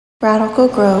Radical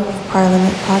Grove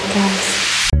Parliament Podcast.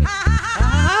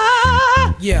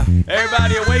 Yeah.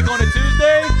 Everybody awake on a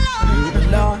Tuesday?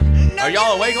 No. Are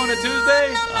y'all awake on a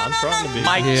Tuesday? I'm trying to be.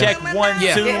 Mic check 1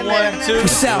 2 1 2.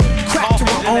 Peace out. Crack to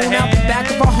our own out the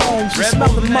back of our homes. We Red smell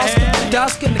Bulls the in the musk of the hand.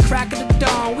 dusk and the crack of the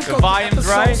dawn. We The go volume's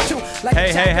through right. episodes too, like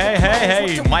Hey, the hey, hey, Jack hey, and hey.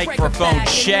 Rose, till we break the Microphone bag and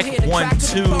check you hear the 1 crack of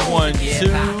 2 the bone. 1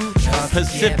 2.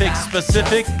 Pacific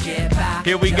specific.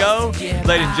 Here we go.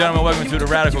 Ladies and gentlemen, welcome to the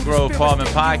Radical Grove Parliament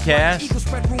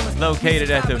Podcast. Located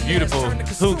at the beautiful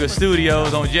Huga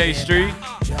Studios on J Street.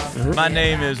 My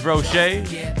name is Roche.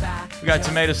 We got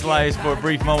Tomato Slice for a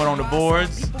brief moment on the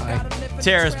boards.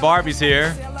 Terrace Barbie's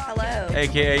here. Hello.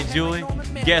 AKA Julie.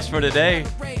 Guest for today,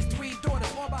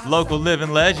 local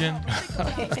living legend,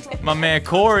 my man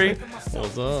Corey.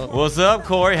 What's up? What's up,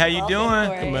 Corey? How you doing?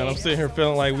 Corey. Man, I'm sitting here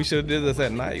feeling like we should have did this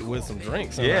at night with some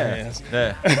drinks in our Yeah. hands.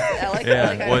 Yeah. I like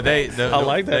Yeah. that. Well, I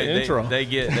like that intro. They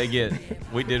get.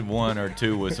 We did 1 or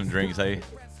 2 with some drinks. They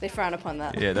frown upon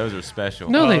that. Yeah, those are special.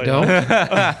 No, they Oh, don't. If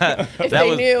that they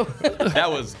was- knew.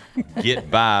 That was "Get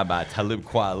By" Talib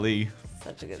Kweli.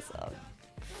 Such a good song.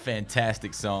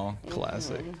 Fantastic song.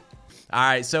 Classic. All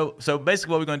right, so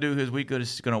basically what we're gonna do is we're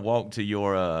just gonna walk to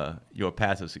your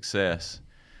path of success,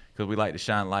 because we like to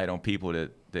shine light on people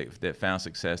that found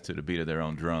success to the beat of their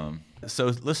own drum.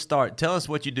 So let's start. Tell us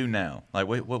what you do now. Like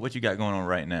what you got going on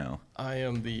right now. I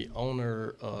am the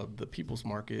owner of the People's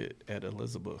Market at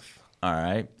Elizabeth. All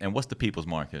right, and what's the People's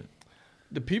Market?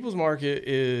 The People's Market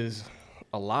is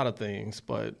a lot of things,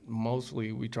 but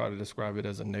mostly we try to describe it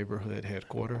as a neighborhood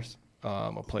headquarters,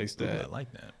 a place Ooh, that I like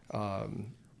that.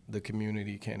 the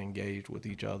community can engage with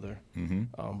each other,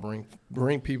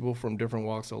 bring people from different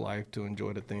walks of life to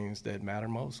enjoy the things that matter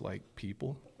most, like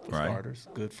people, for Right. starters,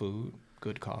 good food,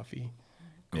 good coffee,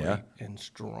 great Yeah. and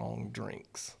strong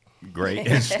drinks. Great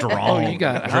and strong. Oh, you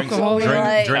got drinks, alcohol? Drinks are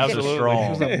drinks are Absolutely. strong.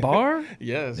 Was a bar?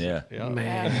 Yes. Yeah.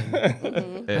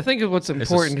 Man. I think what's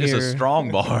important it's here. a strong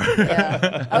bar.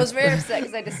 Yeah. I was very upset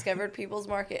because I discovered People's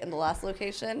Market in the last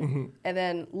location, and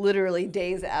then literally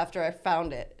days after I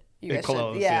found it, you It guys should-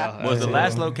 closed, Yeah. yeah. Was the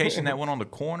last location that went on the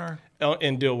corner?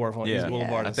 In Dilworth on East Yeah,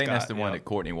 Boulevard. I in think that's Scott, the one yeah. that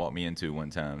Courtney walked me into one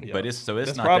time. Yeah. But it's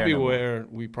That's not probably there no more. where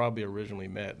we probably originally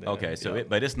met. Then. Okay, so yeah.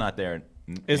 but it's not there.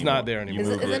 It's not there You anymore.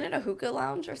 moved Isn't it a hookah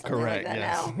lounge or something Correct, like that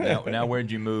yes. now? Now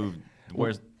where'd you move?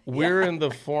 Where's? We're in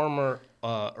the former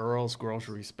Earl's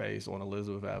Grocery space on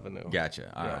Elizabeth Avenue.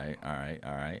 Gotcha. All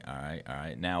Yeah.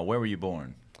 right. Now, where were you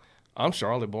born? I'm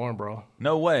Charlotte born, bro.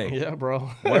 No way. Yeah, bro.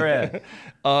 Where at?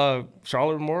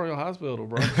 Charlotte Memorial Hospital,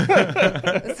 bro.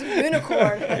 It's a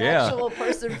unicorn, an Yeah. actual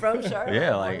person from Charlotte.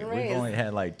 Yeah, born like and we've raised. only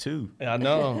had like 2. I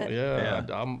know. Yeah,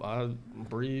 Yeah. I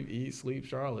breathe, eat, sleep,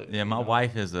 Charlotte. Yeah, my you know?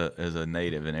 wife is a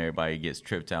native, and everybody gets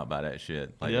tripped out by that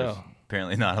shit. Like, Yeah. there's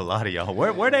apparently not a lot of y'all.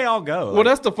 Where they all go? Well,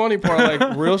 that's the funny part.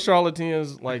 Like real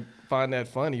Charlotteans, like find that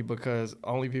funny because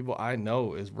only people I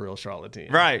know is real Charlotteans.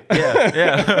 right.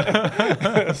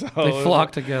 Yeah. So They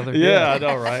flock together. Yeah, I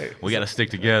know, right? We got to stick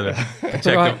together.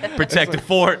 Right. Protect the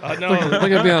fort. I know. They're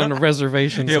gonna be on a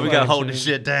reservation. Yeah, we got to somewhere hold the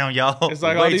soon. shit down, y'all. It's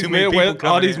like Way all these too many people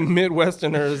coming in.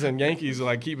 Midwesterners and Yankees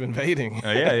like keep invading.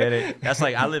 That's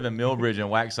like I live in Millbridge and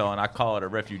Waxhaw, and I call it a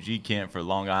refugee camp for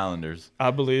Long Islanders.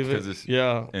 I believe it. Because it's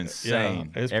yeah,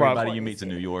 insane. Yeah, it's Everybody prob- you meet's a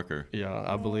New Yorker. Yeah,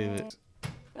 I believe it.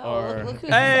 Oh, Or- look who's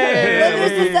Hey!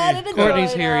 look who's decided to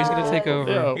Courtney's join here. He's gonna us. take over.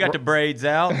 Yeah, We got the braids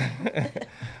out.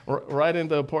 right in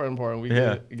the important part. We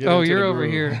Yeah. get Oh, into you're the over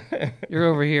groove. here. You're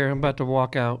over here. I'm about to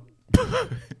walk out.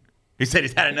 He said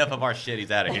he's had enough of our shit. He's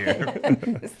out of here.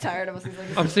 He's tired of us. He's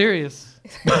like, I'm serious.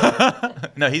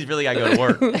 No, he's really got to go to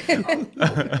work.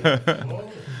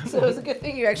 so it was a good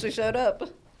thing you actually showed up.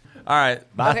 All right.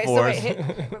 Bye, Okay, so wait, Forrest.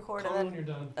 hit record and then. you're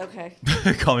done. Okay.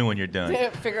 Call me when you're done.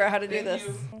 Figure out how to do this.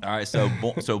 All right.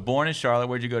 So born in Charlotte.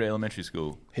 Where'd you go to elementary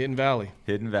school? Hidden Valley.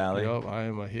 Hidden Valley. Yup, I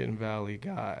am a Hidden Valley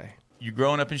guy. You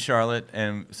growing up in Charlotte,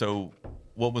 and so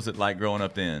what was it like growing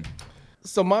up then?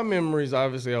 So my memories,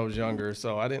 obviously, I was younger,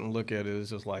 so I didn't look at it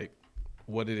as just like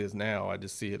what it is now. I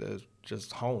just see it as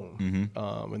just home.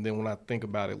 Mm-hmm. And then when I think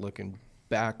about it, looking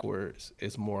backwards,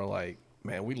 it's more like,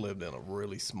 man, we lived in a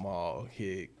really small,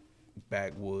 hick,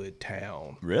 backwood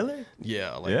town. Really?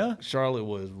 Yeah, like Yeah? Charlotte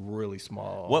was really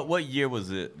small. What year was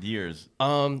it? Years?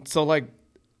 So like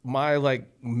my like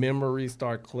memories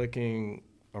start clicking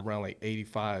around like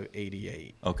 85,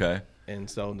 88. Okay. And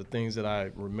so the things that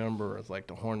I remember is like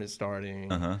the Hornets starting.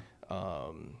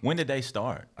 When did they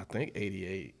start? I think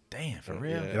 88. Damn, for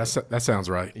real? Yeah. That sounds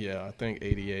right. Yeah, I think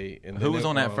 88. And Who then was it,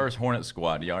 on that first Hornet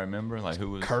squad? Do y'all remember? Like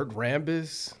who was? Kurt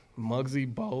Rambis,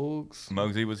 Muggsy Bogues.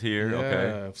 Muggsy was here. Yeah,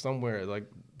 Okay. somewhere like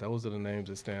those are the names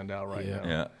that stand out right Yeah. now.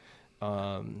 Yeah.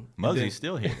 Muggsy's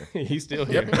still here. He's still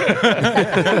here.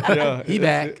 Yeah, He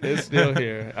back. It's still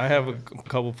here. I have a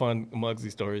couple fun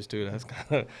Muggsy stories too. That's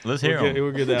kind of Let's hear 'em.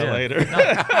 We'll get that Yeah. later.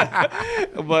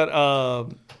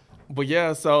 But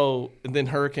yeah. So and then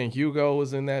Hurricane Hugo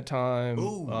was in that time.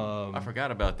 I forgot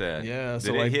about that. Yeah. Did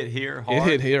So it like hit here hard? It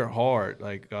hit here hard.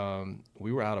 Like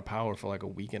we were out of power for like a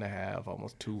week and a half,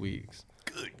 almost 2 weeks.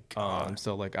 Good God.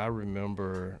 So like I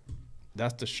remember,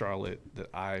 that's the Charlotte that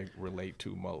I relate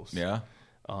to most. Yeah.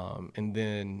 And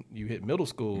then you hit middle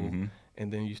school,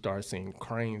 and then you start seeing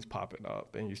cranes popping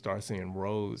up, and you start seeing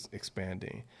roads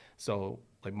expanding. So,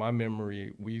 like my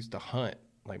memory, we used to hunt.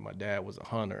 Like my dad was a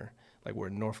hunter. Like where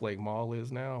North Lake Mall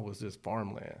is now was just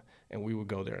farmland, and we would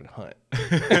go there and hunt.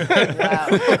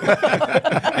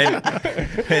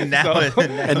 And now,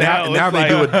 And now it's they like-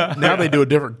 do it. Now they do a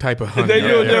different type of hunting. They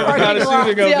do a different kind of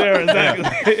Parking shooting up lot, there,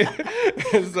 exactly.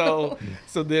 And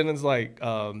so then it's like,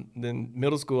 then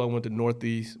middle school, I went to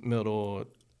Northeast Middle.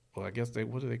 Well, I guess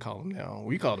what do they call them now?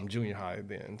 We called them junior high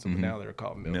then, so now they're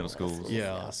called middle schools.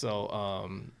 Yeah. So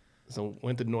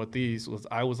went to Northeast.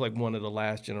 I was like one of the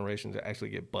last generations to actually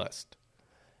get bused.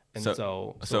 And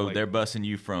so like, they're busing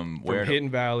you from where? from Hidden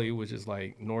Valley, which is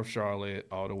like North Charlotte,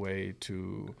 all the way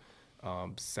to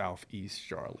Southeast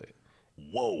Charlotte.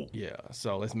 Whoa. Yeah.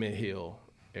 So it's Mid Hill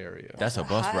area. That's a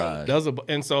bus ride.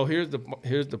 And so here's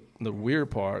the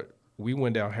weird part. We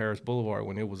went down Harris Boulevard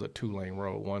when it was a 2-lane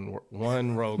road,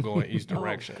 one road going each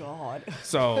direction. Oh God.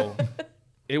 So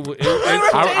it was.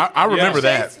 I remember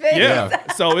that.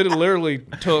 Yeah. So it literally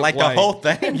took like the whole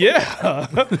thing? Yeah.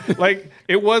 Like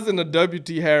it wasn't a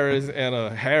W.T. Harris and a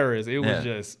Harris. It was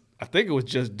just. I think it was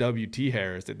just W.T.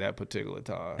 Harris at that particular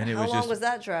time. And it How was long just was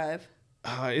that drive?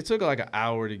 It took like an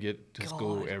hour to get to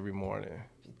school every morning,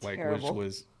 like Terrible. which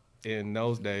was in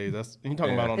those days. That's you're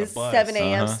talking about on Is the bus. 7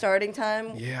 a.m. starting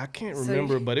time? Yeah, I can't So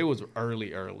remember, you- but it was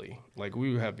early. Like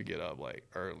we would have to get up like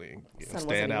early, and Sun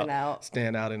wasn't even out.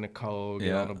 stand out in the cold,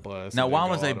 get on the bus. Now, why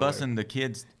was they busing the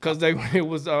kids? Because it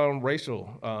was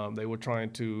racial. They were trying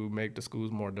to make the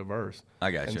schools more diverse. I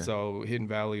got you. And so Hidden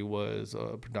Valley was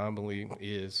predominantly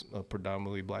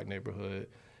black neighborhood,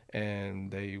 and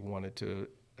they wanted to,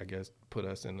 I guess, put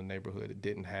us in a neighborhood that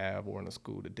didn't have, or in a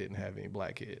school that didn't have any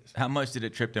black kids. How much did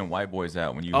it trip them white boys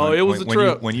out when you? It was a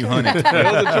trip. When you hunted. It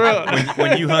was a trip.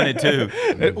 when you hunted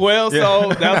too. Well,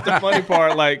 so that's the funny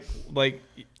part. Like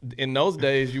in those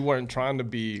days, you weren't trying to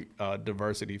be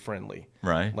diversity friendly,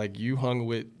 Right. Like you hung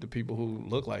with the people who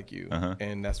look like you,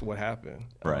 and that's what happened.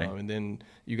 Right. And then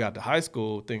you got to high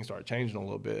school, things started changing a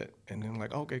little bit, and then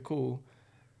like, okay, cool.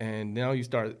 And now you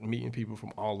start meeting people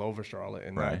from all over Charlotte,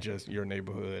 and Right. not just your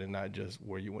neighborhood, and not just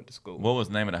where you went to school. What was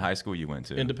the name of the high school you went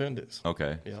to? Independence.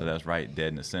 Okay, Yeah. so that's right dead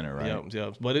in the center, right?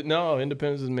 Yep. But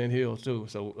Independence is Mid Hill too.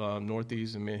 So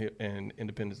Northeast and Mid Hill and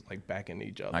Independence like back in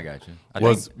each other. I got you.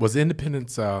 Was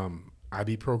Independence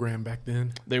IB program back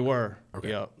then? They were. Okay.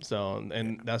 Yep. So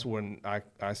and that's when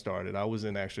I started. I was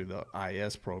in actually the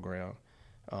IS program,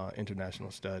 International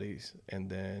Studies, and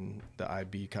then the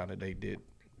IB they did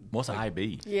What's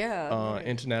IB? Yeah.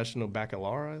 International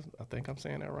Baccalaureate. I think I'm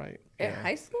saying that right. In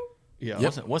high school? Yeah.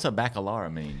 What's a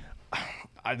baccalaureate mean?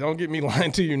 I don't get me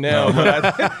lying to you now, but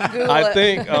I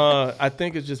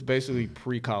think it's just basically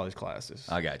pre-college classes.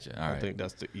 I got you. All I right. think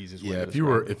that's the easiest way. Yeah, to if you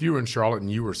were describe it. in Charlotte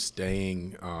and you were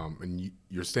staying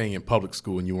you're staying in public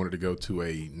school and you wanted to go to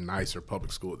a nicer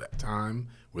public school at that time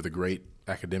with a great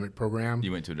academic program.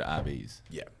 You went to the IBs.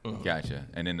 Yeah. Gotcha.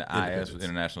 And then the IS was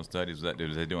International Studies.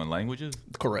 Was they doing languages?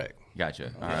 Correct.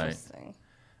 Gotcha. All right. Interesting.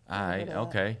 All right. heard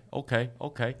of that. Okay.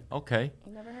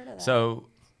 Never heard of that. So,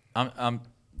 I'm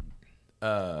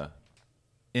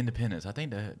Independence. I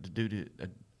think the dude,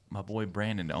 my boy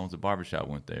Brandon that owns the barbershop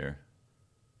went there.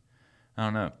 I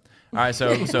don't know. All right.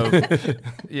 So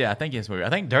yeah, I think yes. I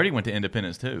think Dirty went to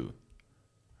Independence too.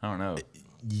 I don't know.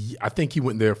 I think he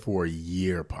went there for a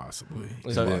year, possibly.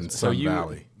 So, and then Sun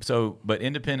Valley. But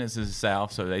Independence is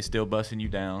south, so they still busting you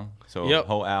down. So Yep. a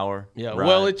whole hour. Yeah. ride.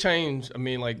 Well, it changed. I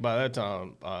mean, like by that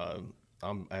time,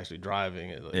 I'm actually driving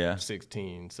at Yeah.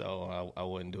 16, so I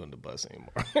wasn't doing the bus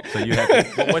anymore. So you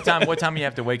have to, what time you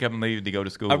have to wake up and leave to go to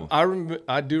school?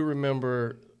 I do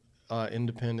remember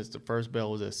Independence. The first bell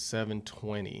was at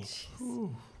 7:20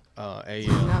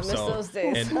 a.m. Not miss those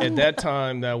days. And at that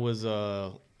time, that was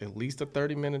at least a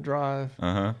 30-minute drive.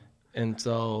 And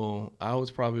so I was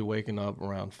probably waking up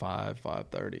around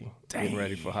 5:30, getting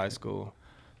ready for high school.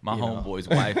 My you know.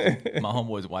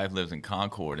 homeboy's wife lives in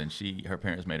Concord, and her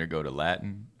parents made her go to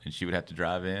Latin, and she would have to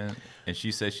drive in, and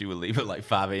she said she would leave at like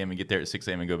 5 a.m. and get there at 6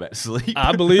 a.m. and go back to sleep.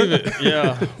 I believe it.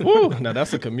 Yeah. Woo. Now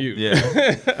that's a commute. Yeah.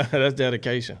 That's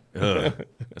dedication. Ugh.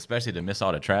 Especially to miss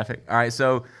all the traffic. All right,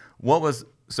 so what was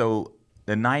So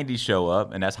the 90s show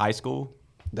up, and that's high school?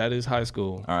 That is high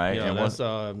school. All right, Yeah, and that's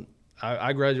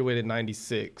I graduated in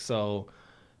 '96, so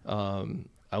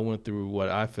I went through what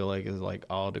I feel like is like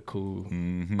all the cool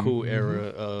era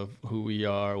of who we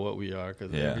are, what we are.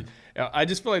 Cause I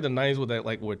just feel like the '90s with that,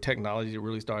 like where technology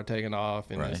really started taking off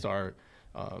and then start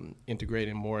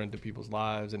integrating more into people's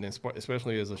lives, and then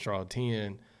especially as a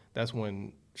Charlottean, that's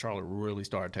when Charlotte really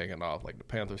started taking off. Like the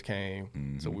Panthers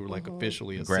came, so we were like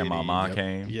officially a Grandmama city.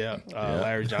 came. Yeah,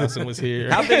 Larry Johnson was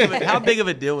here. How big of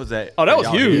a deal was that? Oh, that was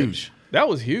for y'all? huge. That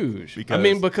was huge.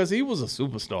 Because- because he was a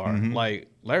superstar. Like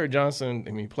Larry Johnson,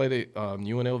 he played at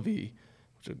UNLV,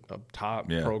 which is a top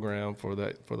program for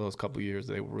those couple years.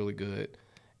 They were really good,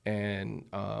 and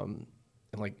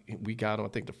like we got him, I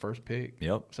think, the first pick.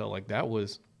 Yep. So like that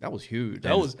was huge.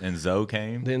 And Zoe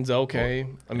came. Then Zoe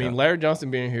came. I mean, Larry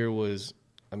Johnson being here was.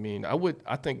 I mean,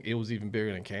 I think it was even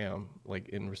bigger than Cam, like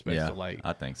in respect to like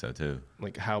I think so too.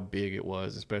 like how big it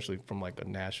was, especially from like a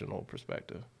national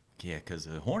perspective. Yeah, because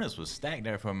the Hornets was stacked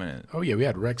there for a minute. Oh yeah, we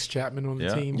had Rex Chapman on the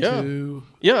Yeah. team Yeah. too.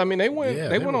 Yeah, I mean they went Yeah,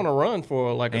 they they went on a run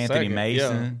for like a Anthony second.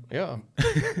 Mason. Yeah,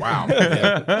 Wow.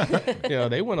 Yeah. yeah,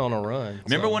 they went on a run.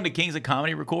 Remember so. when the Kings of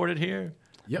Comedy recorded here?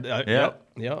 Yep. Yep.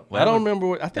 Well, I don't remember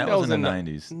what I think that that was in the the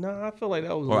 90s. No, I feel like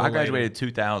that was. Or a I little later. graduated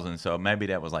 2000, so maybe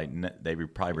that was like they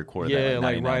probably recorded Yeah, that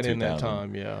like 99, right in that 2000.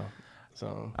 time. Yeah.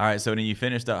 So All right, so then you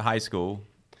finished up high school.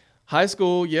 high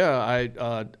school, yeah,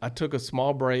 I took a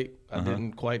small break. I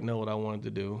didn't quite know what I wanted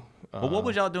to do. Well, what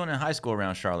was y'all doing in high school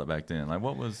around Charlotte back then? Like,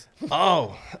 what was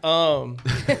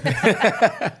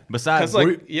besides Cause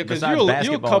like you're besides a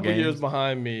basketball couple games? years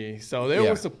behind me, so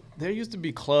there used to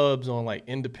be clubs on like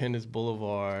Independence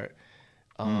Boulevard,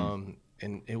 and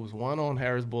it was one on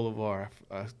Harris Boulevard,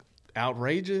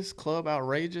 Outrageous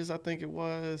I think it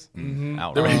was.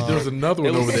 Outrageous. There was another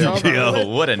one It was over there. another- Yo,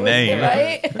 what a name!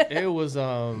 Right? It was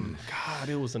God,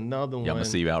 it was another one. Y'all gonna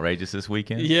see Outrageous this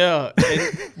weekend? Yeah,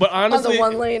 but On honestly, the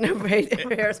one lane of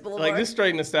Harris Boulevard. like this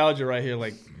straight nostalgia right here,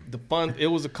 like the fun. It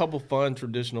was a couple fun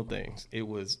traditional things. It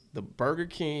was the Burger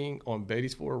King on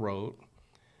Beatties Ford Road,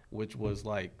 which was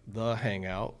like the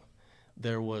hangout.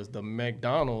 There was the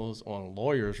McDonald's on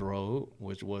Lawyers Road,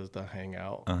 which was the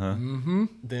hangout. Then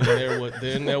there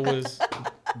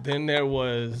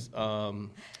was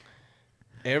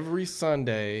every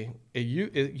Sunday. It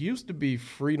used to be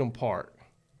Freedom Park.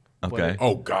 Okay.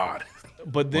 Oh God.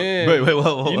 But then Wait,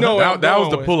 whoa. you know where I'm That was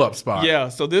going the with- pull-up spot. Yeah,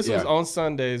 so this was Yeah. on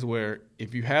Sundays where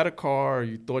if you had a car, or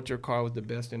you thought your car was the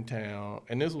best in town,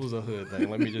 and this was a hood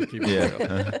thing. Let me just keep it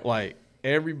real. Like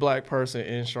every black person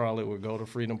in Charlotte would go to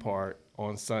Freedom Park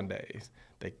on Sundays.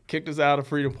 They kicked us out of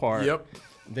Freedom Park. Yep.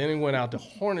 Then we went out to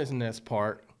Hornets Nest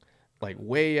Park, like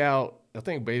way out, I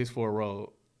think Beatties Ford Road.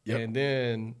 Yep. And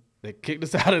then they kicked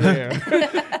us out of there.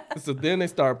 So then they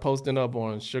started posting up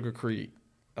on Sugar Creek,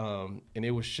 and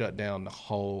it was shut down the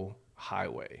whole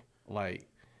highway. Like,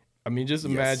 I mean, just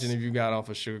imagine if you got off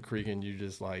of Sugar Creek and you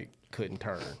just like couldn't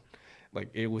turn. Like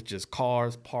it was just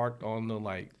cars parked on the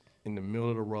like in the middle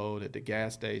of the road at the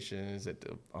gas stations, at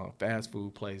the fast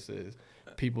food places.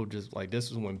 People just like this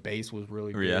was when bass was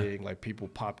really big. Like people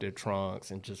pop their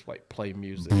trunks and just like play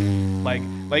music. like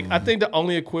I think the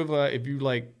only equivalent if you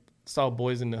like saw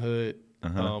Boys in the Hood,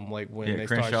 like when they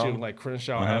started Crenshaw. shooting like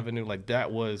Crenshaw Avenue, like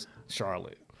that was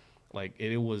Charlotte. Like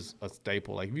it was a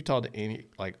staple. Like if you talk to any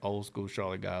like old school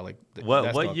Charlotte guy, like that's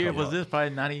What gonna year come was up. this?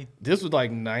 Probably 90. This was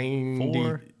like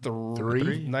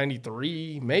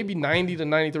 93, maybe 90 to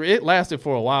 93. It lasted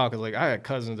for a while because like I had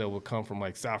cousins that would come from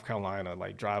like South Carolina,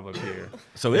 like drive up here.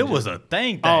 So it was a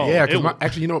thing. Oh, Yeah, it because was-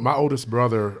 actually, you know, my oldest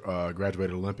brother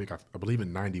graduated Olympic, I believe,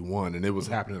 in '91, and it was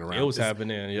happening around. It was this-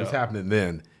 happening, It was yeah. happening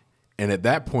then, and at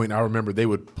that point, I remember they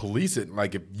would police it.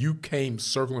 Like if you came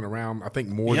circling around, I think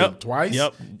more than Yep, twice,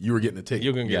 yep. you were getting a ticket.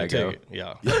 You're gonna get Yeah, a ticket.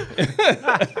 Yeah.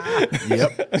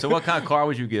 Yep. So what kind of car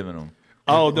was you giving them?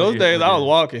 Oh, those days I was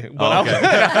walking, but okay.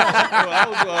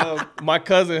 I was. My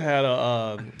cousin had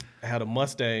a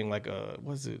Mustang, like a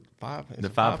what's it, The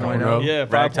 5.0? Yeah,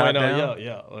 Rag top 5.0. down?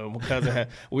 Yeah. My cousin had.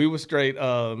 We were straight.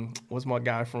 What's my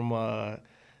guy from?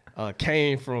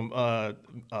 Came from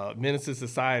Menace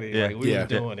Society. Yeah. Like we Yeah. was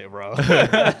doing it, bro.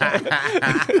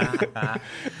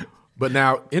 But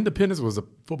now, Independence was a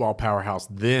football powerhouse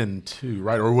then too,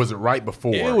 right? Or was it right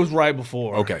before? It was right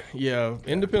before. Okay. Yeah,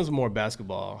 Independence was more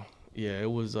basketball. Yeah,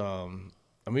 it was. I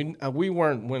mean, we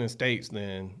weren't winning states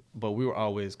then, but we were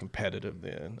always competitive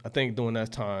then. I think during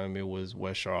that time it was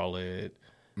West Charlotte.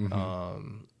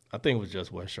 I think it was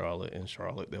just West Charlotte and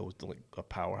Charlotte that was like a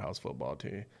powerhouse football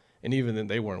team. And even then,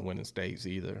 they weren't winning states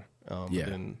either. Yeah.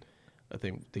 But then I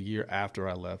think the year after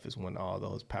I left is when all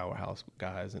those powerhouse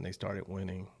guys and they started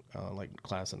winning. like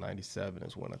class of '97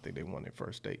 is when I think they won their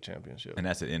first state championship And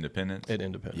that's at Independence? at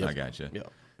Independence. I gotcha. Yeah.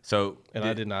 So And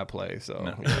I did not play, so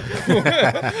No.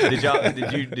 yeah.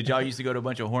 did y'all used to go to a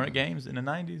bunch of Hornet games in the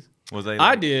 90s? Was they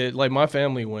I did. Like my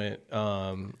family went,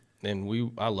 and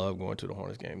I love going to the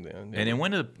Hornets game then. And then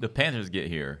when did the Panthers get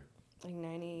here? Like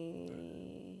 90.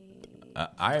 You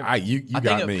I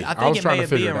got think me. I I think was it trying may to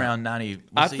figure be it out. around 90.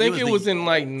 I think it was in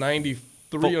like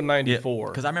 93 or 94.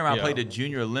 Because I remember I Yeah. played the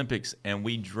Junior Olympics and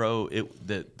we drove it.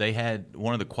 That they had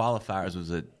one of the qualifiers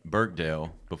was at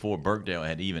Birkdale before Birkdale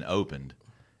had even opened,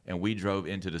 and we drove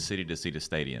into the city to see the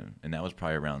stadium, and that was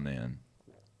probably around then.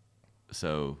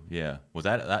 So yeah, was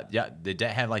that yeah? Did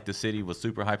that have like the city was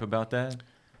super hype about that?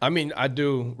 I mean, I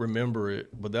do remember it,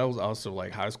 but that was also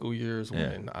like high school years Yeah.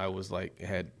 when I was like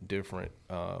had different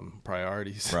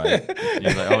priorities. Right. You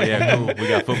was like, oh yeah, cool. We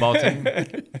got a football team.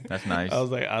 That's nice. I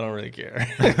was like, I don't really care.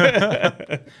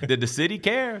 Did the city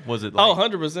care? Was it like, Oh,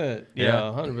 100%. Yeah. Yeah,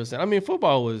 100%. I mean,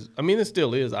 football was, I mean, it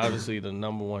still is obviously the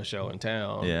number one show in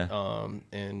town. Yeah.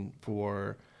 And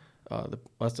for the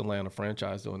West Atlanta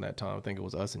franchise during that time, I think it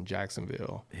was us in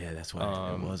Jacksonville. Yeah, that's what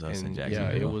it was. Us in And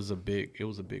Jacksonville. yeah, it was a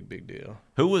big deal.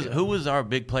 Who was our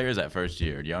big players that first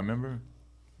year? Do y'all remember?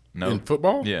 No. In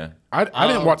football? Yeah. I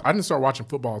didn't start watching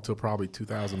football until probably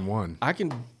 2001. I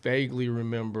can vaguely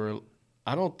remember,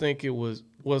 I don't think it was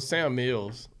Sam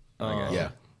Mills. Yeah.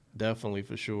 Definitely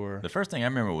for sure. The first thing I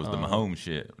remember was the Mahomes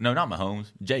shit. No, not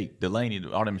Mahomes. Jake Delaney,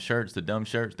 all them shirts, the dumb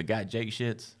shirts, the Got Jake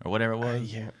shits or whatever it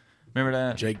was. Yeah. Remember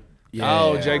that? Jake.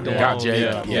 Oh, Jake Got DeLone.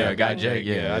 Jake. Yeah, Got Jake.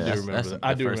 Yeah, I that's- do remember that's that. the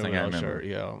I do first thing remember I that remember.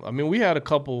 shirt. Yeah, I mean, we had a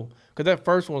couple because that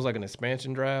first one was like an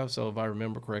expansion draft. So if I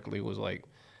remember correctly, it was like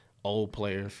old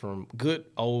players from good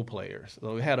old players.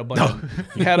 So we had a bunch. Of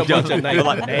names.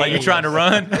 like you trying to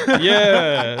run?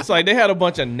 Yeah, it's like they had a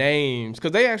bunch of names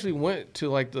because they actually went to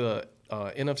like the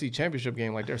NFC Championship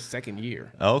game like their second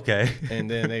year, Okay. and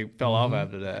then they fell off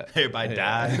after that. Everybody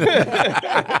Yeah.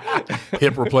 died.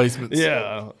 Hip replacements.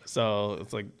 Yeah, so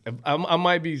it's like I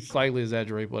might be slightly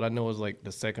exaggerating, but I know it was like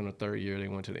the second or third year they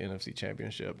went to the NFC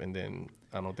Championship, and then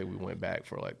I don't think we went back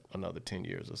for like another 10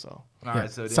 years or so. All right,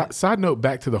 so Side note,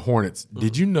 back to the Hornets.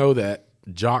 Did you know that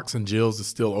Jocks and Jills is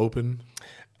still open?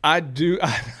 I do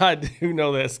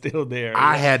know that's still there.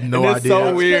 I had no And it's idea.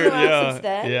 so weird. It's been around Yeah, since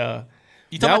then? yeah.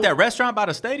 you talking about that restaurant by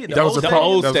the stadium? That was The across,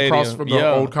 old that was across stadium. from the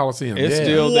Yeah. old Coliseum. It's Yeah.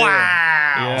 still there. Wow.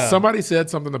 Yeah. Somebody said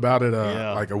something about it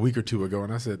Yeah. like a week or two ago,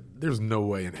 and I said, "There's no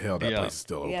way in hell that Yeah. place is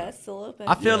still open." Yeah, it's still open.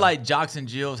 I feel like Jocks and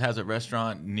Jills has a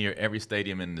restaurant near every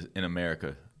stadium in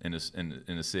America in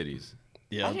the cities.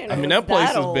 Yeah, I didn't I know mean it was that place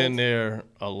that has old. been there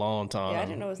a long time. Yeah, I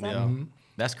didn't know it was that Yeah. old.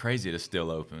 That's crazy. It's still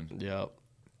open. Yeah.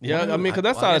 Yeah, I mean, because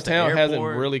Well, that I side guess of the town hasn't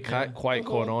airport, really yeah. quite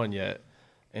caught on yet.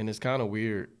 And it's kind of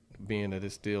weird being that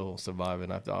it's still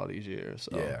surviving after all these years.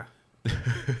 So. Yeah.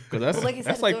 Because that's, Well, like you said,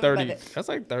 that's it's like over by 30 the- that's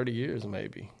like 30 years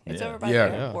maybe. It's Yeah. over by Yeah.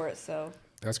 the airport, so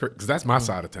That's great because that's my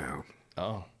side of town.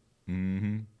 Oh.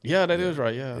 Yeah, that is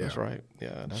right. Yeah, that's Yeah. right.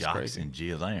 Yeah, that's Jocks crazy. and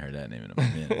Jills. I ain't heard that name in a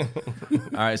minute.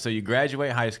 All right, so you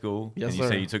graduate high school, Yes, and you sir.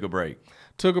 say you took a break.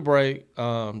 Took a break.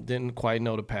 Didn't quite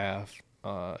know the path.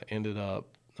 Ended up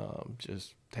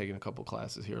just taking a couple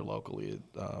classes here locally.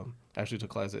 Actually took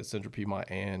classes at Central Piedmont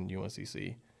and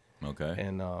UNCC. Okay.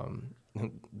 And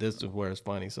this is where it's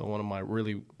funny. So one of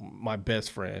my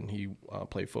best friend, he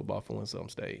played football for Winston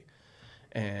State,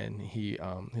 and he's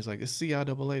like, it's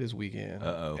CIAA this weekend.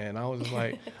 Uh-oh. And I was just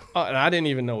like, and I didn't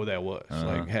even know what that was.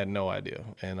 Like, had no idea.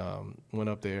 And went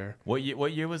up there. What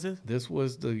year was this? This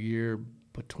was the year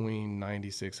between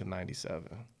 96 and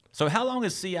 97. So how long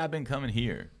has CI been coming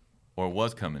here, or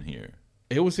was coming here?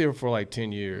 It was here for like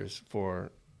 10 years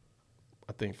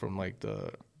I think from like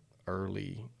the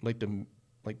early, like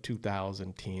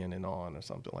 2010 and on or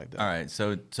something like that. All right.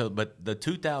 So but the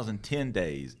 2010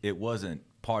 days, it wasn't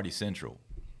Party Central.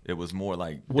 It was more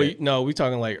like We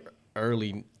talking like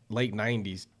late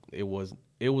 90s. It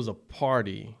was a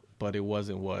party, but it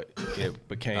wasn't what it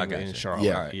became I got in you.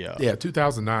 Charlotte. Yeah, Yeah.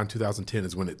 2009, 2010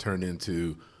 is when it turned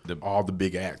into all the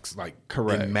big acts, like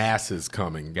Correct. in masses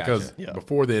coming. Gotcha. Because Yeah.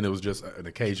 before then, it was just an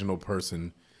occasional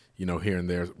person, here and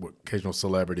there, occasional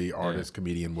celebrity, artist,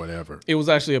 comedian, whatever. It was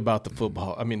actually about the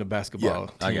football. I mean, the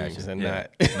basketball Yeah, I got teams you. and Yeah.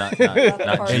 not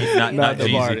not party. not the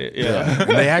Jeezy. party. Yeah. And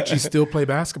they actually still play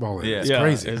basketball in it. Yeah. It's Yeah,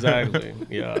 crazy. exactly.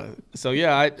 Yeah. So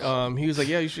yeah, he was like,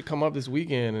 yeah, you should come up this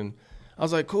weekend, and I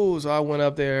was like, cool. So I went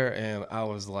up there, and I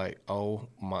was like, oh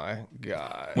my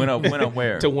god. Went up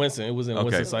where? To Winston. It was in Okay.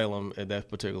 Winston-Salem at that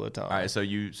particular time. All right, so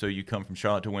you come from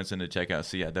Charlotte to Winston to check out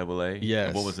CIAA? Yes.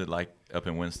 And what was it like up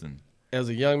in Winston? As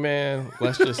a young man,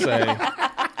 let's just say,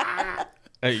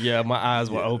 yeah, my eyes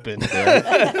were open.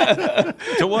 To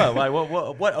what? Like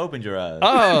what opened your eyes?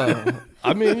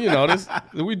 I mean, this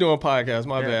we doing podcasts.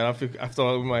 My bad. I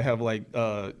thought we might have like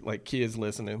kids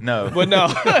listening. No. But no.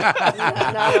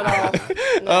 Not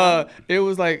at all. It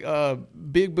was like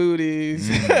big booties,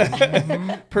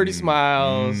 pretty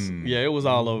smiles. Yeah, it was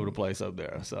all over the place up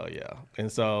there. So yeah,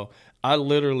 and so I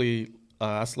literally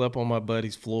I slept on my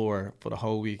buddy's floor for the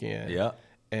whole weekend. Yeah.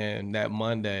 And that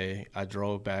Monday, I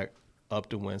drove back up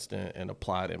to Winston and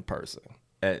applied in person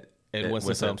at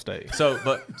Winston-Salem State. So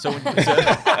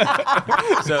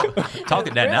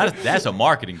talking that now, that's a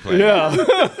marketing plan. Yeah,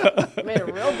 Made a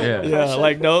real big yeah,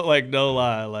 like no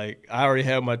lie, like I already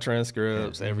had my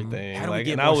transcripts, everything. How do we like,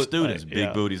 get and more I was, students? like, Big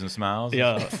yeah. booties and smiles.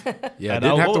 Yeah, Yeah, And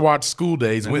didn't I- have to watch School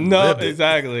Days. Went and no, lived it.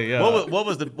 exactly. Yeah. What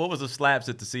was the slaps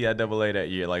at the CIAA that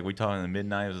year? Like we talking in the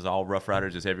mid-90s, it was all Rough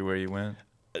Riders just everywhere you went.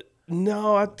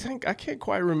 No, I can't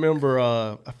quite remember.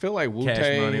 I feel like Money,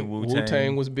 Wu-Tang, Wu-Tang.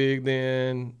 Wu-Tang was big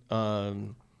then.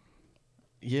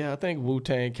 Yeah, I think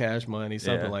Wu-Tang, Cash Money,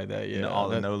 something like that. Yeah, all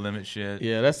the that, No Limit shit.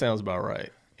 yeah, that sounds about right.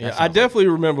 Yeah, sounds I like- definitely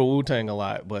remember Wu-Tang a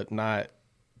lot, but not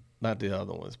the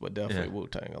other ones, but definitely Yeah.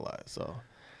 Wu-Tang a lot. So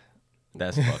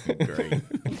That's fucking great.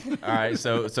 All right,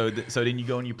 so then you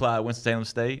go and you apply at Winston-Salem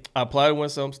State. I applied to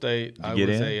Winston State. I get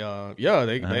was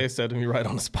in? They accepted me right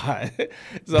on the spot.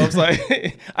 So I was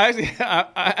like, I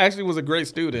actually was a great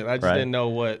student. I just Right. didn't know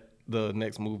what the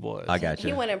next move was. I got He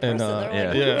you. went in person. And, They're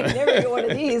like, yeah. you can never get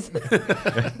one of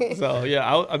these. So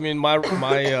yeah, I mean my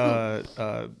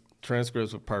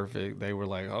transcripts were perfect. They were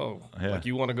like, oh, Yeah. like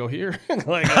you want to go here?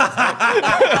 Like,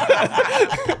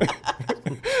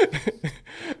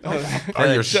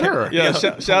 Are you sure? yeah,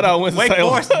 shout out Winston Wake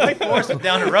Salem. Forest is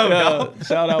down the road, dog.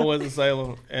 Shout out Winston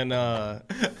Salem, and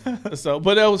so,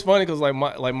 but that was funny because like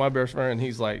my best friend,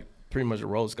 he's like pretty much a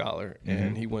Rhodes Scholar,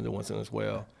 and he went to Winston as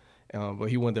well, but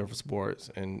he went there for sports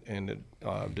and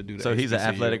to do the. So he's an HBCU.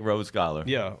 athletic Rhodes Scholar.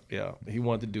 Yeah, yeah. He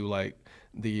wanted to do like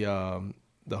the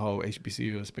whole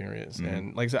HBCU experience,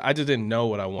 and like I said, I just didn't know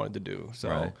what I wanted to do, so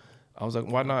Right. I was like,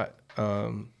 why not?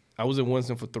 I was in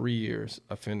Winston for 3 years.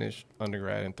 I finished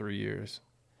undergrad in 3 years.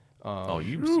 Oh,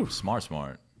 you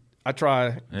smart. I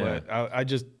tried, Yeah. but I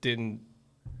just didn't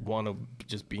want to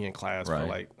just be in class Right. for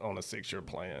like on a 6-year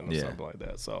plan or Yeah. something like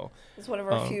that. So It's one of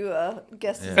our few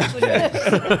guests. Yeah. Actually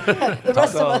the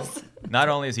rest of us. Not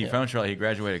only is he from Charlotte, he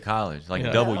graduated college, like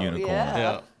Yeah. double Oh, unicorn. yeah.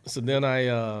 yeah. So then I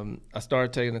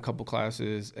started taking a couple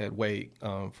classes at Wake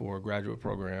for a graduate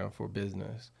program for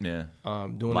business. Yeah.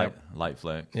 Doing Light that.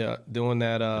 flex. Yeah, doing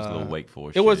that. Just a little Wake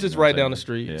Forest. It was shit, just you know what right I'm down the saying?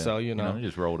 street, Yeah. so you know. it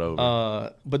just rolled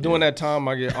over. But during that time,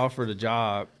 I get offered a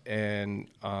job, and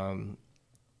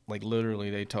like literally,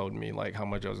 they told me like how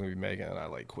much I was gonna be making, and I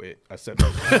like quit. I said,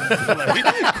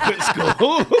 quit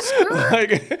school.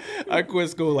 Like I quit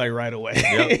school like right away.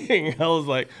 I was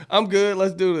like, I'm good.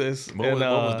 Let's do this. What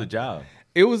was the job?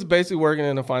 It was basically working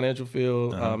in the financial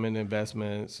field, in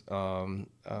investments. I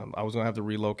was gonna have to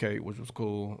relocate, which was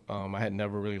cool. I had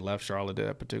never really left Charlotte at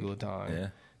that particular time.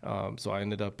 Yeah. So I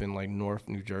ended up in like North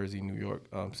New Jersey, New York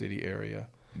City area,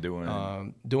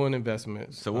 Doing. doing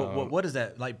investments. So what is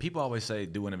that? Like people always say,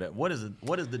 doing invest. What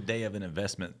is the day of an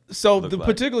investment? So look the like?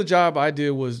 particular job I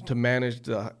did was to manage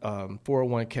the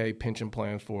 401k pension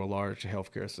plans for a large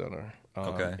healthcare center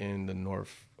Okay. in the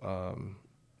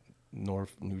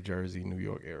North New Jersey, New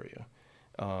York area.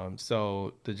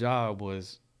 So the job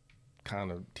was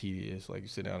kind of tedious. Like you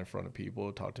sit down in front of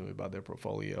people, talk to them about their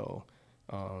portfolio,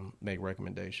 make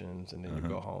recommendations, and then you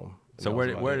go home. And So that was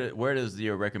about it. where does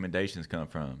your recommendations come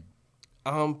from?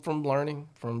 From learning,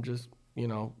 from just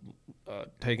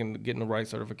getting the right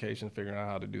certification, figuring out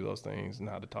how to do those things and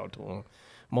how to talk to them.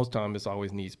 Most time it's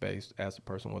always needs based. Ask the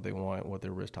person what they want, what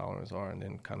their risk tolerance are, and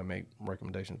then kind of make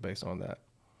recommendations based on that.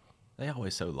 They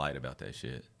always so light about that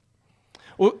shit.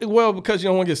 Well, because you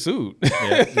don't want to get sued.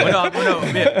 Yeah. well, no,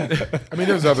 yeah. I mean,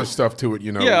 there's other stuff to it,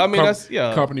 you know. Yeah, I mean, that's-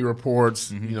 yeah. Company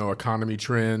reports, you know, economy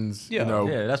trends, Yeah. you know,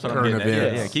 Yeah, that's what I'm current getting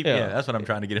at. events. Yeah. That's what I'm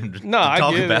trying to get him to, No, to I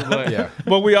talk get about. it, but, Yeah.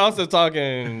 but we also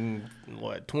talking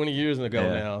 20 years ago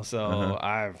Yeah. now. So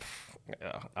I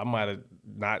might have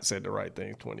not said the right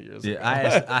thing 20 years ago.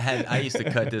 Yeah, I used to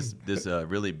cut this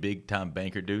really big time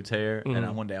banker dude's hair,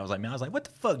 and one day I was like, what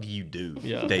the fuck do you do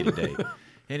Yeah. day to day?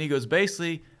 And he goes,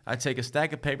 basically, I take a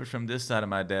stack of papers from this side of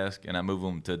my desk and I move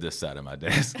them to this side of my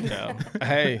desk. Yeah.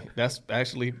 Hey, that's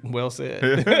actually well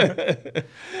said.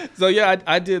 So yeah,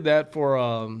 I did that for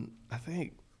I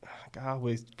think I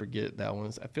always forget that one.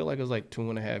 I feel like it was like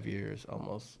 2.5 years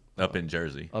almost Up in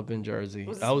Jersey. up in Jersey.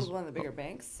 Was this I was one of the bigger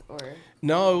banks, or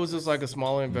no, it was just like a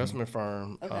smaller investment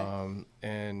firm, Okay.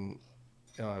 and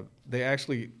they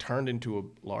actually turned into a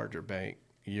larger bank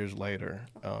years later.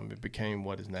 It became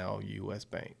what is now U.S.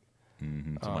 Bank.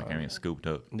 So like everything scooped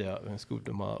up. Yeah, and scooped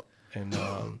them up. And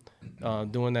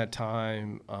during that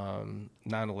time,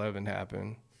 9/11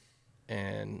 happened,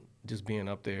 and just being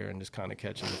up there and just kind of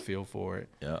catching the feel for it.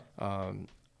 Yeah.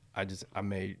 I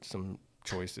made some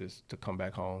choices to come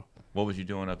back home. What was you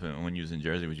doing when you was in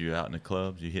Jersey? Was you out in the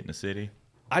clubs? You hitting the city?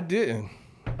 I didn't.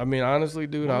 I mean, honestly,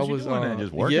 dude, What I was you was doing then?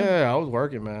 Just working? Yeah, I was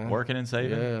working, man. Working and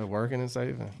saving? Yeah, working and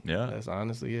saving. Yeah. That's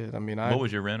honestly it. I mean, What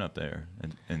was your rent up there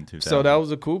in 2000? so that was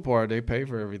the cool part. They pay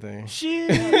for everything. Shit.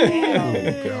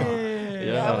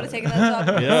 Yeah, I would have taken that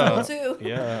job in Yeah. school too.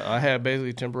 Yeah, I had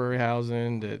basically temporary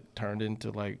housing that turned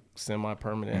into like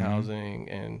semi-permanent Mm-hmm. housing,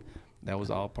 and that was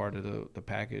all part of the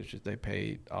package. They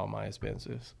paid all my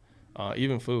expenses,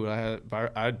 even food.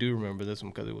 I do remember this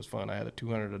one because it was fun. I had a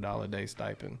 $200 a day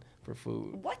stipend for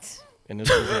food, What? and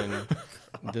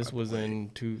this was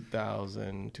in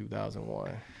 2000,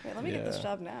 2001. Wait, let me get this Yeah.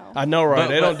 job now. I know, right?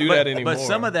 They don't do that anymore. But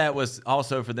some of that was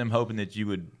also for them hoping that you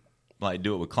would like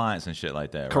do it with clients and shit like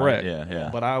that. Right? Correct. Yeah.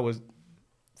 But I was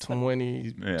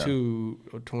 22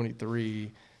 or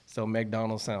 23, so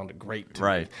McDonald's sounded great to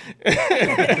Right. me.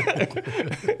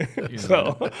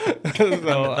 So Let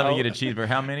me get a cheeseburger.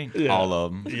 How many? All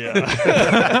of them. Yeah.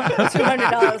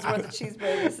 $200 worth of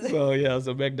cheeseburgers. So yeah,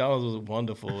 so McDonald's was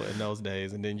wonderful in those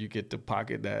days, and then you get to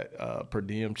pocket that per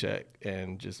diem check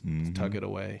and just tuck it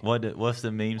away. What's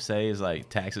the meme say? Is like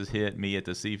taxes hit me at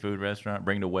the seafood restaurant.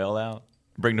 Bring the well out.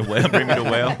 Bring the well. Bring me the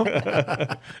well.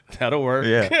 That'll work.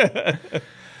 Yeah.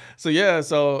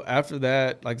 So after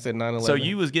that, like I said, 9/11. So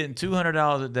you was getting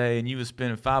 $200 a day, and you was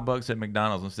spending $5 at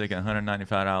McDonald's and sticking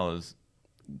 $195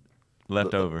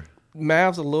 left over.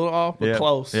 math's a little off, but Yeah.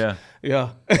 close. Yeah. Yeah.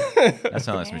 That sounds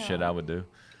like some shit I would do.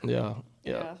 Yeah.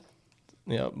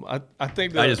 I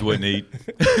think I just wouldn't eat.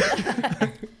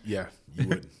 Yeah, you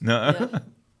would. No. All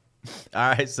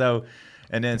right. So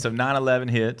 9/11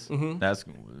 hits. That's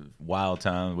wild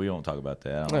time. We don't talk about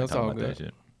that. I don't like That's talking all about that good.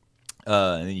 shit.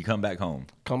 And then you come back home.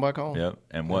 come back home. Yep.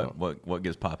 And what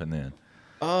gets popping then?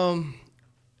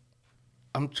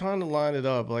 I'm trying to line it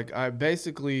up. Like I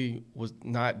basically was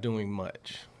not doing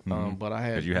much, but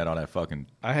Because you had all that fucking.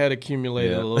 I had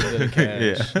accumulated Yeah. a little bit of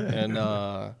cash, Yeah.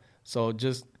 and so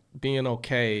just being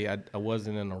okay, I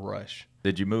wasn't in a rush.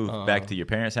 Did you move back to your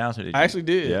parents' house, or did you? I actually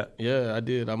did. Yeah. Yeah, I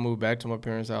did. I moved back to my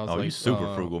parents' house. Oh, like, you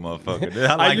super frugal motherfucker.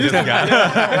 I like this used guy.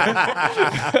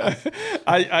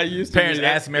 I used to Parents be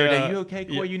that- ask me every day, yeah. "You okay,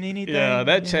 Coy? You need anything?" Yeah,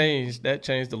 that changed. That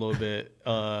changed a little bit.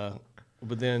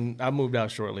 But then I moved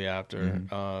out shortly after,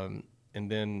 and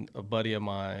then a buddy of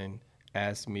mine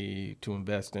asked me to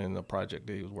invest in a project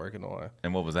that he was working on.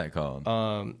 And what was that called?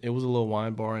 It was a little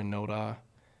wine bar in Noda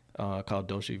called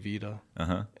Dolce Vita.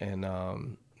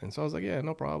 And so I was like, yeah,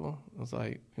 no problem. It was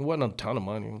like, it wasn't a ton of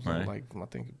money. It was Right. like, I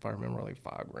think if I remember, like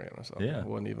 $5,000 or something. Yeah. It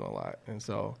wasn't even a lot. And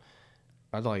so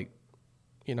I was like,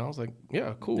 I was like,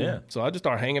 yeah, cool. Yeah. So I just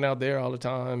started hanging out there all the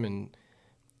time. And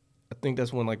I think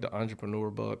that's when like the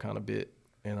entrepreneur bug kind of bit.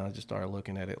 And I just started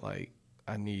looking at it like,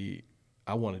 I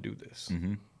want to do this.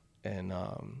 Mm-hmm. And,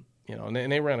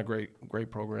 and they ran a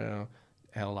great program,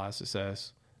 had a lot of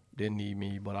success. Didn't need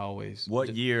me, but I always.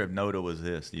 What year of Noda was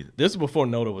this? This was before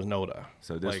Noda was Noda.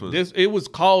 So this like, was- it was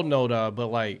called Noda, but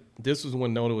like this was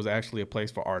when Noda was actually a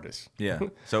place for artists. Yeah.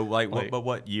 So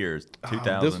what years?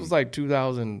 2000. This was like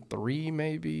 2003,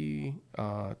 maybe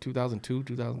 2002,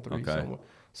 2003, Okay.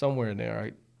 somewhere in there.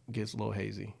 It gets a little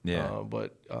hazy. Yeah.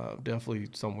 But definitely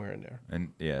somewhere in there.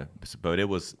 And yeah, but it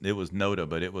was Noda,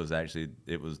 but it was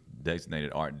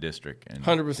designated art district. And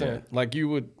 100%. Like you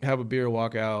would have a beer,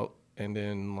 walk out, and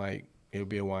then like it would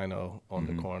be a wino on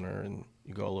the corner, and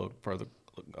you go a little further,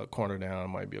 a corner down, it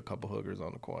might be a couple hookers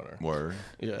on the corner. Word.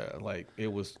 Yeah, like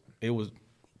it was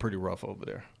pretty rough over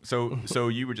there. So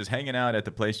you were just hanging out at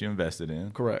the place you invested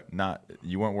in. Correct.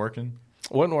 You weren't working.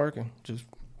 Wasn't working, just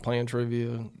playing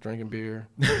trivia, drinking beer.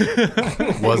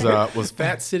 Was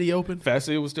Fat City open? Fat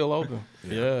City was still open.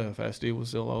 Yeah, Fat City was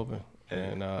still open,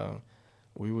 and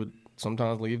we would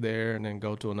sometimes leave there and then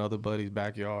go to another buddy's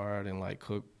backyard and like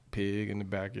cook pig in the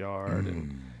backyard,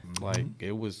 and like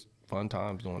it was fun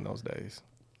times during those days.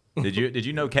 Did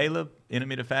you know Caleb,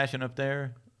 Enemy to Fashion, up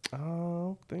there? I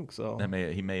don't think so.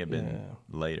 He may have been Yeah.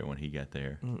 later when he got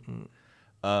there.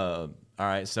 All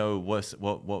right. So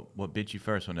what bit you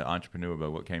first on the entrepreneur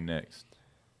bug? What came next?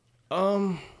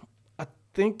 I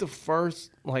think the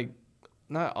first, like,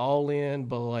 not all in,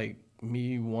 but like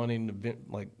me wanting to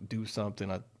like do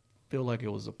something. I feel like it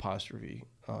was Apostrophe.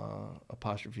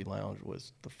 Apostrophe Lounge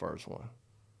was the first one.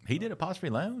 He did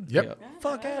Apostrophe Lounge. Yep.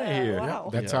 Fuck out of here. Wow.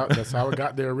 That's how it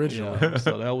got there originally. Yeah.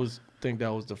 So I think that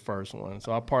was the first one.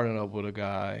 So I partnered up with a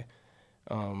guy.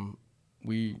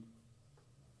 We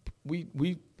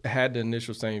had the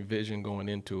initial same vision going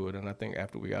into it, and I think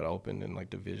after we got open, then like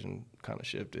the vision kind of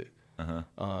shifted.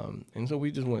 And so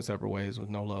we just went separate ways with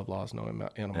no love lost, no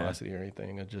animosity or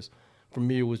anything. It just, for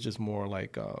me, it was just more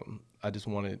like I just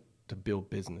wanted to build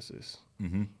businesses.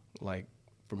 Like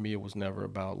for me, it was never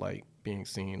about like being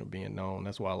seen or being known.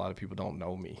 That's why a lot of people don't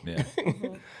know me. Yeah.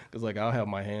 Because like I'll have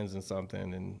my hands in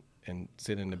something and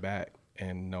sit in the back,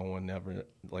 and no one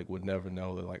would never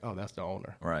know that, like, oh, that's the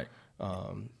owner. Right.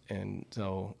 And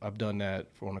so I've done that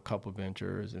on a couple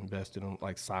ventures, invested in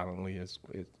like silently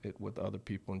with other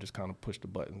people, and just kind of pushed the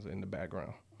buttons in the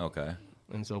background. Okay.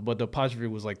 And so, but the apostrophe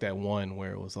was like that one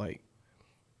where it was like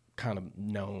kind of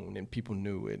known and people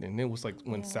knew it, and it was like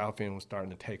when South End was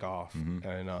starting to take off,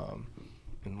 and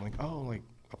like, oh, like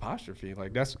apostrophe,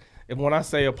 like that's, and when I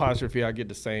say apostrophe, I get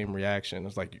the same reaction.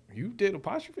 It's like, you did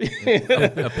apostrophe?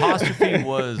 Apostrophe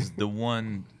was the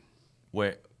one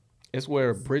where. It's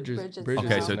where Bridges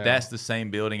Okay, is so now. that's the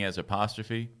same building as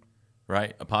Apostrophe,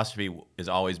 right? Apostrophe has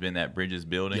always been that Bridges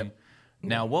building. Yep.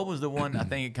 Now, what was the one? I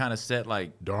think it kind of set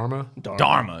like Dharma.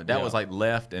 Dharma. That Yeah. was like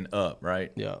left and up,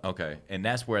 right? Yeah. Okay, and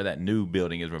that's where that new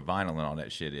building is, where vinyl and all that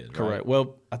shit is. Correct. Right?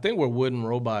 Well, I think where Wooden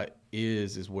Robot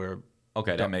is where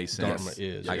Okay, that makes sense. Dharma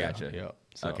is. I yeah, gotcha. Yeah.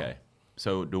 So, Okay,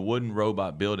 so the Wooden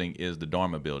Robot building is the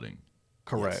Dharma building.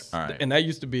 Correct. All right. And that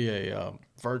used to be a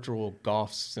virtual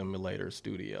golf simulator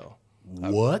studio.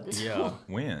 What? Yeah.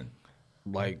 When?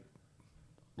 like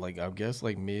I guess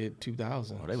like mid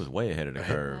 2000s. Oh, they was way ahead of the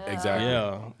curve.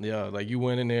 Exactly. Yeah. Like you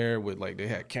went in there with like they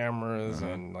had cameras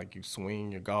and like you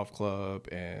swing your golf club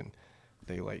and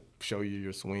they like show you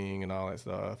your swing and all that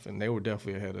stuff. And they were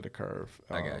definitely ahead of the curve.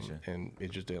 I gotcha. And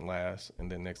it just didn't last.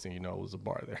 And then next thing you know, it was a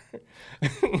bar there.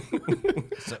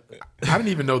 I didn't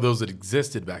even know those that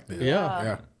existed back then.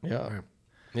 Yeah. Yeah.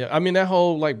 Yeah. I mean that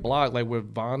whole like block, like where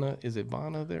Vana, is it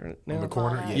Vana there now? In the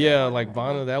corner. Yeah, like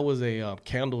Vana, that was a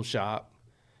candle shop.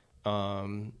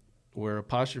 Where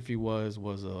Apostrophe was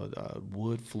a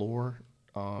wood floor.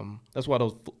 That's why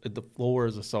the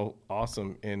floors are so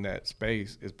awesome in that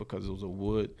space, is because it was a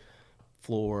wood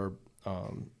floor,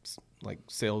 like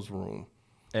sales room.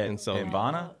 And so in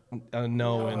Vana?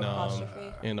 No,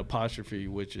 Apostrophe. in Apostrophe,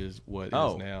 which is what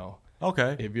Oh. is now.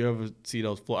 Okay. If you ever see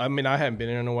those floors, I mean, I haven't been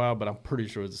in a while, but I'm pretty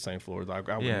sure it's the same floors. I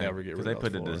would never get rid of they those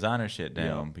put the floors. designer shit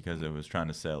down Yeah. because it was trying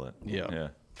to sell it. Yeah.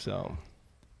 So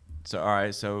So all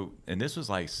right, so and this was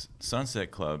like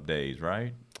Sunset Club days,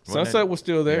 right? Wasn't Sunset it? was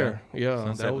still there. Yeah,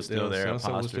 Sunset that was still there,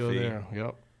 Sunset was still Apostrophe.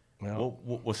 there.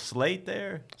 Yep. Was Slate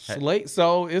there? Slate.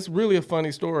 So it's really a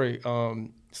funny story.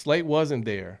 Slate wasn't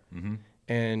there, Mm-hmm.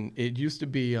 and it used to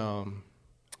be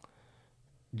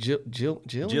Jillian's.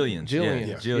 Jillian's. Yeah,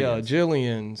 Yeah, Jillian's.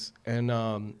 Jillian's. And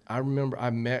I remember I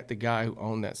met the guy who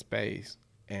owned that space,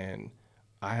 and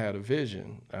I had a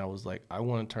vision. And I was like, I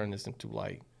want to turn this into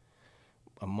like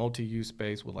a multi-use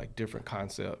space with like different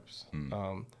concepts,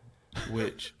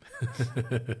 which,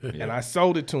 and I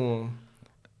sold it to him,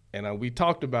 and we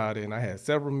talked about it, and I had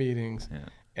several meetings,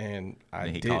 and I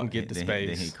Then he didn't called- get the then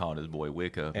space. Then he called his boy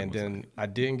Wicca. And was then like, I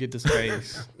didn't get the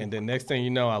space, and then next thing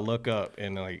you know, I look up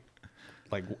and like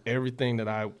everything that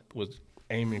I was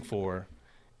aiming for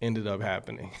ended up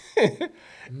happening.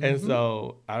 And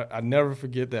so I never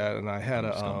forget that. And I had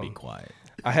I'm just gonna be quiet.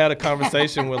 I had a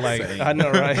conversation with like I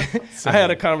know, right? I had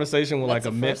a conversation with That's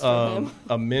like a first for him.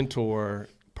 a mentor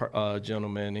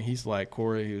gentleman, and he's like,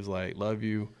 Corey, he was like, love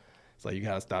you. It's like, you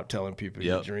gotta stop telling people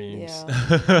your Yep. dreams.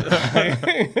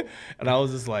 Yeah. And I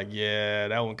was just like, yeah,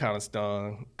 that one kind of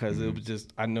stung, because it was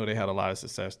just, I know they had a lot of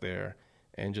success there.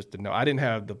 And just to know, I didn't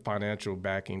have the financial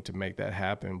backing to make that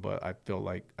happen, but I feel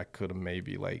like I could have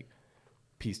maybe like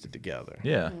pieced it together.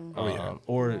 Yeah.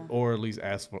 Or at least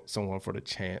ask someone for the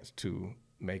chance to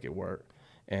make it work.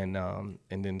 And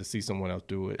then to see someone else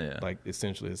do it, Yeah. like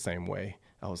essentially the same way,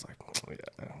 I was like, yeah,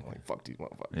 I'm like, fuck these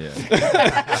motherfuckers.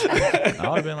 Yeah. I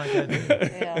would have been like that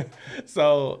too. Yeah.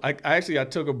 So I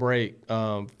took a break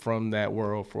from that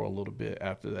world for a little bit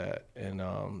after that, and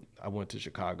I went to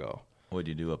Chicago. What'd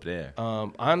you do up there?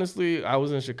 Honestly, I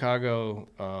was in Chicago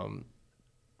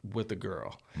with a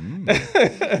girl, and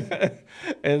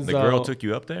The girl took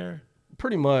you up there?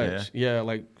 pretty much, yeah.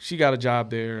 Like she got a job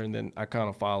there, and then I kind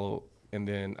of followed, and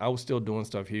then I was still doing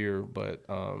stuff here, but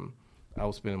I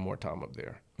was spending more time up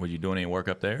there. Were you doing any work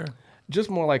up there? Just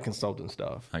more like consulting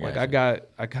stuff. I Like gotcha.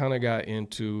 I kind of got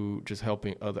into just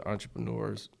helping other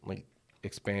entrepreneurs like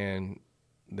expand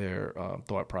their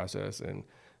thought process, and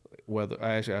whether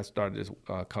I started this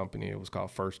company. It was called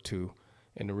First Two,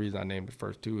 And the reason I named the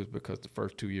first two is because the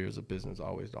first 2 years of business are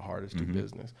always the hardest to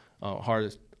business,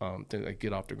 hardest to like,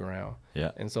 get off the ground.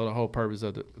 Yeah. And so the whole purpose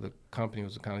of the company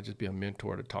was to kind of just be a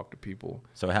mentor to talk to people.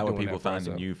 So how were during people that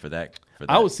finding process. you for that?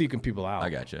 I was seeking people out. I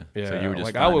gotcha. Yeah. So you were just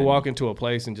like I would finding- walk into a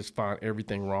place and just find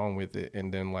everything wrong with it,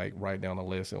 and then like write down a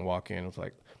list and walk in. It was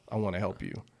like, I want to help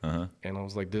you. Uh-huh. And I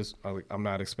was like, I'm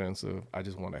not expensive. I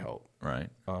just want to help. Right.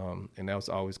 And that's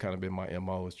always kind of been my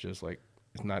MO. It's just like,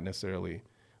 it's not necessarily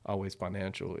always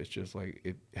financial. It's just like,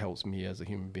 it helps me as a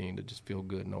human being to just feel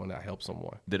good knowing that I helped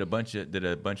someone. Did a bunch of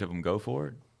them go for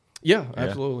it? Yeah,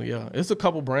 absolutely. Yeah. It's a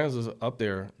couple brands that's up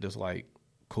there that's like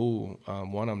cool.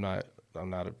 One I'm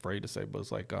not afraid to say, but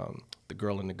it's like the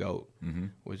Girl and the Goat,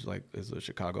 which like is a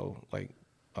Chicago like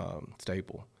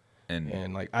staple.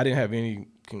 And like I didn't have any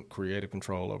creative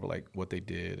control over like what they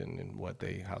did and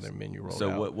how their menu rolled out.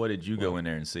 So what did you go in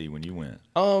there and see when you went?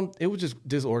 It was just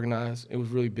disorganized. It was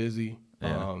really busy.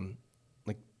 Yeah.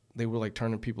 Like they were like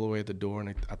turning people away at the door,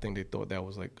 and I think they thought that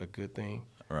was like a good thing.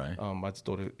 Right. I just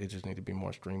thought it just needed to be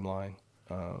more streamlined.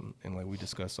 And like we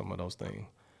discussed some of those things.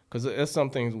 Because there's some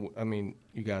things, I mean,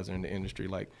 you guys are in the industry,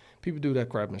 like people do that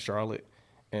crap in Charlotte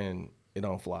and it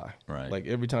don't fly. Right. Like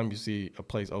every time you see a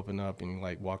place open up and you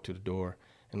like walk to the door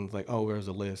and it's like, oh, where's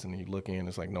the list? And you look in,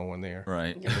 it's like no one there.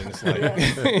 Right. And then it's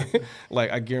like,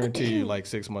 like I guarantee you like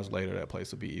 6 months later, that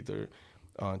place will be either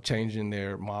changing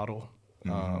their model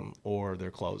or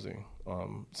they're closing.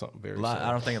 Something very soon. I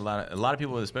don't think a lot of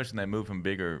people, especially when they move from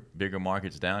bigger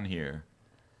markets down here,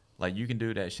 like you can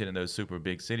do that shit in those super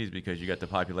big cities because you got the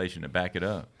population to back it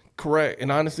up. Correct,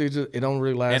 and honestly, it don't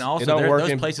really last. And also, it don't work those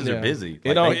in, places are busy.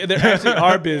 It Like, don't. They actually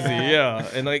are busy, yeah.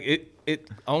 And like it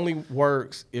only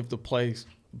works if the place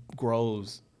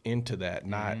grows into that.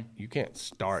 Not you can't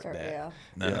start that. Yeah.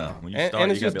 No. When you And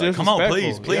start, it's you gotta just be like, come on,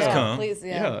 please disrespectful. Yeah. come. Please,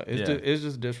 Yeah, yeah. it's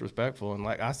just disrespectful, and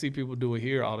like I see people do it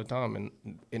here all the time,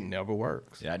 and it never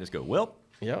works. Yeah, I just go, well,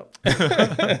 Yep.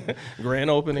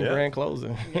 Grand opening, grand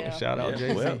closing. Yeah. Shout out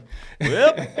JC.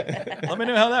 well, let me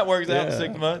know how that works out in Yeah.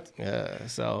 6 months. Yeah.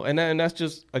 So and that's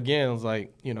just again, it's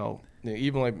like, you know,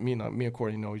 even like me and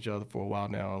Courtney know each other for a while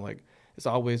now. And like it's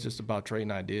always just about trading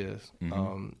ideas.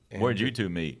 And Where'd you two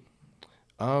meet?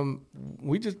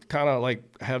 we just kind of like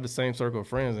have the same circle of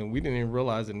friends, and we didn't even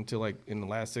realize it until like in the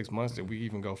last 6 months that we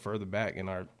even go further back in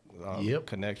our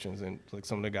connections. And like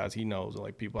some of the guys he knows are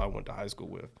like people I went to high school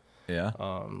with. Yeah.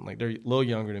 Like they're a little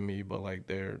younger than me, but like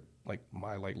they're like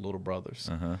my like little brothers.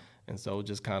 And so it's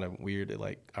just kind of weird that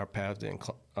like our paths didn't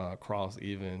cross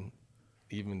even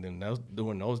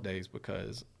during those days,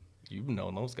 because you've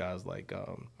known those guys like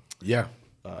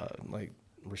like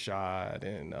Rashad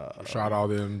and Shot all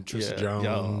them, Tristan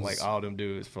Jones. like all them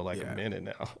dudes for like a minute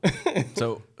now.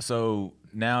 So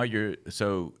now you're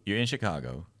in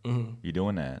Chicago. You're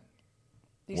doing that.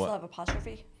 Do you still have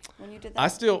apostrophe when you did that?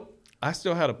 I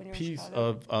still had a you were in piece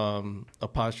Chicago? of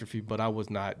apostrophe, but I was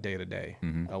not day to day.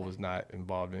 I was not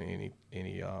involved in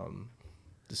any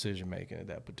decision making at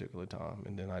that particular time,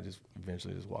 and then I just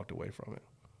eventually just walked away from it.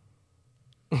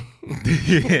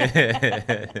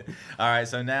 All right.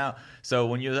 So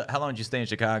how long did you stay in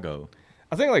Chicago?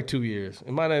 I think like 2 years.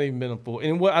 It might not even been a full.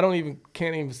 And what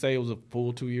can't even say it was a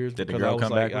full 2 years. Did the because girl I was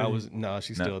come like, back with you? No,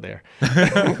 she's still there.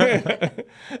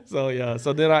 So yeah.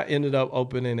 So then I ended up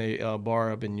opening a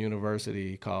bar up in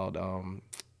University called.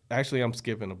 Actually, I'm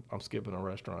skipping a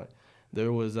restaurant.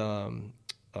 There was a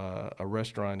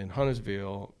restaurant in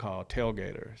Huntersville called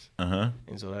Tailgaters.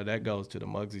 And so that goes to the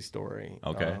Muggsy story.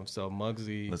 Okay. So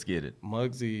Muggsy. Let's get it.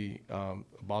 Muggsy,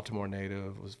 Baltimore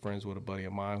native, was friends with a buddy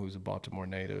of mine who's a Baltimore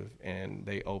native, and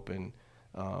they opened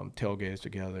Tailgaters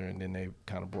together, and then they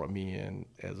kind of brought me in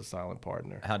as a silent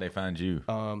partner. How'd they find you?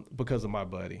 Because of my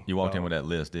buddy. You walked in with that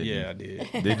list, didn't you? Yeah, I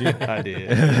did. Did you? I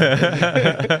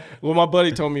did. Well, my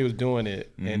buddy told me he was doing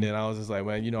it, and then I was just like,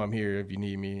 man, you know, I'm here if you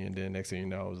need me. And then next thing you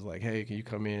know, I was like, hey, can you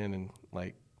come in and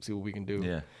like see what we can do?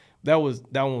 Yeah. That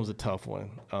one was a tough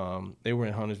one. They were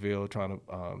in Huntersville trying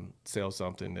to sell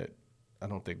something that I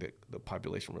don't think that the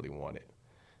population really wanted.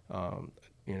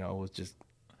 You know,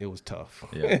 it was tough.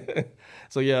 Yeah.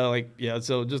 So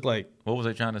just like, What was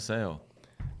they trying to sell?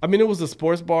 I mean, it was a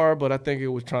sports bar, but I think it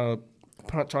was trying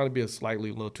to be a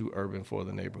little too urban for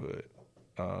the neighborhood.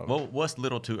 Well, what's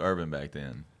little too urban back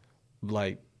then?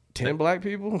 Like 10 black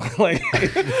people? Like,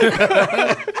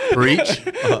 Preach.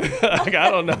 like,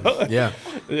 I don't know. Yeah.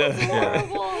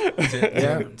 Horrible.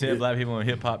 10 black people and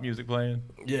hip hop music playing?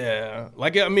 Yeah.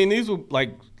 Like, I mean, these were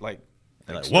like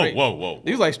They're like, straight- whoa.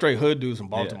 These were like straight hood dudes from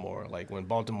Baltimore. Like when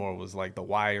Baltimore was like The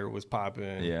Wire was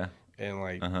popping. Yeah. And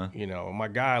like, you know, my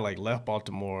guy like left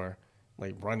Baltimore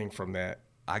like running from that.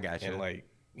 I got you. And like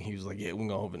he was like, yeah, we're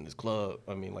gonna open this club.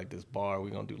 I mean, like this bar. We're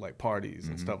gonna do like parties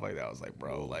and stuff like that. I was like,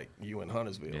 bro, like you in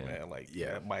Huntersville, man, like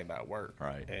that might not work.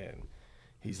 Right. And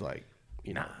he's like,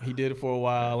 he did it for a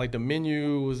while. Like the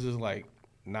menu was just like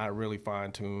not really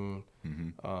fine tuned,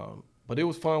 but it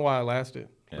was fun while it lasted.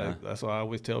 Yeah. Like, that's why I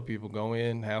always tell people: go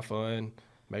in, have fun,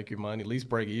 make your money, at least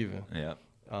break even. Yeah.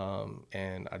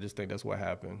 And I just think that's what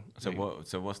happened. So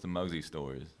what's the Muggsy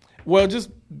stories? Well, just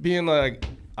being like,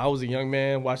 I was a young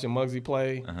man watching Muggsy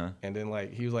play, and then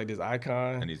like he was like this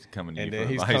icon, And he's coming to and you then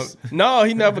for he's advice. no,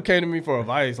 he never came to me for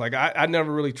advice. Like I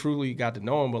never really truly got to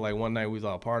know him, but like one night we was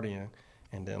all partying,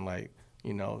 and then like a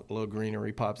little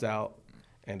greenery pops out.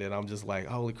 And then I'm just like,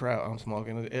 holy crap, I'm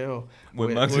smoking an L With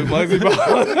Muggsy.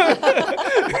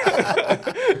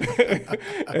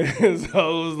 And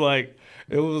so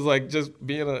it was like just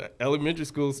being an elementary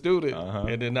school student.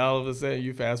 And then all of a sudden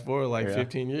you fast forward like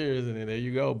 15 years and then there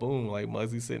you go, boom, like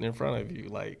Muggsy sitting in front of you,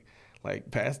 like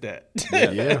past that.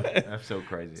 Yeah. That's so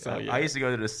crazy. So, I used to go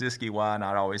to the Siskiyou Y and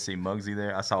I'd always see Muggsy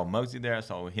there. I saw Muggsy there. I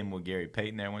saw him with Gary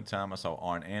Payton there one time. I saw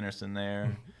Arn Anderson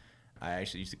there. I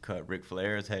actually used to cut Ric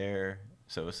Flair's hair.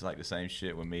 So it's like the same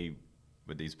shit with me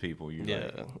with these people.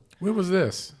 Like, When was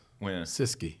this? when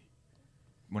Siskiyou.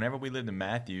 whenever we lived in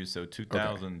Matthews, so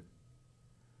 2000.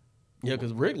 Yeah,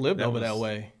 because Rick lived That over was- that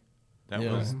way. That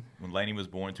Yeah. was when Laney was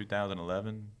born,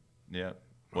 2011. Yeah.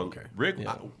 Well, Okay.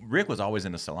 Rick was always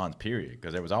in the salons, period,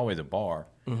 because there was always a bar,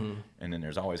 and then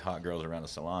there's always hot girls around the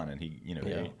salon, and he,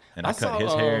 and I cut saw,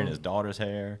 his hair and his daughter's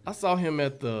hair. I saw him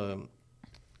at the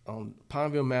on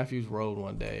Pineville Matthews Road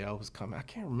one day. I was coming. I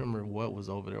can't remember what was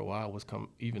over there, why I was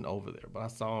even over there, but I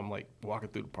saw him like walking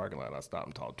through the parking lot. I stopped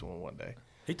and talked to him one day.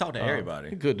 He talked to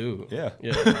everybody. Good dude. Yeah.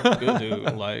 Good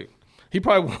dude. Like he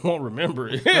probably won't remember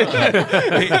it. he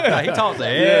talked to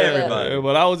everybody. Yeah,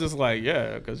 but I was just like,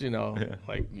 because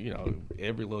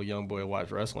every little young boy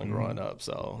watched wrestling growing up.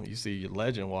 So you see your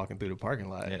legend walking through the parking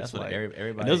lot. Yeah, that's it's what like,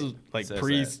 everybody and this was like says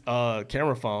pre that.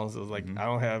 camera phones. It was like I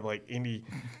don't have like any.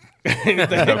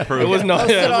 It was no. Post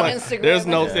Yeah, it it's on like, Instagram. there's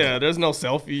no. Yeah, there's no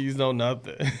selfies, no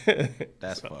nothing.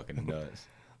 That's fucking nuts.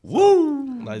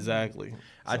 Woo! Exactly.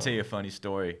 I'll tell you a funny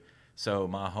story. So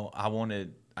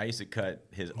I used to cut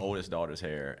his oldest daughter's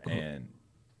hair, and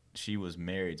she was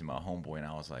married to my homeboy, and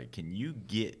I was like, can you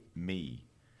get me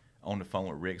on the phone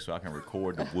with Rick so I can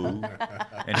record the woo?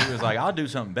 And he was like, I'll do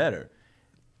something better.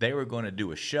 They were going to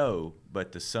do a show,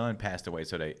 but the son passed away,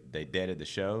 so they deaded the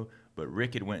show. But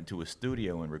Rick had went to a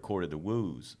studio and recorded the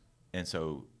woos. And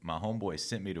so my homeboy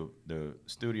sent me the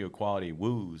studio quality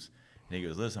woos. And he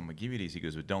goes, listen, I'm going to give you these. He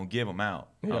goes, but don't give them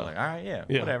out. I was like, all right, yeah.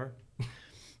 Whatever.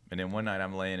 And then one night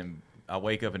I'm laying and I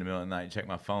wake up in the middle of the night and check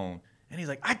my phone. And he's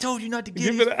like, I told you not to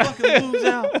give these fucking woos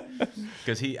out.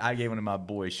 Because I gave one to my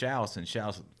boy Shouse, and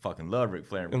Shouse fucking loved Ric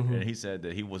Flair. And he said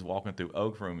that he was walking through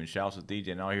Oak Room and Shouse was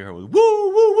DJing, and all you heard was, woo,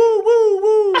 woo, woo, woo,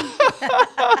 woo.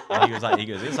 And he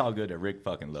goes, it's all good that Rick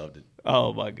fucking loved it.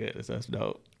 Oh my goodness, that's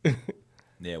dope.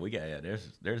 Yeah,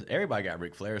 there's everybody got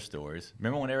Ric Flair stories.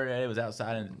 Remember when everybody was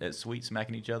outside at Sweet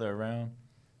smacking each other around?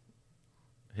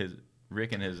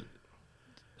 Rick and his,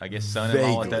 I guess,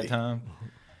 son-in-law at that Vaguely. time.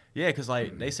 Yeah, because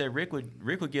like they said, Rick would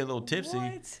get a little tipsy,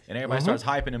 What? and everybody starts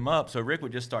hyping him up. So Rick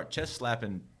would just start chest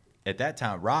slapping. At that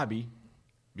time, Robbie,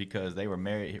 because they were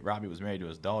married. Robbie was married to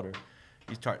his daughter.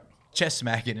 He start chest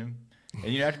smacking him,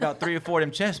 and after about 3 or 4 of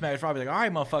them chest smacks, Robbie's like, "All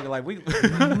right, motherfucker, like we."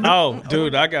 Oh,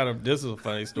 dude, this is a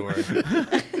funny story.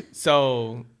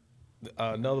 So,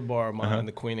 another bar of mine,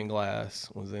 the Queen and Glass,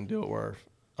 was in Dilworth,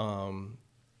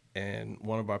 and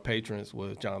one of our patrons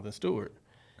was Jonathan Stewart.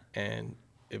 And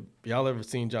if y'all ever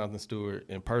seen Jonathan Stewart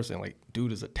in person, like,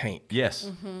 dude is a tank. Yes,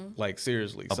 Like,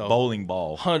 seriously. a bowling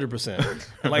ball. 100%.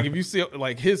 Like, if you see,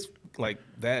 like, his, like,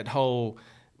 that whole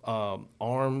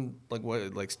arm,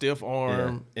 like stiff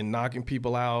arm and knocking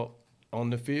people out on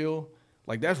the field,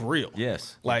 like, that's real.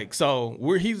 Yes. Like, so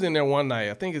he's in there one night.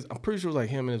 I'm pretty sure it was like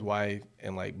him and his wife,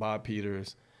 and like Bob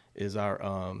Peters was our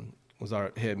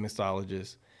head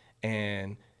mixologist,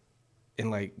 and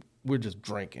like we're just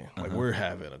drinking, like we're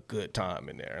having a good time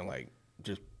in there, and like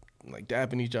just like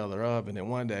dapping each other up. And then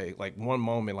one day, like one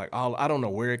moment, like I don't know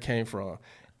where it came from,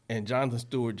 and Jonathan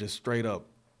Stewart just straight up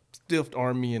stiffed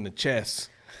armed me in the chest.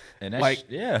 And that's, Like,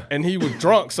 yeah. and he was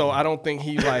drunk, so I don't think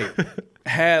he like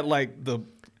had like the.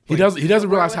 He doesn't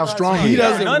realize how strong He he is.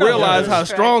 doesn't none of realize us. how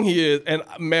strong he is. And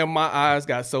man, my eyes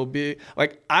got so big.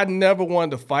 Like, I never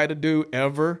wanted to fight a dude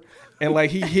ever. And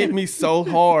like, he hit me so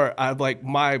hard,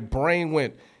 my brain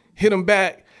went, hit him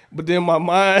back. But then my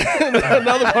mind,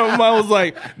 another part of my mind was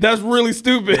like, that's really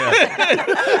stupid.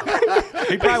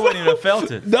 He probably wouldn't even have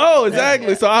felt it. No,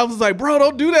 exactly. So I was like, bro,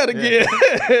 don't do that again.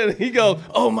 And he goes,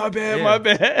 oh, my bad, my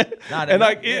bad. Nah, and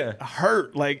like yeah. it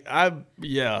hurt. Like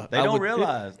They don't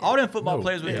realize. All them football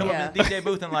players would come up to the DJ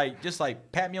booth and like just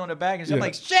like pat me on the back and shit. I'm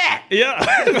like, Shaq! Yeah.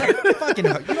 Fucking,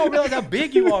 you don't realize how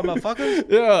big you are, motherfuckers.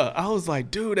 Yeah. I was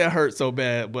like, dude, that hurt so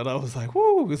bad. But I was like,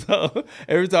 whoo. So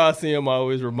every time I see him, I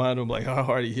always remind him like how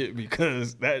hard he hit me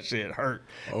because that shit hurt.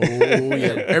 Oh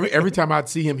yeah. Every time I'd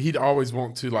see him, he'd always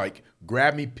want to like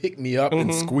grab me, pick me up,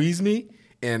 and squeeze me.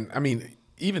 And I mean,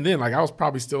 even then, like I was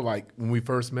probably still like when we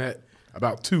first met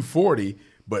about 240,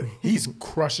 but he's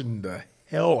crushing the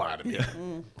hell out of me.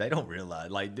 They don't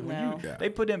realize. Like when No. they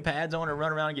put them pads on and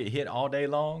run around and get hit all day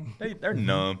long. They're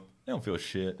numb. They don't feel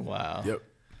shit. Wow. Yep.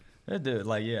 They do.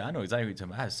 Like, yeah, I know exactly what you're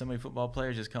talking about. I had so many football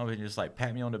players just come up and just like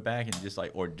pat me on the back and just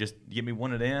like, or just give me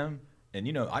one of them. And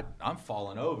you know, I'm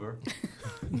falling over.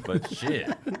 But shit.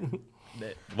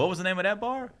 What was the name of that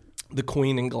bar? The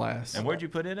Queen in Glass. And where'd you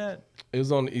put it at? It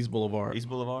was on the East Boulevard. East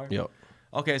Boulevard? Yep.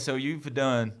 Okay, so you've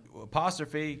done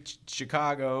Apostrophe,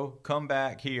 Chicago, come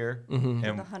back here, Mm-hmm.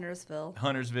 and The Huntersville.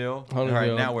 Huntersville. All Huntersville.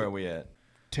 right, now where are we at?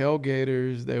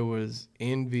 Tailgaters. There was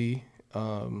Envy.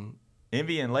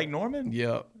 Envy and Lake Norman?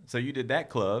 Yep. So you did that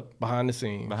club Behind the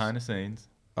scenes. behind the scenes.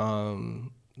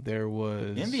 There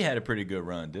was Envy had a pretty good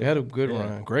run, didn't They had a good Yeah.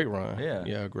 run, great run. Yeah.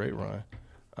 Yeah, great run.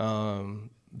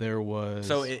 There was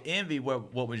So at Envy,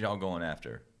 what was y'all going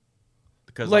after?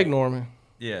 Because Lake like, Norman.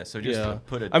 Yeah, so just Yeah. to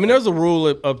put it. I mean, there's a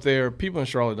rule up there. People in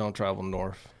Charlotte don't travel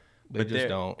north. They but just there-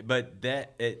 don't. But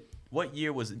what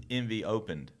year was Envy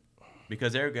opened?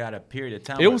 Because there got a period of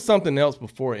time. It was something else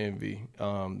before Envy.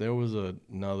 There was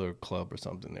another club or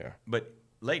something there. But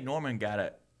Lake Norman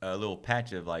got a little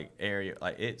patch of like area,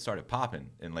 like it started popping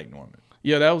in Lake Norman.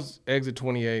 Yeah, that was Exit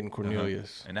 28 and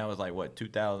Cornelius. And that was like what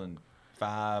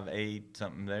 2005, 8,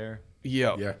 something there.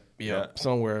 Yep. Yeah. Yeah.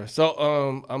 Somewhere.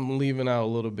 So I'm leaving out a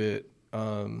little bit.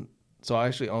 So I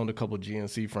actually owned a couple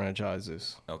GNC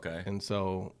franchises. Okay. And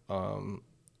so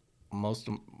most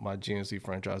of my GNC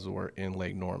franchises were in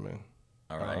Lake Norman.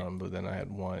 All right. But then I had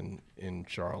one in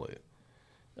Charlotte.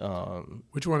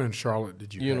 Which one in Charlotte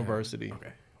did you have? University.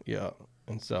 Okay. Yeah.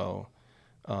 And so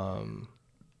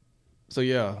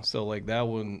so like that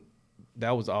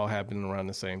was all happening around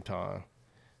the same time.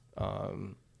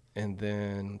 And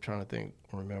then I'm trying to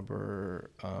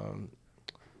remember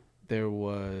there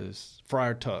was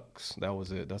Friar Tuck's. That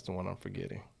was it. That's the one I'm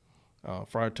forgetting.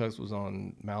 Friar Tuck's was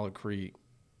on Mallard Creek.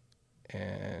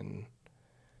 And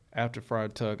after Friar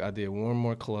Tuck, I did one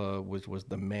more club, which was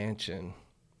the Mansion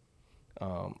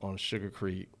on Sugar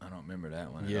Creek. I don't remember that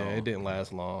one. Yeah, at all. it didn't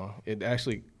last long. It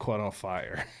actually caught on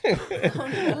fire. Yeah.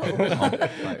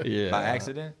 By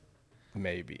accident.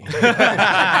 Maybe.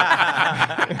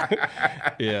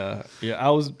 Yeah. I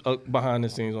was behind the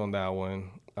scenes on that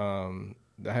one.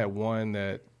 I had one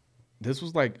that this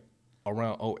was like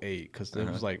around 2008 because it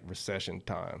was like recession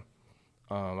time.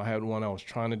 I had one I was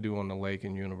trying to do on the lake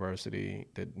in University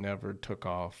that never took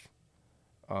off.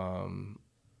 And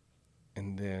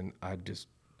then I just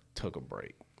took a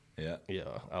break. Yeah.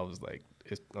 Yeah, I was like,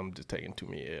 I'm just taking too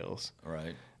many L's.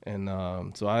 Right. And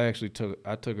so I actually took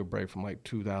a break from like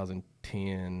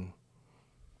 2010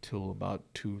 till about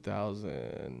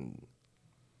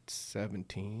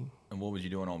 2017. And what was you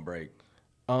doing on break?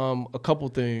 A couple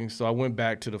things. So I went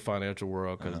back to the financial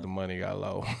world because the money got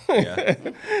low. Yeah.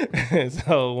 And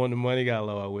so when the money got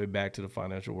low, I went back to the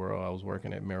financial world. I was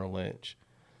working at Merrill Lynch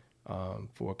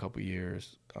for a couple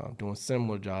years, doing a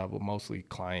similar job, but mostly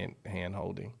client hand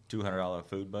holding. $200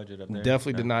 food budget up there.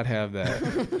 Definitely did not have that.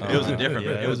 It was a different.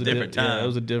 It was a different time. Yeah, it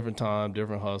was a different time,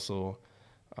 different hustle.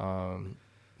 You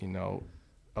know,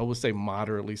 I would say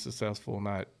moderately successful,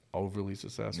 not overly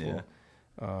successful.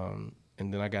 Yeah. And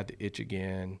then I got the itch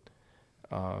again,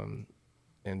 and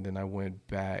then I went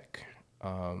back.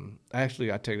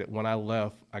 Actually, I take that when I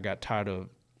left, I got tired of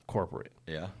corporate.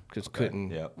 Yeah. Just couldn't.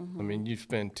 Yep. I mean, you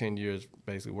spend 10 years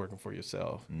basically working for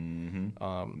yourself, and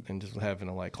just having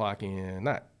to like clock in,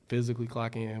 not physically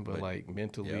clock in, but like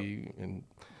mentally and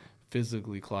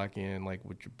physically clock in, like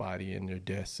with your body and your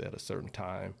desk at a certain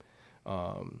time.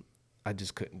 I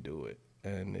just couldn't do it,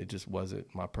 and it just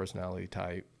wasn't my personality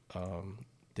type.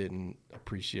 Didn't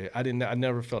appreciate. I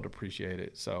never felt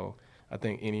appreciated. So I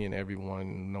think any and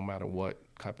everyone, no matter what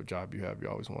type of job you have, you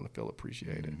always want to feel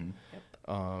appreciated.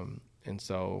 And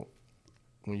so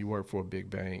when you work for a big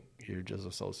bank, you're just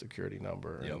a social security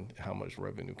number, and how much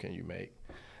revenue can you make?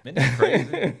 Isn't that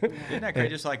crazy? Isn't that crazy?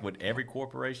 Just like with every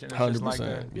corporation, it's just like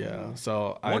that. Yeah.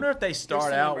 So I wonder if they start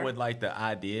Just out number. with like the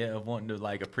idea of wanting to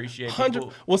like appreciate 100.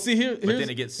 people, Well, see here, but then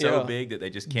it gets so big that they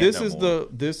just can't. This no is more.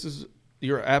 this is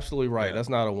You're absolutely right. That's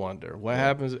not a wonder. What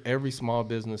happens? Every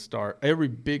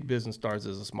big business starts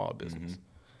as a small business,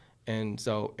 and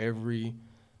so every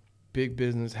big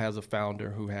business has a founder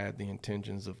who had the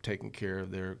intentions of taking care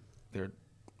of their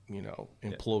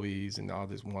employees and all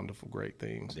these wonderful, great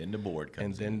things. Then the board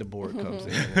comes in. The board comes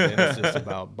in, and then it's just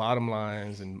about bottom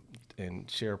lines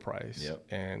and share price,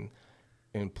 and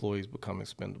employees become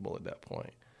expendable at that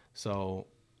point. So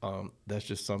that's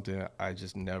just something that I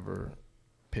just never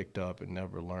picked up and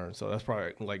never learned. So that's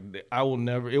probably like it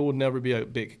will never be a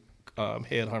big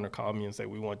headhunter call me and say,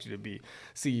 we want you to be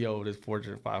CEO of this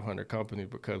Fortune 500 company,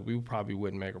 because we probably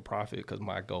wouldn't make a profit, because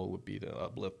my goal would be to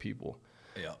uplift people.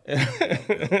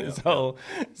 So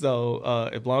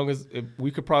as long as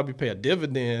we could probably pay a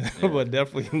dividend, but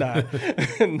definitely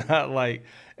not like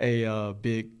a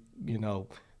big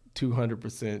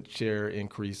 200% share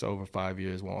increase over 5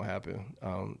 years won't happen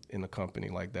in a company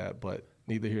like that. But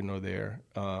neither here nor there.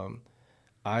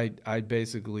 I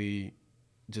basically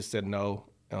just said no.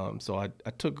 So I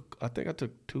think I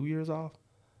took 2 years off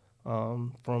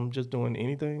from just doing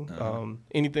anything,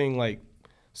 anything like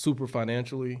super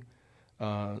financially,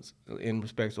 in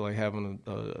respect to like having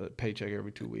a paycheck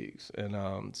every 2 weeks.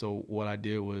 And so what I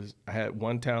did was I had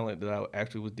one talent that I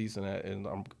actually was decent at, and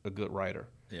I'm a good writer.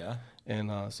 Yeah.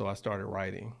 And so I started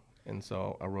writing, and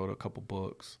so I wrote a couple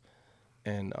books,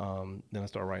 and then I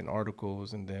started writing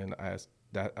articles, and then I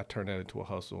turned that into a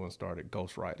hustle and started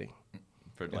ghostwriting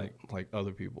For like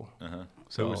other people.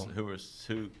 So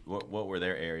what were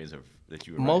their areas that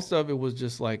you were Most of it was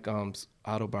just like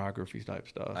autobiography type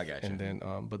stuff. I got you. And then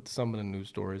but some of the news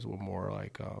stories were more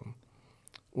like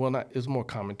it was more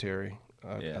commentary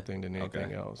I think than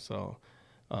anything else. So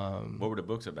what were the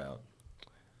books about?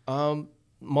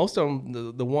 Most of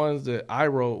them, the ones that I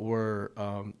wrote were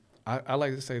I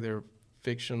like to say they're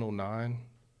fictional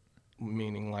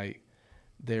meaning like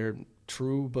they're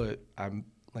true, but I'm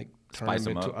like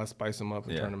I spice them up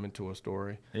and turn them into a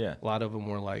story. Yeah. A lot of them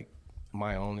were like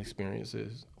my own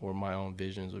experiences or my own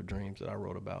visions or dreams that I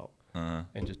wrote about,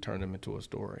 and just turn them into a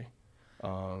story.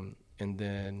 And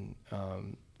then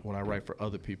when I write for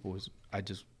other people, I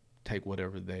just take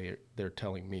whatever they're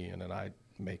telling me, and then I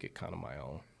make it kind of my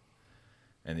own.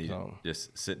 And you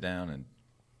just sit down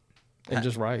and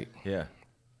just write. Yeah.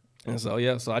 And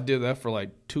so so I did that for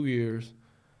like 2 years,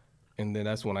 and then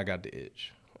that's when I got the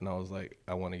itch, and I was like,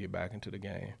 I want to get back into the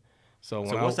game. So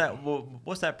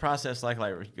what's that process like?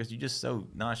 Like, because you're just so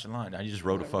nonchalant. I just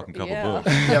wrote a fucking couple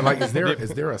books. Yeah, like is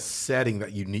there a setting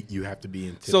that you have to be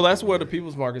in? So that's where the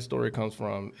People's Market story comes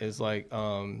from. Is like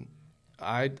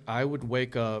I would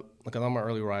wake up, because I'm an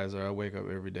early riser. I wake up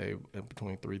every day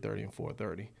between 3:30 and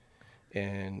 4:30.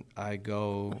 And I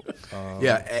go...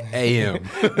 AM.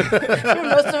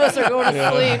 Most of us are going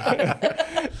to sleep.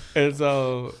 And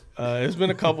so it's been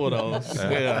a couple of those.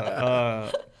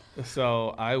 So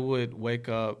I would wake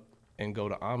up and go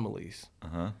to Amelie's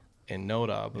in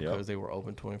Noda, because they were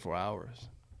open 24 hours.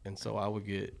 And so I would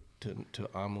get to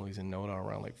Amelie's in Noda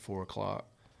around like 4 o'clock,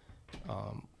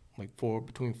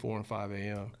 between 4 and 5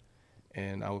 a.m.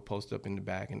 And I would post up in the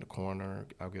back in the corner.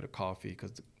 I'll get a coffee,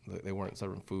 because they weren't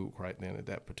serving food right then at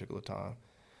that particular time.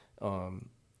 And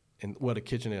the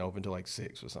kitchen had opened till like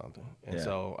 6 or something. And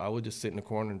so I would just sit in the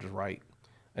corner and just write.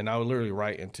 And I would literally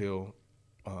write until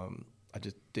I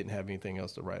just didn't have anything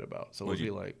else to write about. So it would be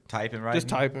like typing, writing? Just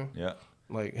typing. Yeah.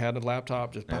 Like had a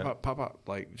laptop, just pop,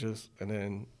 like just, and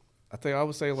then I think I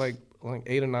would say like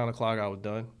 8 or 9 o'clock I was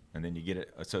done. And then you get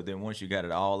it. So then once you got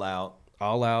it all out,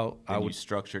 then you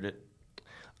structured it.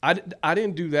 I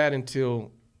didn't do that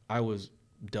until I was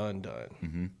done,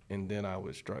 and then I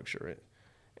would structure it,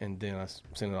 and then I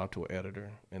send it off to an editor,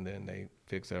 and then they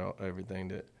fix out everything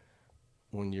that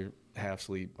when you're half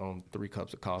asleep on 3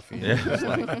 cups of coffee. It's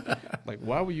like,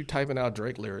 why were you typing out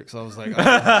Drake lyrics? I was like, oh,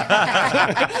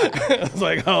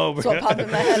 man. So it popped in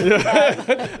my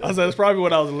head. I was like, that's probably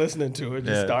what I was listening to. It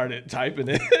just started typing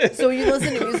it. So you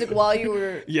listened to music while you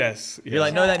were... Yes. You're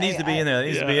like, no, that needs to be in there. That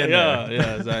needs to be in there.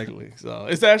 Yeah, exactly. So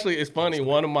it's funny.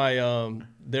 One of my,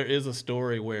 there is a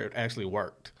story where it actually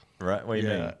worked. Right. What do you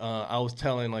mean? I was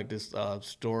telling like this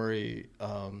story.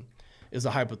 It's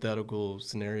a hypothetical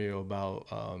scenario about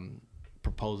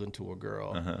proposing to a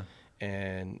girl,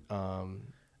 and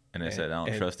they said, I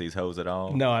don't trust these hoes at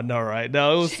all. No, I know, right?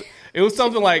 No, it was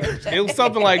something like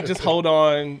just hold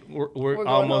on, we're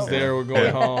almost there, we're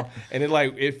going home, and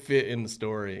it fit in the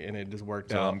story, and it just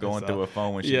worked out. So I'm going through a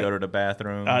phone when she go to the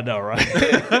bathroom. I know, right?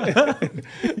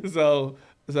 So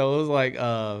it was like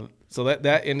so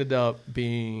that ended up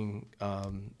being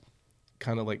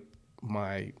kind of like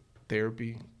my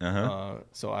therapy.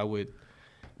 So I would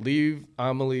leave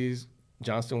Amelie's.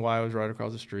 Johnston Y was right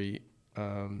across the street,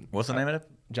 What's the name of it?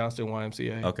 Johnston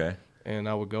YMCA. Okay. And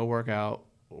I would go work out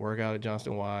at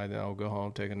Johnston Y. Then I would go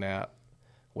home, take a nap,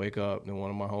 wake up. Then one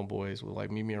of my homeboys would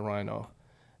like meet me at Rhino,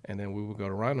 and then we would go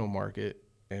to Rhino Market,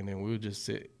 and then we would just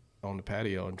sit on the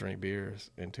patio and drink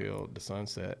beers until the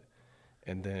sunset,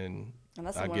 and then And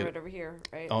that's the I one get right over here,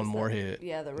 right? on Is that- Moorhead.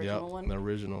 Yeah, the original Yep, one. the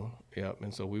original. Yep.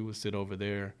 And so we would sit over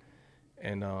there,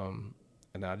 and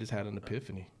I just had an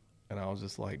epiphany, and I was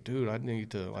just like, dude, I need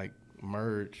to like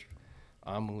merge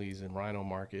Amelie's and Rhino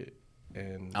Market.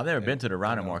 And I've never been to the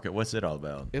Rhino you know, Market. What's it all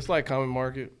about? It's like Common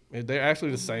Market. They're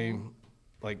actually the same.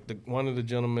 Like one of the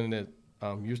gentlemen that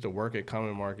used to work at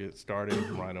Common Market started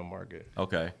Rhino Market,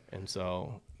 Okay. and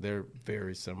so they're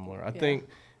very similar. I think.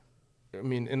 I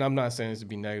mean, and I'm not saying this to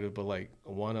be negative, but like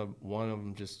one of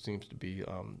them just seems to be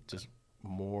just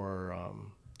more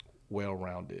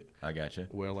well-rounded. I got you.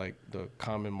 Where like the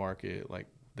Common Market, like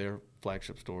their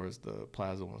flagship store is the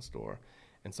Plaza One store,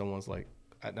 and someone's like,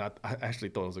 I actually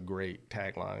thought it was a great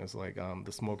tagline. It's like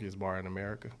the smokiest bar in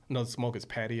America. No, the smokiest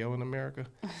patio in America,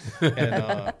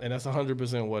 and that's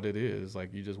 100% what it is.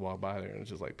 Like you just walk by there and it's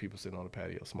just like people sitting on the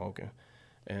patio smoking,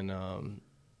 and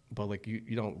but like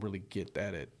you don't really get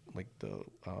that at like the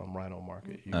Rhino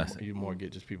Market. You more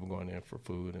get just people going in for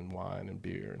food and wine and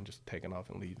beer and just taking off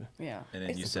and leaving. Yeah. And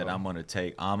then you said I'm going to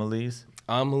take Amelie's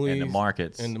Amelie's and the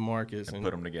markets and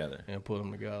put them together. and put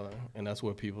them together, and that's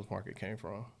where People's Market came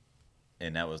from.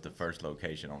 And that was the first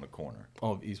location on the corner.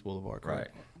 Of East Boulevard, Right.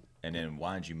 correct? And then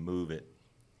why did you move it?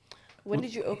 When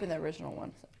did you open the original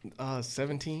one?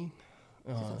 17,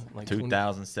 like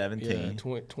 2017.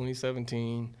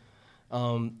 2017.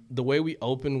 The way we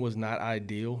opened was not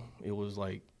ideal. It was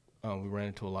like we ran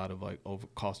into a lot of like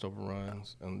cost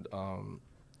overruns, and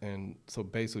so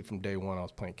basically from day one I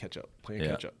was playing catch up,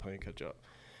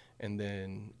 and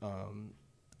then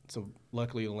so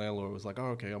luckily the landlord was like,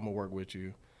 "Oh, okay, I'm gonna work with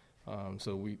you."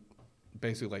 So we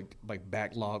basically like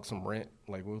backlogged some rent,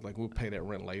 we'll pay that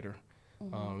rent later.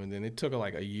 And then it took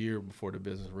like a year before the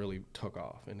business really took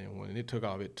off. And then when it took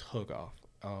off, it took off.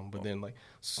 But then like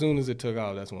soon as it took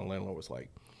off, that's when the landlord was like,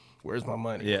 "Where's my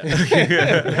money?" Yeah.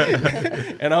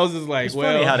 And I was just like, It's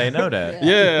well, funny how they know that.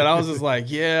 yeah. And I was just like,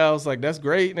 yeah, I was like, that's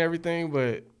great and everything,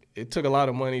 but it took a lot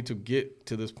of money to get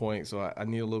to this point. So I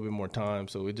need a little bit more time.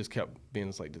 So it just kept being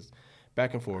just like this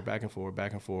back and forth.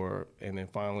 And then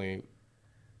finally,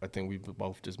 I think we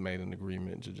both just made an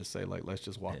agreement to just say like, let's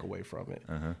just walk away from it.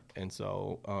 And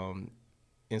so,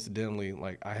 incidentally,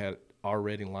 like I had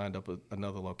already lined up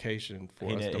another location for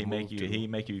us to move to. He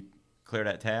make you clear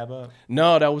that tab up?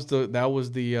 No, that was the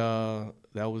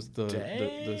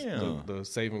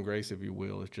saving grace, if you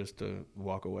will, is just to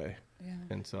walk away. Yeah.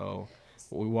 And so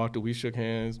we shook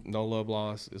hands, no love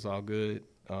lost, it's all good.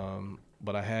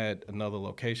 But I had another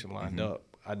location lined up.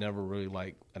 I never really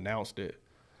like announced it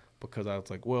because I was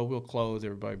like, well, we'll close,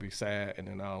 everybody be sad, and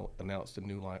then I'll announce the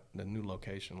new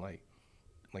location like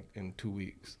in 2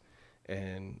 weeks.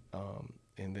 And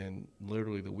then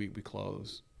literally the week we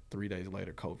closed, 3 days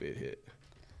later, COVID hit.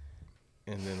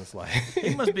 And then it's like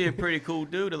He must be a pretty cool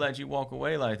dude to let you walk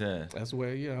away like that. that's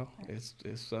where, it's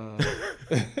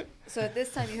So at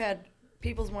this time you had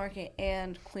People's Market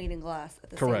and Queen and Glass at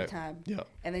the correct. same time. Yeah.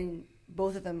 And then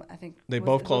both of them, I think. They was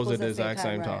both it- closed at closed the exact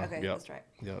same time. Right? Okay, Yep. that's right.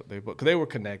 Yeah, because they were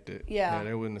connected. Yeah.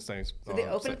 They were in the same. So they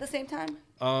opened at the same time?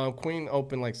 Queen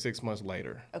opened like 6 months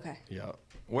later. Okay. Yeah,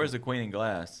 Where's the Queen and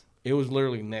Glass? it was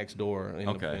literally next door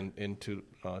Okay. into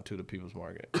to the People's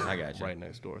Market. I got you. Right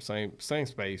next door, same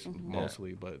space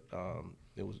mostly, but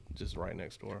it was just right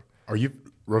next door.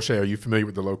 Roche, are you familiar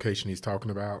with the location he's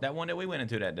talking about? That one that we went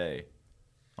into that day.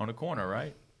 On the corner,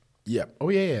 right? Yeah. Oh,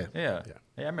 yeah. Yeah. Yeah,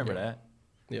 I remember that.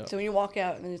 Yeah. So when you walk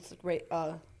out and then it's right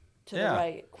to Yeah. the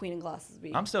right, Queen and Glass is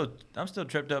beat. I'm still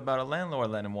tripped up about a landlord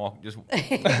letting him walk just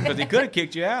because he could have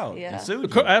kicked you out Yeah. and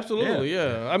sued you. Absolutely,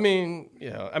 yeah. I mean,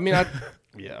 yeah.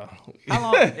 How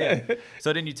long? Yeah.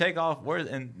 So then you take off. Where's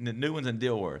and the new one's in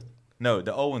Dilworth? No,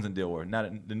 the old one's in Dilworth.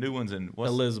 Not the new one's in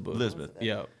what's Elizabeth.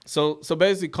 Yeah. So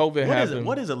basically, COVID happened.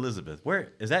 What is Elizabeth?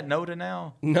 Where is that Noda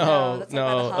now? No, that's like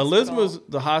by the hospital. Elizabeth's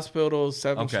the hospital,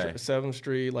 7th Okay. 7th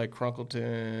Street, like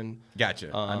Crunkleton. Gotcha.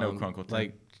 I know Crunkleton.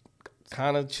 Like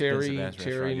kind of Cherry Expensive-ass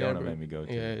Cherry restaurant Yona never. made me go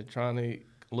to. Yeah, trying to a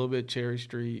little bit Cherry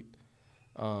Street,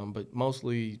 but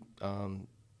mostly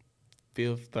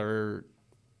 5th, 3rd,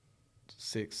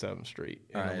 6th, 7th Street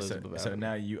in All right, Elizabeth so Avenue.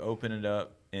 now you open it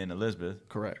up in Elizabeth,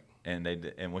 Correct. and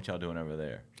what y'all doing over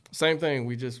there? Same thing.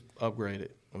 We just upgraded.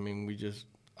 I mean, we just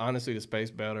honestly the space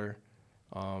better,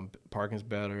 parking's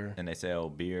better. And they sell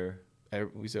beer.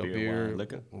 We sell Beer, beer, wine,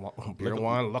 liquor? beer,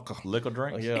 wine, liquor. Liquor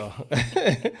drinks. Yeah.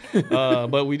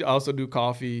 But we also do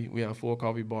coffee. We have a full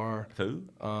coffee bar. Food.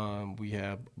 We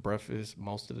have breakfast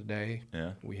most of the day.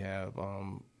 Yeah. We have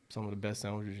some of the best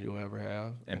sandwiches you'll ever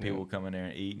have. And people come in there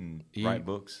and eat and Eat. write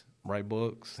books. Write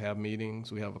books, have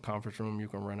meetings. We have a conference room you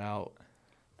can rent out.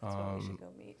 That's where we should go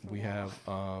meet. for We lunch.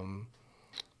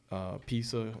 have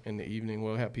pizza in the evening.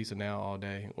 We'll have pizza now all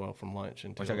day. Well, from lunch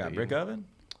until What y'all got? the Brick evening. oven?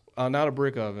 Not a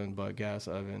brick oven, but gas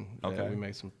oven. Okay. Yeah, we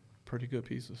make some pretty good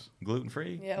pizzas. Gluten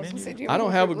free? Yeah, I was gonna say, do you I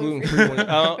don't remember have a gluten-free?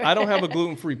 gluten-free one. I don't have a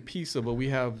gluten-free pizza, but we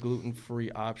have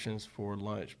gluten-free options for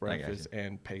lunch, I got breakfast,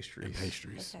 and pastries.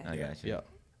 Pastries. Okay. I got you. Yeah.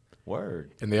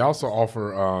 Word. And they also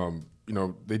offer,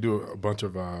 they do a bunch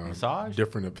of Massage?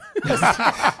 different.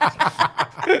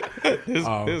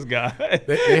 This guy.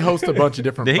 They host a bunch of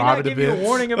different Did he not private give you events. a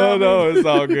warning Oh about me? no, it's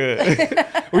all good.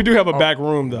 We do have a back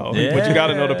room though, but you got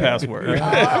to know the Yeah. password. Oh,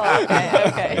 okay,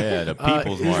 okay. Yeah, the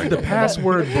people's Is market. the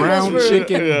password brown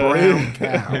chicken, brown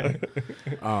cow.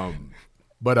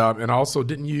 But and also,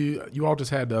 didn't you all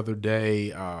just had the other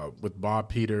day with Bob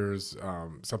Peters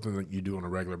something that you do on a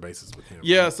regular basis with him?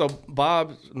 Yeah, so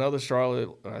Bob, another Charlotte,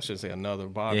 I should say another.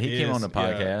 Bob Yeah, he came is- on the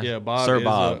podcast. Yeah, Bob. Sir is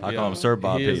Bob. I call him Sir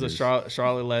Bob He is Peters. a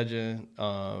Charlotte legend,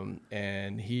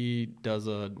 and he does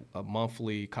a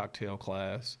monthly cocktail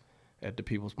class at the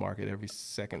People's Market every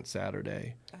second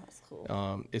Saturday. Oh, that's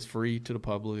cool. It's free to the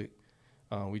public.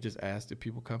 We just ask that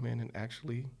people come in and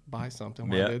actually buy something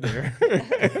while Yeah. they're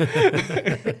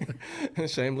there.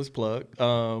 Shameless plug.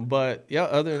 But yeah,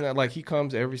 other than that, like he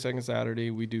comes every second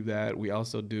Saturday. We do that. We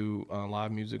also do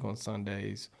live music on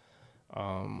Sundays.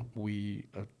 We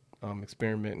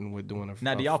experimenting with doing a.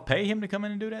 Now, do y'all pay him to come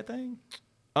in and do that thing?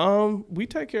 We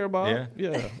take care of Bob.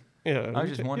 Yeah? Yeah. I was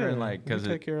just wondering, yeah, like, because we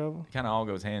it take care of him. kind of all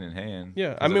goes hand in hand. Yeah,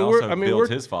 'Cause I mean, it we're- also I mean, builds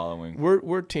we're- his following.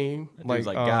 We're a team. Dude's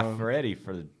like Guy Ferretti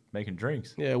for making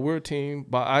drinks. Yeah, we're a team,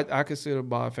 but I consider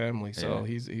Bob family. So Yeah.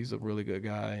 he's a really good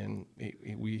guy, and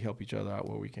we help each other out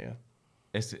where we can.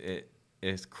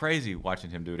 It's crazy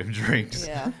watching him do them drinks.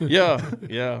 Yeah.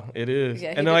 Yeah, it is.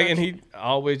 Yeah, he and did like, our- and he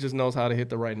always just knows how to hit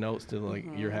the right notes to like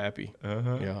you're happy.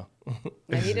 Yeah.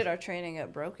 Yeah, he did our training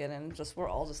at Broken, and we're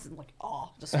all just in like awe,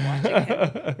 just watching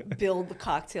him build the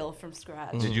cocktail from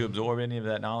scratch. Did you absorb any of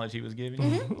that knowledge he was giving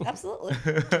you? Absolutely,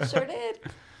 sure did.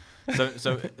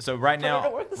 So right to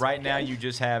now, work this you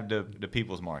just have the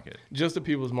People's Market. Just the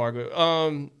People's Market.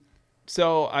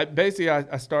 So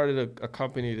I started a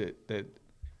company that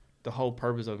the whole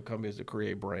purpose of the company is to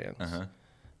create brands.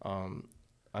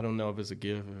 I don't know if it's a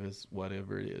gift, if it's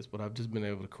whatever it is, but I've just been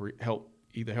able to help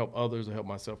others or help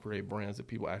myself create brands that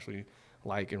people actually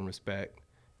like and respect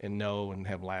and know and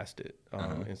have lasted,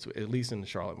 and so, at least in the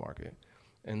Charlotte market.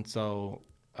 And so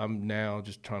I'm now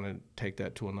just trying to take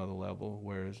that to another level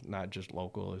where it's not just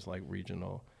local, it's like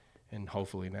regional and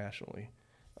hopefully nationally.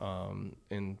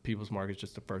 And People's Market is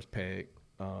just the first peg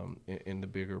in the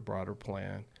bigger, broader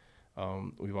plan.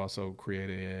 We've also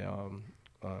created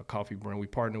a coffee brand. We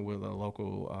partnered with a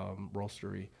local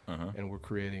roastery, and we're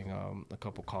creating a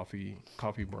couple coffee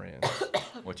brands.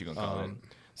 What you gonna call it?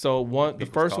 So the People's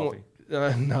first Coffee?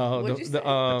 one, no, What'd you say?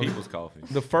 The People's Coffee.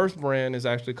 the first brand is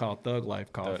actually called Thug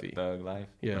Life Coffee. Thug Life.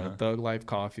 Yeah, Thug Life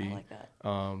Coffee. I like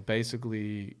that.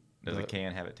 Basically, Does a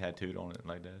can have it tattooed on it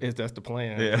like that? that's the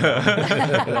plan.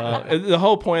 Yeah. The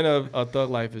whole point of Thug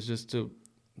Life is just to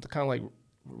kind of like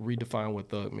redefine what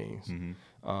thug means.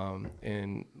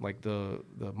 And like the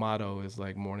motto is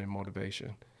like morning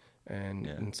motivation.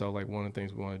 And so like one of the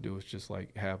things we want to do is just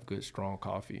like have good, strong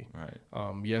coffee. Right.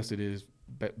 Yes, it is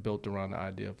built around the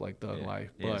idea of like thug life.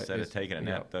 Yeah, But instead of it's- taking a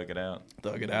nap, thug it out.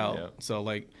 Thug it out. Yep. So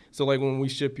like when we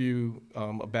ship you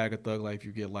a bag of Thug Life,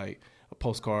 you get like a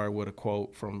postcard with a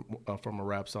quote from a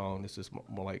rap song. It's just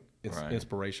more like it's Right.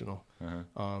 inspirational.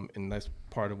 And that's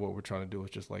part of what we're trying to do is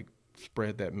just like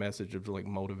spread that message of like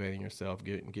motivating yourself,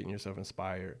 getting yourself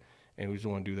inspired, and we just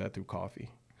want to do that through coffee.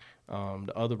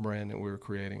 The other brand that we're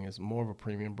creating is more of a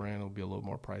premium brand. It'll be a little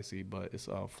more pricey, but it's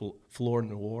Fleur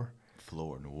Noir.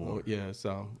 Floor Noir. Yeah,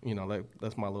 so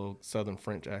that's my little Southern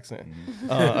French accent.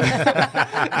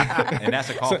 And that's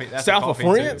a coffee. That's South a of coffee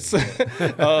France. Too.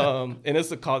 And it's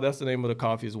that's the name of the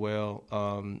coffee as well.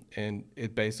 And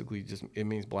it basically it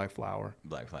means black flower.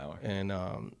 Black flower.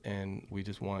 And we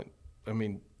just want,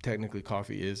 technically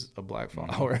coffee is a black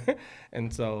flower.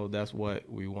 And so that's what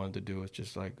we wanted to do is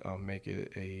just like make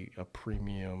it a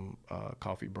premium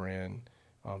coffee brand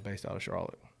based out of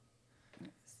Charlotte.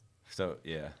 So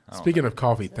yeah. Speaking of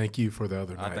coffee, thank you for the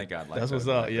other night. I think I'd like. That's what's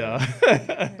Thug up, Life yeah.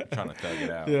 better. Trying to thug it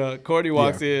out. Yeah, Courtney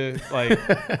walks in, like,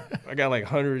 I got like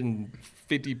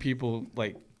 150 people,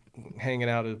 like, hanging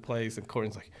out at a place, and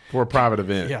Courtney's like, For a private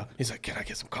event. yeah. He's like, can I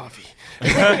get some coffee?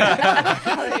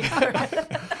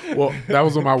 Well, that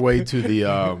was on my way to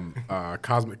the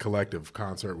Cosmic Collective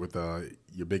concert with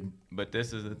your big But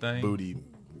this is the thing. booty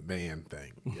man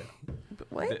thing. Yeah.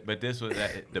 What? But this was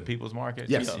at the People's Market.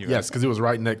 Yes, You- yes, because it was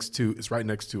right next to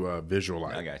Visual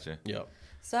Light. I got you. Yep.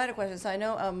 So I had a question. So I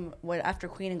know when after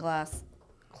Queen and Glass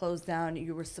closed down,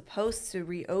 you were supposed to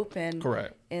reopen.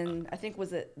 Correct. In I think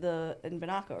was it in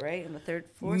Binaco, right? In the third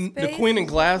floor space. The Queen and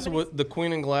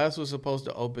Glass was supposed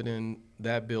to open in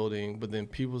that building, but then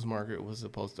People's Market was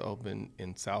supposed to open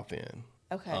in South End.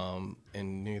 Okay.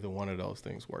 And neither one of those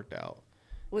things worked out.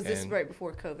 Was this and- right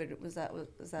before COVID? Was that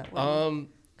when?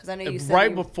 Because I know you said Right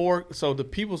you- before, so the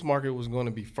People's Market was going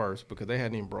to be first because they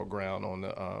hadn't even broke ground on the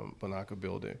Binaco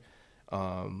building,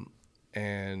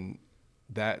 and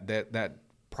that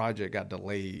project got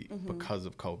delayed because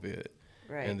of COVID.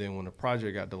 Right. And then when the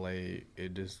project got delayed,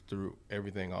 it just threw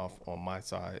everything off on my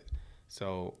side.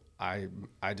 So I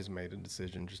just made a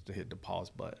decision just to hit the pause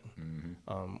button.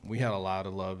 We had a lot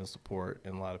of love and support,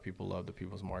 and a lot of people loved the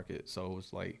People's Market. So it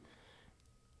was like,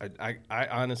 I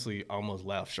honestly almost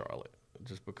left Charlotte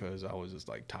just because I was just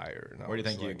like tired. And Where do you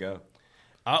was think you'd like- go?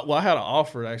 I had an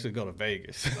offer to actually go to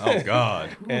Vegas. Oh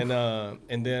God.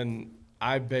 and then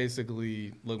I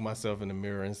basically looked myself in the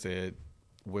mirror and said,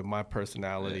 with my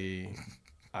personality,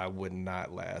 I would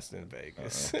not last in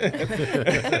Vegas.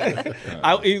 It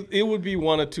would be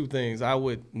one of two things. I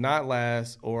would not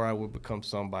last, or I would become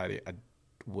somebody I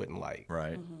wouldn't like.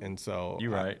 Right. And so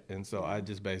You're right. I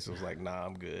just basically was like, nah,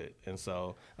 I'm good. And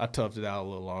so I toughed it out a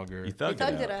little longer. You thugged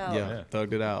thugged it it out. out. Yeah,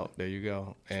 thugged it out. There you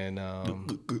go. And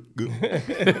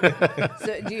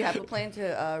So do you have a plan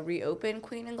to reopen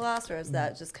Queen and Glass, or is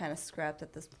that just kind of scrapped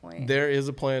at this point? there is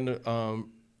a plan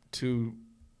to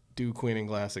do Queen and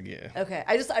Glass again. Okay,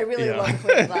 I really Yeah. love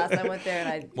Queen and Glass. I went there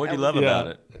and What do you I love was- about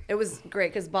it? It was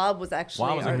great because Bob was actually.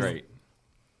 Why was it great?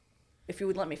 If you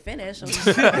would let me finish, I'm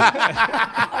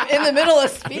in the middle of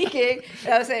speaking.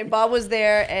 And I was saying Bob was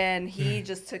there and he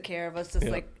just took care of us. Just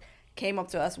like came up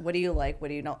to us. What do you like? What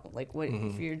do you not like? What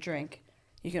for your drink?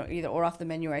 You can either order off the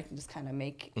menu, or I can just kind of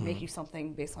make you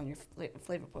something based on your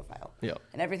flavor profile. Yep.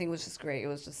 And everything was just great. It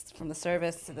was just from the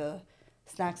service to the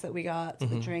snacks that we got to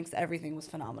the drinks. Everything was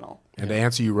phenomenal. And to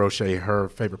answer you, Roche, her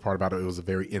favorite part about it was a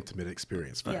very intimate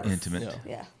experience. Yes. Intimate.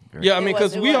 Yeah. Yeah, I mean, It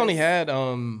because was- we it only was. had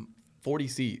 40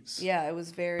 seats. Yeah, it was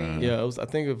very. Yeah, it was. I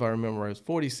think if I remember, it was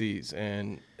 40 seats,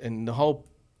 and the whole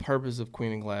purpose of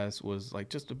Queen and Glass was like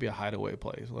just to be a hideaway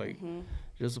place, like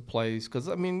just a place. Because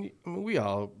I mean, we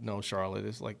all know Charlotte.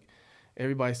 It's like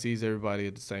everybody sees everybody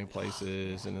at the same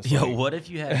places, and it's Yo, like, what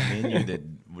if you had a menu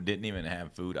that didn't even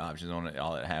have food options on it?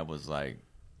 All it had was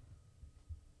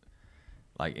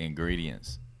like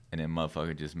ingredients, and then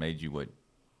motherfucker just made you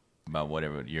about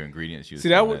whatever your ingredients you was see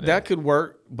throwing that day. could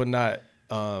work, but not.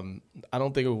 I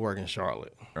don't think it would work in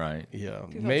Charlotte. Right. Yeah,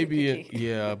 People are maybe. too picky.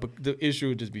 Yeah, but the issue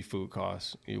would just be food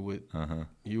costs. It would. Because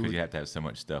You would. you have to have so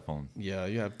much stuff on. Yeah,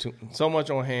 you have so much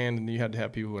on hand, and you have to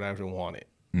have people who actually want it.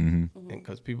 Mm-hmm.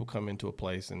 Because people come into a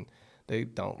place and they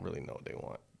don't really know what they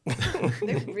want.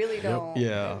 They really don't.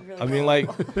 Yeah, They really I mean,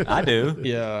 don't. like, I do.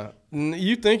 yeah,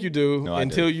 you think you do No, I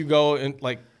until do. you go and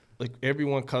like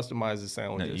everyone customizes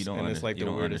sandwiches, No, you don't, and it's like you the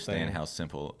don't weirdest understand thing. how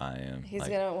simple I am. He's Like,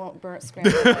 gonna want burnt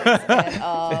scrambled eggs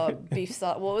and beef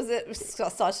sauce. What was it?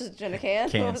 Sausage in a can.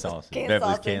 What canned was it? sausage. Canned Beverly's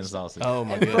sausage. canned sausage. Oh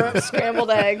my And goodness. burnt scrambled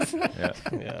eggs. Yeah.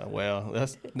 Yeah, well,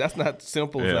 that's not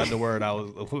simple. Is Yeah. not the word I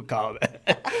would call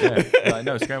that. Yeah. Like,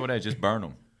 no, scrambled eggs, just burn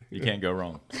them. You can't go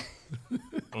wrong.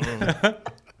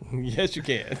 Yes, you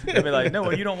can. They'll be like, no,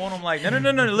 well, you don't want them. Like, no.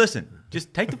 Listen,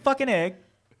 just take the fucking egg,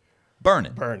 burn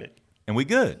it, Burn it. and we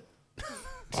good.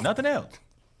 Nothing else.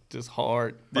 Just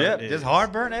hard. Yeah, burnt just eggs.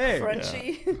 hard burnt egg.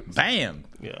 Crunchy. Bam.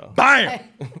 Yeah. Bam.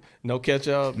 No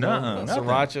ketchup. Nuh-uh, No nothing.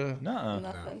 sriracha. Nuh-uh.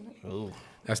 Nothing. Ooh.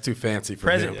 That's too fancy for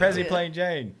Prezi, him. Prezi Plain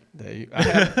Jane. There you, I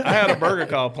had a burger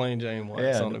called Plain Jane once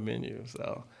Yeah. on the menu.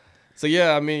 So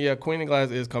yeah, I mean, yeah, Queen and Glass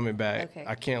is coming back. Okay.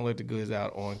 I can't let the goods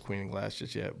out on Queen and Glass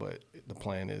just yet, but the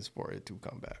plan is for it to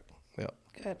come back.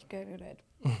 Yep. Good.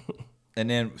 And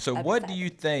then, so I'm what do excited. you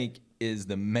think is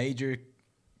the major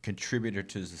contributor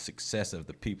to the success of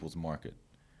the People's Market?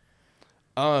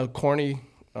 Corny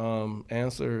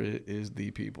answer is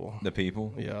the people. The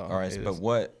people? Yeah, All right, it but is.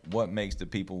 what makes the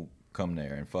people come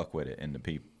there and fuck with it and the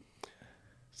people?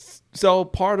 So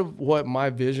part of what my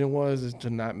vision was is to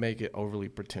not make it overly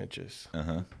pretentious.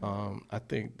 Uh-huh. I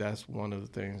think that's one of the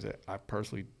things that I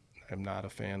personally am not a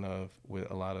fan of with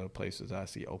a lot of the places I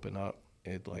see open up.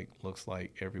 It like looks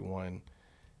like everyone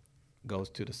goes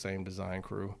to the same design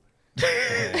crew.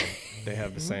 And they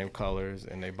have the same colors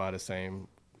and they buy the same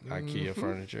IKEA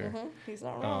furniture. He's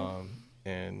not wrong.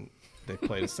 And they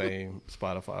play the same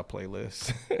Spotify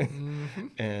playlist.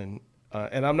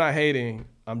 And I'm not hating.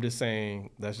 I'm just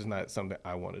saying that's just not something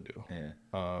I want to do.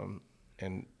 Yeah.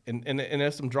 And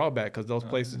there's some drawback because those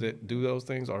places that do those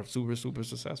things are super, super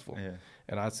successful. Yeah.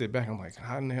 And I sit back, I'm like,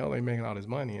 how in the hell are they making all this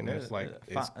money? And it's like,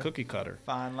 it's cookie cutter.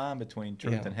 Fine line between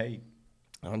truth and hate.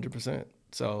 100%.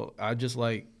 So I just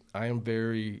like, I am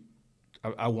very,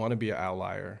 I want to be an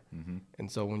outlier.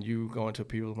 And so when you go into a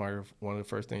people's market, one of the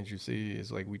first things you see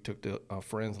is like we took the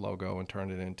Friends logo and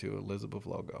turned it into Elizabeth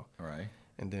logo. Right.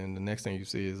 And then the next thing you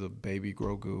see is a baby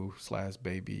Grogu /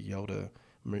 baby Yoda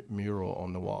mural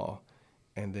on the wall.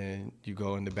 And then you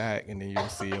go in the back and then you'll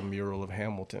see a mural of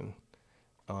Hamilton.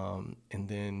 And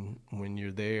then when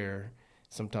you're there,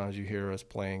 sometimes you hear us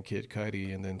playing Kid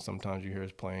Cudi, and then sometimes you hear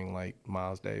us playing like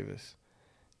Miles Davis.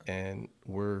 And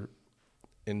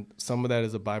some of that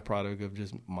is a byproduct of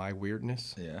just my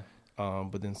weirdness. Yeah.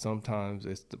 But then sometimes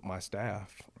it's my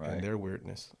staff Right. and their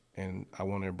weirdness, and I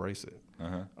want to embrace it.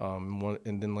 Uh-huh.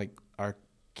 And then like our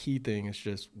key thing is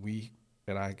just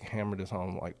and I hammer this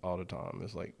home like all the time.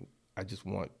 It's like I just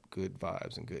want good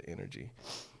vibes and good energy.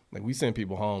 Like we send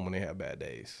people home when they have bad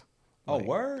days. Oh, Like,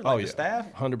 word? Like the the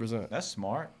staff? 100%. That's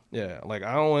smart. Yeah, like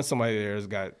I don't want somebody there that's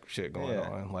got shit going Yeah.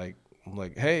 on. Like, I'm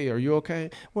like, hey, are you okay?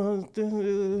 Well,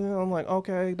 I'm like,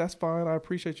 okay, that's fine. I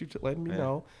appreciate you letting me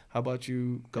know. How about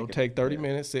you go take 30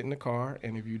 minutes, sit in the car,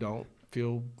 and if you don't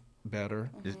feel better,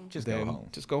 Just go then home.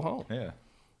 just go home. Yeah.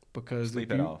 Because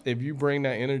Sleep it off. if you bring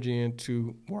that energy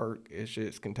into work,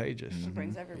 it's contagious. It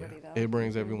brings everybody down. It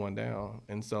brings everyone down.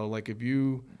 And so, like, if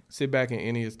you sit back in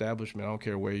any establishment, I don't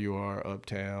care where you are,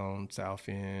 Uptown, South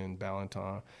End,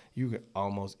 Ballantyne, you can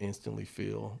almost instantly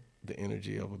feel the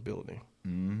energy of a building.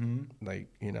 Mm-hmm. Like,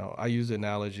 I use the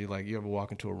analogy, like, you ever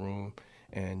walk into a room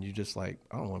and you just like,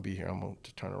 I don't want to be here. I'm going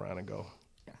to turn around and go.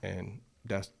 Yeah. And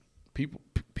that's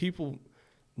people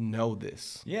know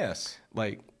this. Yes.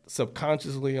 Like,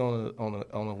 subconsciously on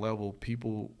a level,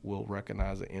 people will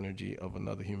recognize the energy of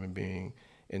another human being,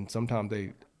 and sometimes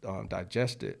they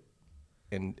digest it,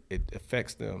 and it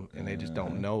affects them, and they just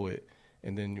don't know it.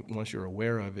 And then once you're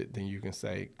aware of it, then you can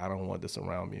say, I don't want this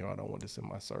around me, or I don't want this in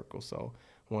my circle. So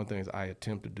one of the things I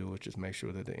attempt to do is just make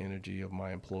sure that the energy of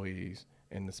my employees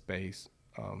and the space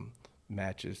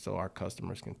matches, so our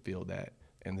customers can feel that,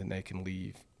 and then they can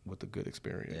leave with a good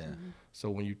experience. Yeah. So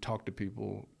when you talk to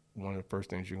people, one of the first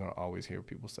things you're going to always hear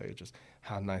people say is just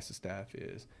how nice the staff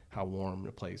is, how warm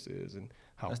the place is, and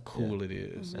how cool it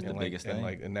is. That's and the biggest thing.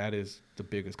 And that is the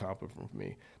biggest compliment for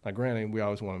me. Like, granted, we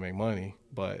always want to make money,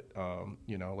 but,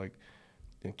 like,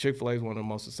 Chick-fil-A is one of the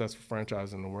most successful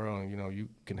franchises in the world. And, you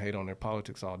can hate on their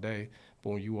politics all day, but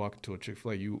when you walk into a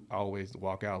Chick-fil-A, you always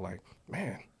walk out like,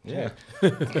 man. Yeah.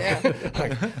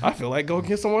 Like, I feel like go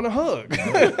get someone a hug.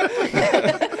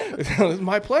 It's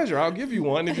my pleasure. I'll give you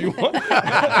one if you want.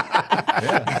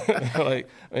 Like,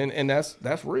 and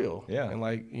that's real. Yeah. And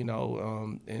like,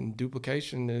 and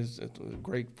duplication is a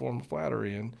great form of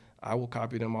flattery, and I will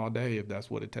copy them all day if that's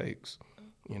what it takes.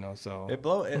 So It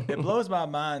blows my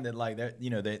mind that like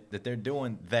that they're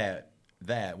doing that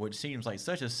which seems like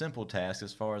such a simple task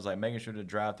as far as like making sure the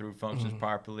drive-through functions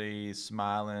properly,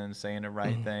 smiling, saying the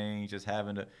right thing, just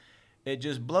having to. It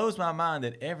just blows my mind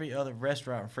that every other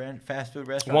restaurant, fast food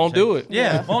restaurant, Won't do it.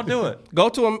 Yeah, won't do it. go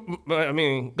to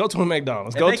a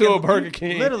McDonald's, And go they to can- a Burger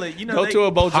King, literally, go to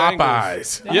a Bojangles.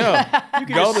 Popeyes. Yeah, You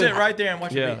can go just to- sit right there and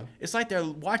watch Yeah. it. It's like they're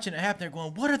watching it happen. They're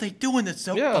going, "What are they doing that's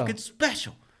so Yeah. fucking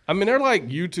special?" I mean, they're like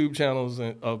YouTube channels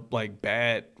of like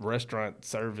bad restaurant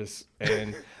service,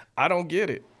 and I don't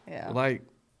get it. Yeah. Like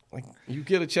you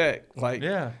get a check. Like,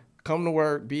 Yeah. come to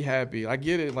work, be happy. I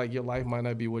get it. Like, your life might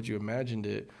not be what you imagined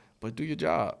it, but do your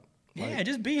job. Yeah,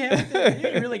 just be happy. You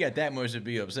ain't really got that much to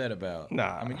be upset about.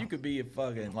 Nah. I mean, you could be a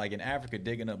fucking like in Africa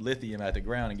digging up lithium out the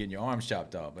ground and getting your arms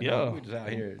chopped off. But Yeah, no, we're just out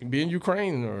here. be in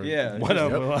Ukraine or Yeah,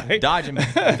 whatever. just Like, dodging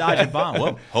bomb.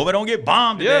 Well, hope I don't get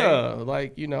bombed today. yeah,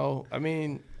 like, I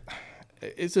mean,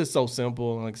 it's just so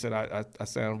simple. And like I said, I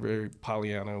sound very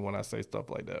Pollyanna when I say stuff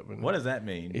like that. But What does that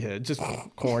mean? yeah, just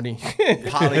corny.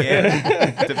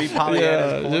 Pollyanna. To be Pollyanna.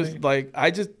 is corny? just like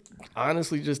I just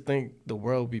honestly just think the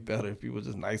world would be better if people were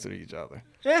just nicer to each other.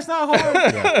 Yeah, it's not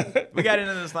hard. We got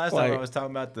into this last time. Like, I was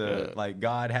talking about the like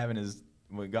God having his.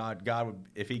 When God would,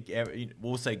 if he ever,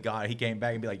 we'll say God, he came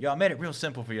back and be like, yo, I made it real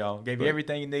simple for y'all. Gave you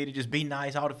everything you needed. Just be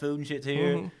nice. All the food and shit's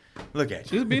here. Look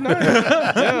at you. Just be nice.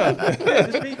 Yeah.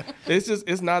 Just be.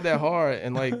 It's not that hard.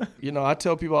 And like, I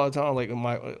tell people all the time,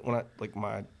 like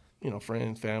my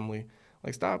friends, family,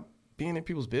 like, stop being in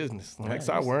people's business. Like,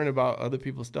 stop worrying about other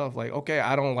people's stuff. Like, okay,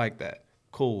 I don't like that.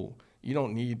 Cool. You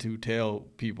don't need to tell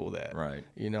people that. Right.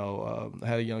 You know, I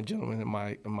had a young gentleman in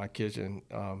my kitchen.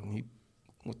 He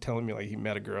was telling me like he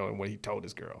met a girl and what he told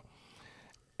this girl,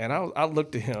 and I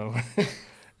looked at him,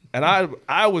 and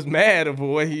I was mad at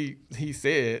what he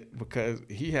said because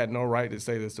he had no right to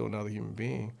say this to another human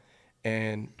being.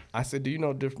 And I said, do you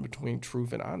know the difference between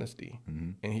truth and honesty?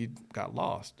 And he got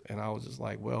lost. And I was just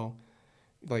like, well,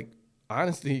 like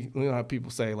honesty, you know how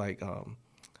people say like,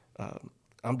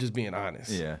 I'm just being honest.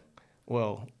 Yeah.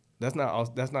 Well, that's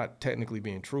not technically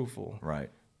being truthful. Right.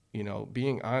 You know,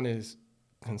 being honest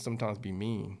can sometimes be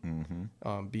mean.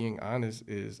 Being honest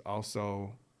is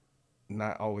also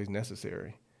not always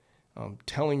necessary.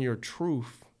 Telling your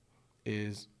truth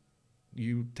is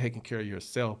you taking care of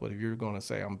yourself, but if you're going to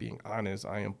say I'm being honest,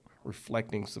 I am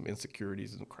reflecting some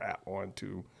insecurities and crap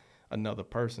onto another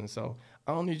person. So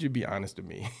I don't need you to be honest to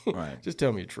me. Right. Just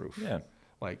tell me the truth. Yeah.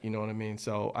 Like, you know what I mean?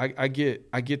 So I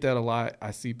get that a lot.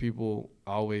 I see people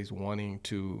always wanting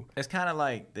to It's kind of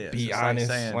like this. be It's honest.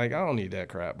 Like saying, Like, I don't need that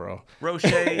crap, bro. Roche,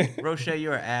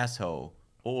 you're an asshole.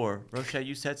 Or, Roche,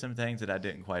 you said some things that I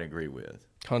didn't quite agree with.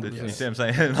 100%. You see what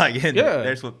I'm saying? Like, Yeah.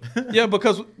 there's what. Yeah,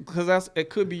 because it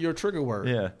could be your trigger word.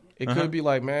 Yeah. It could be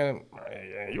like, man,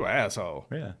 you an asshole.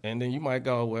 Yeah. And then you might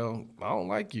go, well, I don't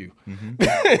like you.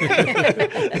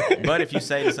 But if you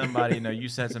say to somebody, you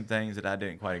said some things that I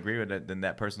didn't quite agree with, then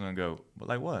that person's going to go, well,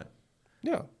 like what?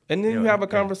 Yeah. And then You you know, have a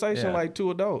yeah, conversation yeah. like two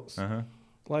adults. Uh-huh.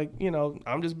 Like,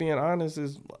 I'm just being honest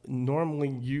is normally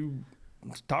you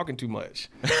talking too much.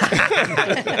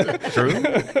 True.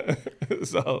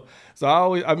 So I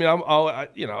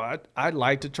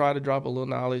like to try to drop a little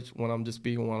knowledge when I'm just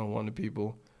speaking one-on-one to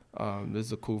people. This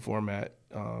is a cool format,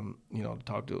 to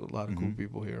talk to a lot of cool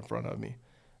people here in front of me.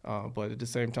 But at the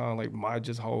same time, like my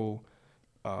just whole,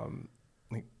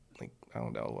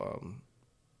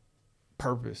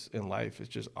 purpose in life is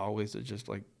just always to just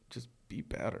be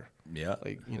better. Yeah.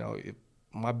 Like, if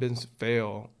my business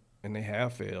fail and they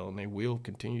have failed and they will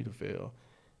continue to fail,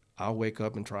 I'll wake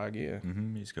up and try again.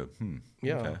 Mm-hmm. You just go,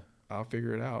 Yeah, okay. I'll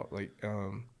figure it out. Like,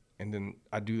 and then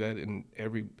I do that in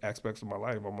every aspect of my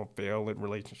life. I'm gonna fail at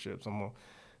relationships. I'm gonna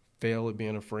fail at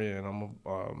being a friend. I'm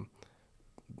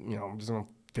just gonna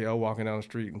fail walking down the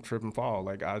street and trip and fall.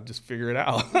 Like, I just figure it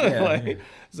out. Yeah.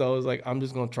 So it's like I'm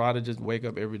just gonna try to just wake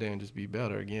up every day and just be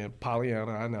better. Again,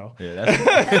 Pollyanna, I know. Yeah,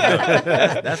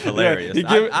 that's hilarious. He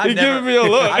giving me a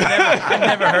look. I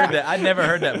never heard that. I never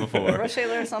heard that before. Roche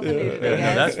learned something new today,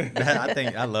 guys.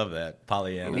 I love that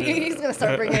Pollyanna. He's gonna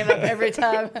start bringing it up every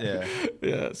time. Yeah,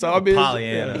 Yeah. So I mean,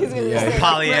 Pollyanna. He's gonna just say,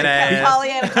 Pollyanna ass.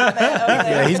 Pollyanna comment over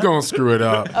there. Yeah, he's gonna screw it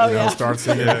up. yeah. Start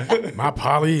singing my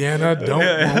Pollyanna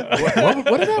don't.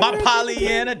 What is that? My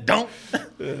Pollyanna don't.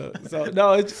 So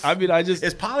no, Is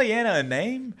Pollyanna a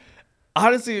name?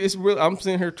 honestly, it's real. I'm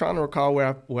sitting here trying to recall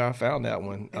where I found that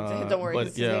one. Don't worry, but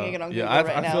he's singing it on Google I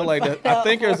right now feel and like that. find I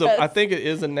think out there's for I us. think it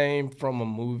is a name from a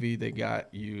movie that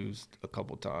got used a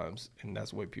couple times, and that's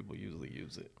the way people usually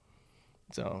use it.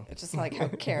 So It's just like how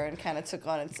Karen kind of took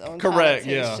on its own correct,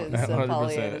 yeah, connotations. And Pollyanna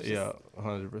 100%, just- yeah,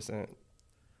 100%.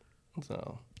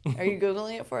 So Are you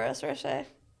Googling it for us, Roche?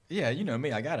 Yeah, you know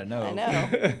me. I gotta know. I know.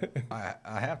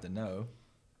 I have to know.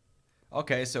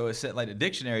 Okay, so it said like the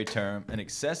dictionary term, an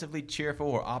excessively cheerful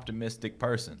or optimistic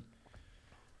person.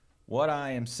 What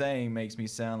I am saying makes me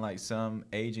sound like some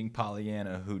aging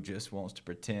Pollyanna who just wants to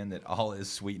pretend that all is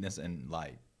sweetness and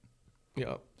light.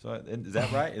 yeah, So is that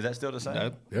right? Is that still the same?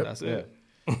 Yep. that's it.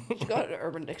 Did you go to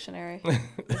Urban Dictionary?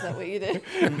 Is that what you did?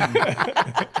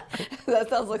 That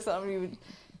sounds like something you would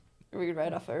read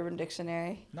right off of Urban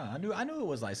Dictionary. No, I knew it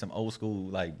was like some old school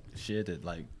like shit that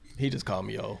like He just called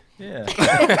me old. yeah.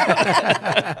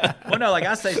 Well, no, like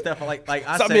I say stuff like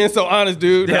I Stop say, being so honest,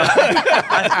 dude. Yeah,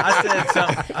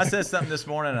 I said something this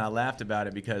morning and I laughed about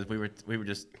it because we were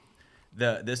just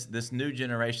this new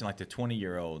generation, like the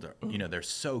 20-year-old, they're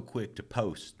so quick to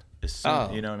post as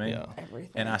soon, you know what I mean? yeah.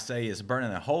 Everything. And I say it's burning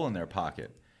a hole in their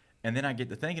pocket, and then I get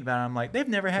to thinking about it. I'm like, they've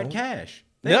never had cash.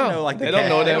 They No, don't know like the they don't cash.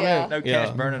 know what that means. No Yeah.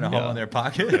 cash burning a hole in their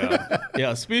pocket.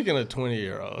 Yeah, speaking of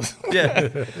 20-year-olds,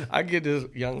 Yeah. I get this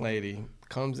young lady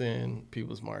comes in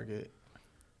People's Market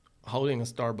holding a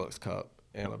Starbucks cup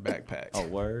and a backpack. Oh,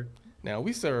 word. Now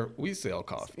we sell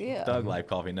coffee. Yeah. Thug life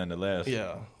coffee, nonetheless.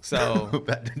 Yeah. So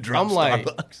About to drop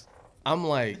I'm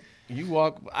like, you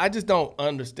walk. I just don't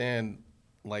understand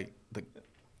like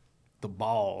the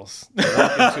balls to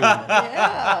walk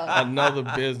into another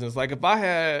business. Like if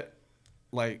I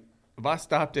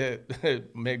stopped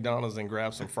at McDonald's and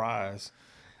grabbed some fries,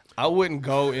 I wouldn't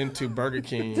go into Burger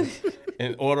King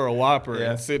and order a Whopper Yeah.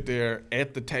 and sit there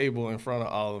at the table in front of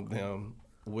all of them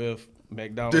with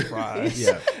McDonald's fries.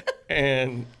 Yeah.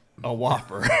 And a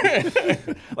Whopper.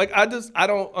 Like I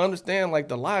don't understand like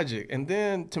the logic. And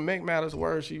then to make matters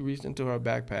worse, she reached into her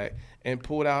backpack and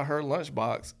pulled out her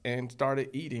lunchbox and started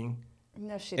eating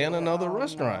No, she in didn't. another Oh,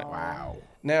 restaurant. no. Wow.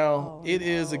 Now it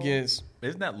is against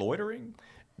Isn't that loitering?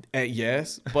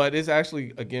 yes, but it's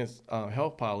actually against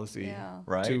health policy Yeah.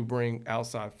 Right. to bring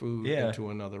outside food Yeah. into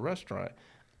another restaurant.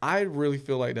 I really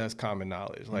feel like that's common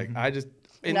knowledge. Like I just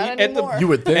and Not at the anymore. You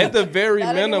would think. at the very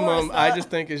Not anymore, minimum, I son. just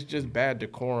think it's just bad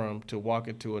decorum to walk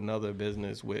into another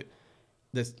business with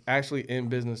that's actually in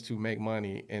business to make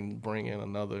money and bring in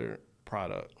another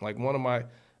product. Like one of my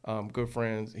good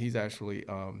friends, he's actually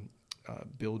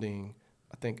building.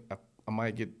 I think I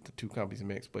might get the two companies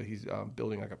mixed, but he's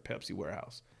building like a Pepsi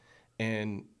warehouse.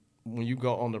 And when you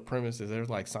go on the premises, there's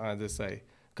like signs that say,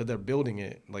 because they're building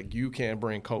it, like you can't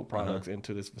bring Coke products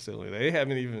into this facility. They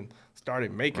haven't even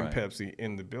started making Right. Pepsi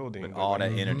in the building. But all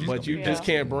that energy. But you just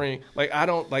can't bring, like, I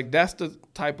don't, like, that's the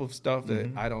type of stuff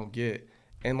that I don't get.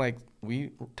 And, like,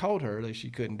 we told her that she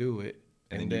couldn't do it.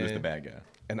 And then you was the bad guy.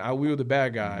 And we were the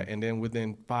bad guy. And then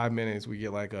within 5 minutes, we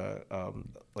get like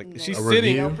she's A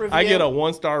sitting, review? I get a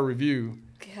 1-star review.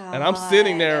 And I'm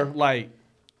sitting there, like,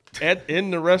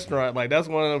 in the restaurant, like that's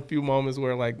one of the few moments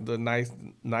where like the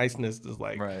niceness is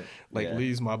like Right. like Yeah.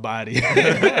 leaves my body.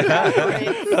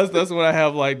 that's when I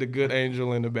have like the good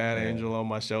angel and the bad angel on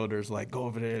my shoulders. Like go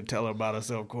over there and tell her about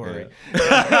herself, Corey. Be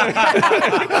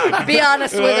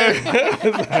honest with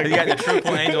her. You got the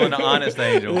truthful angel and the honest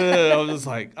angel. Yeah, I was just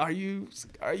like, are you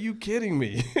kidding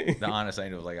me? The honest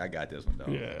angel was like, I got this one,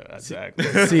 though. Yeah, exactly.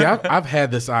 See, I've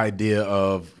had this idea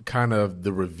of kind of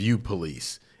the review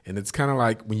police. And it's kind of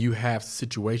like when you have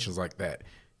situations like that,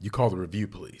 you call the review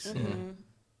police.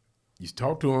 You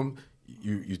talk to them,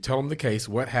 you tell them the case,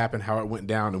 what happened, how it went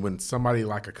down. And when somebody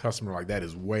like a customer like that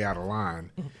is way out of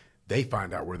line, they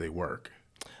find out where they work.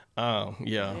 Oh,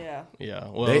 yeah.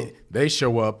 Well, They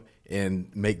show up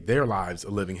and make their lives a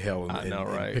living hell and, I know, and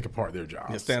right? pick apart their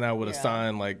jobs. you stand out with a Yeah.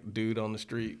 sign like dude on the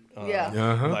street. Yeah.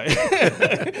 Uh-huh. Like,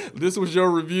 this was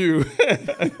your review.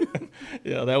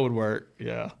 Yeah, that would work.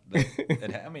 Yeah.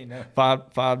 I mean, no.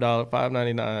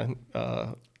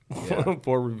 $5.99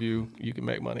 for review. You can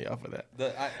make money off of that.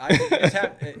 The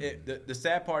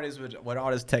sad part is with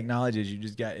all this technology is you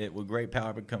just got it with great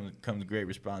power comes great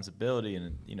responsibility,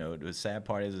 and the sad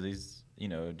part is these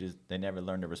just they never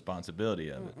learn the responsibility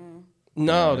of it.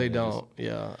 No, Yeah, they it don't.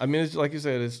 Yeah, I mean, it's like you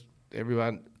said. It's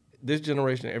everybody. This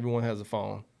generation, everyone has a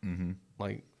phone. Mm-hmm.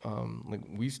 Like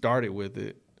we started with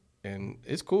it, and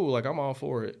it's cool. Like I'm all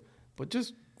for it, but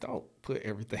just don't put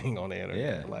everything on the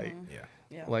internet. Yeah. Like,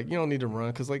 Yeah. like you don't need to run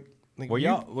because like Were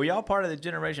y'all part of the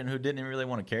generation who didn't really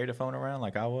want to carry the phone around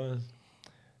like I was?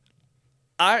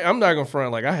 I'm not gonna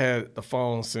front. Like I had the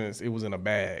phone since it was in a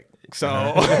bag. So,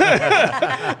 Well, no,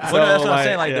 that's what I'm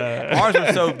saying. Like yeah. ours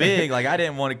was so big, like I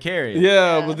didn't want to carry it.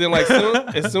 Yeah, but then like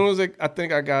as soon as I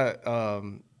think I got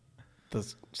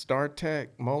the StarTech,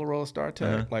 Motorola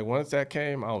StarTech. Like once that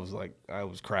came, I was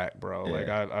cracked, bro. Yeah. Like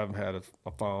I've had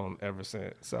a phone ever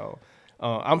since. So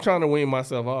I'm trying to wean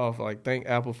myself off. Like thank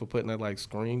Apple for putting that like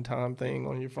screen time thing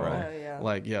on your phone. Right. Oh, yeah.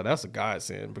 Like that's a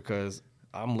godsend because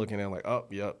I'm looking at like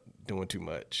doing too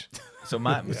much. So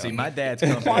my dad's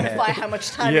company Quantify had, how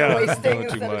much time Yeah, you're wasting doing too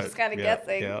instead of much. just kind of Yeah,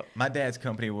 guessing. yeah. my dad's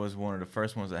company was one of the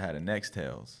first ones that had a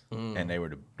Nextels, and they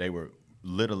were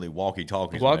literally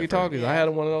walkie-talkies. when they first- Walkie-talkies. I had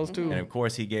one of those too. And of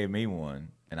course, he gave me one,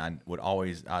 and I'd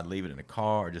leave it in the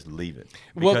car or just leave it.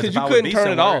 Well, Because 'cause if you I would couldn't be turn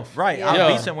it somewhere- off. Right, Yeah. I'd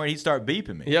Yeah. be somewhere, he'd start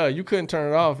beeping me. Yeah, you couldn't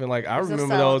turn it off. And like I There's no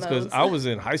remember sound those because those. I was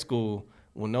in high school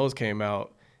when those came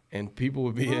out, and people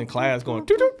would be in class going,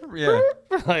 "Toot, toot." Yeah.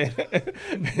 like,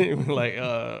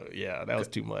 that was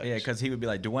too much. Yeah, because he would be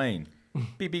like, Dwayne,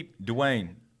 beep, beep,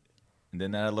 Dwayne. And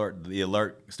then the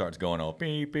alert starts going off,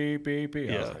 beep, beep, beep, beep.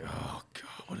 I was Yeah. like, oh,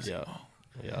 God, what is yeah, it?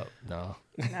 yeah, no.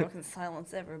 Now we can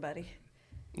silence everybody.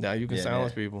 Now you can Yeah,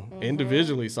 silence yeah. people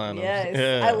individually. Sign them. Yes.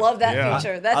 Yeah. I love that Yeah.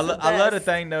 feature. That's I the love the best.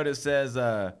 thing, though, that says,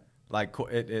 it's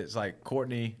like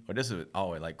Courtney, or this is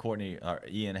always like Courtney or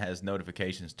Ian has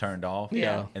notifications turned off.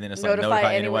 Yeah. And then it's Notify like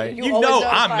notify anyone. anyway. You You know always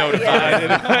I'm notify,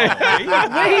 notified. He's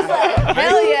like,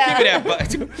 hell yeah. Give me that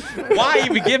button. Why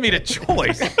even give me the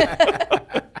choice?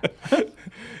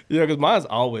 Yeah, because mine's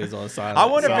always on silent. I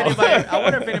wonder so-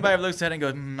 if anybody looks at it and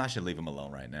goes, I should leave him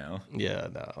alone right now. Yeah,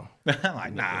 no. I'm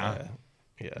like, nah.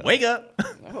 Yeah. Wake up.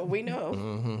 Oh, we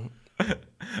know. All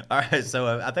right,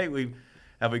 so I think we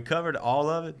covered all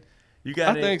of it. You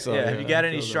got? I think so, Yeah. Have yeah, you got I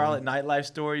any feel that Charlotte nightlife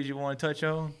stories you want to touch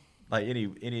on? Like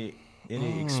any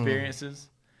experiences?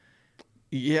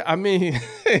 Yeah, I mean,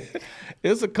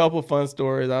 it's a couple fun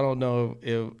stories. I don't know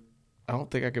if I don't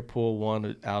think I could pull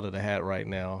one out of the hat right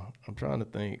now. I'm trying to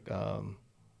think,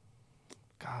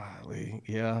 Golly,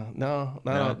 yeah, no,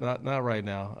 not right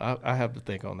now. I have to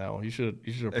think on that one. You should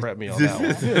have prepped me on that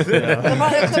one.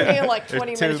 It took me like 20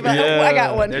 minutes. But I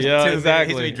got one. There's Yeah, two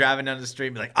exactly. He's be driving down the street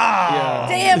and be like, ah.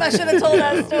 Damn, I should have told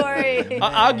that story.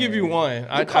 I'll give you one.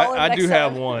 call him I do next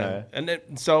have time. one. And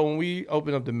then, so when we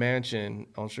opened up the mansion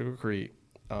on Sugar Creek,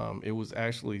 it was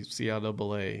actually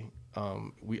CIAA.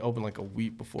 We opened like a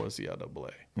week before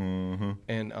CIAA. Mm-hmm.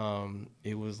 And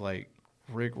it was like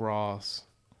Rick Ross.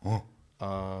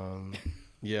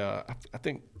 Yeah, I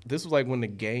think this was like when the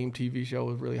Game TV show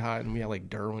was really hot, and we had like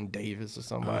Derwin Davis or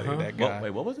somebody. That guy.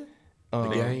 Wait, what was it? The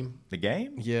game The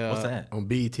game? Yeah. What's that? on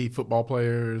BET Football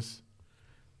Players.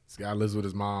 This guy lives with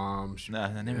his mom. Nah,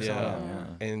 I never saw that.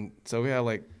 Yeah. And so we had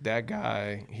like that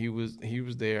guy. He was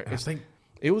there. I think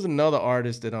It was another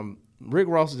artist that Rick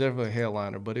Ross was definitely a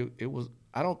headliner, but it was,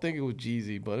 I don't think it was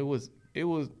Jeezy, but it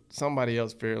was somebody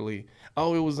else fairly.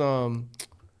 Oh, it was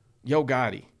Yo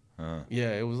Gotti.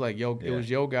 Yeah, it was like it was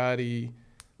Yo Gotti,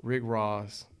 Rick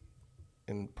Ross,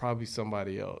 and probably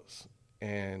somebody else.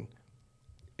 And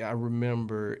I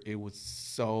remember it was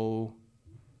so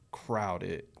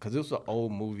crowded because it was an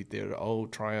old movie theater,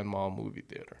 old Tryon Mall movie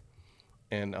theater,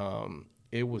 and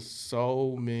it was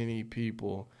so many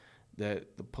people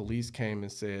that the police came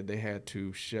and said they had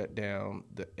to shut down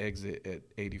the exit at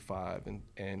 85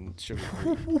 and Sugar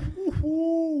Creek.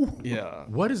 Yeah.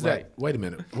 what is that? Wait a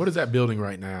minute. What is that building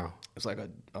right now? It's like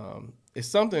it's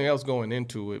something else going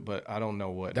into it, but I don't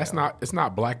know what. That's now. not. It's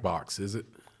not Black Box, is it?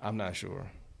 I'm not sure.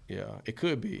 Yeah, it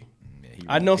could be. Yeah,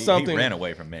 I know something. He ran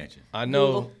away from mansion. I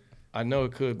know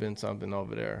it could have been something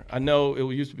over there. I know it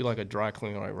used to be like a dry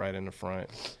cleaner like right in the front,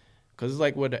 because it's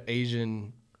like where the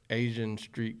Asian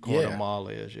street corner mall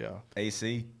is. Yeah.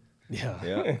 AC. Yeah.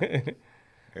 Yeah.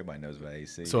 Everybody knows about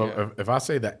AC. So if I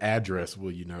say the address,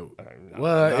 will you know?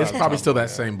 Well, it's probably still that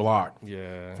same block.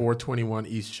 Yeah. 421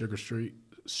 East Sugar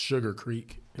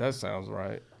Creek. That sounds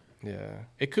right. Yeah.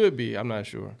 It could be. I'm not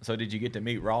sure. So did you get to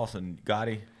meet Ross and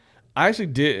Gotti? I actually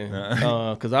didn't,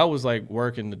 because I was like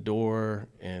working the door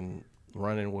and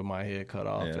running with my head cut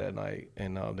off that night,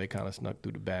 and they kind of snuck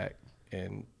through the back,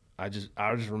 and I just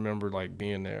remember like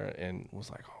being there and was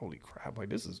like, holy crap, like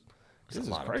this is a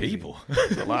lot crazy. of people.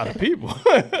 It's a lot of people.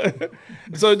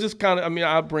 So it just kind of, I mean,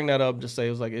 I bring that up just say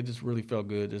it was like it just really felt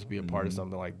good just to be a part of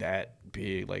something like that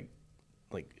big, like,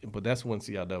 but that's when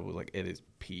CIW was like at its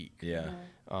peak. Yeah.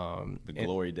 The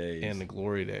glory days. And the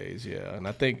glory days, yeah. And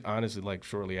I think honestly, like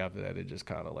shortly after that, it just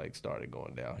kind of like started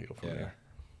going downhill from there.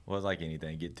 Well, it's like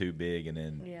anything, get too big and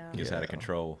then gets out of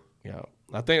control. Yeah,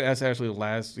 I think that's actually the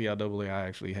last CIAA I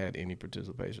actually had any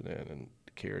participation in and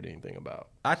cared anything about.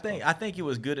 I think it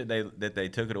was good that they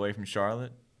took it away from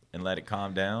Charlotte and let it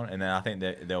calm down, and then I think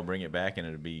that they'll bring it back and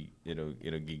it'll be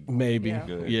Maybe Yeah.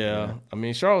 Yeah. I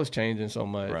mean, Charlotte's changing so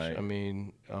much. Right. I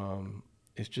mean,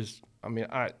 it's just. I mean,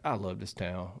 I love this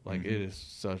town. Like it is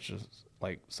such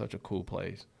a cool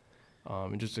place,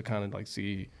 and just to kind of like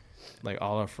see, like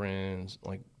all our friends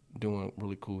like doing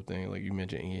really cool things. Like you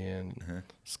mentioned Ian,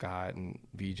 Scott, and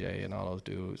VJ, and all those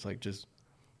dudes. Like just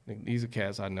like, these are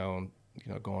cats I know.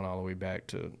 You know, going all the way back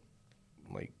to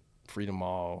like Freedom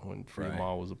Mall when Freedom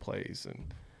Mall was a place,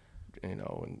 and you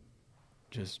know, and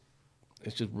just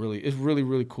it's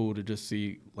really cool to just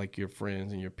see like your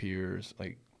friends and your peers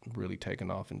like really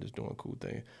taking off and just doing cool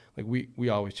things. Like we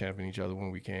always champion each other when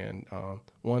we can.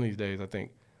 One of these days, I think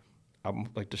I'm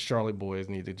like the Charlotte boys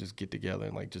need to just get together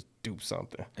and like just do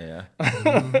something. Yeah.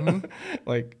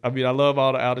 Like I mean, I love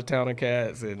all the out of towner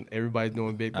cats and everybody's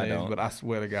doing big things, but I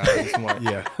swear to God, I just want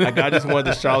like I just want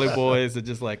the Charlotte boys to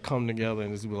just like come together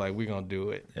and just be like, we're gonna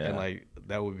do it. Yeah. And like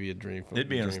that would be a dream for It'd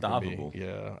be a dream unstoppable. For me.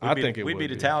 Yeah, I think we'd be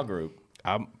the Towel Group.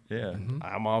 I'm Yeah.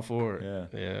 all for it.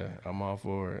 Yeah. I'm all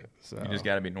for it. So You just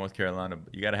got to be North Carolina.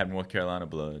 You got to have North Carolina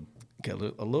blood. get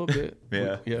a little bit.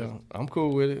 Yeah. I'm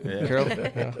cool with it. Yeah.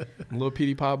 Carolina, a little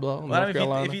Petey Pablo, Well, North I mean,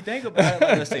 Carolina. if you think about it,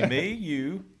 like, let's see, me,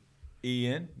 you,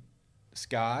 Ian,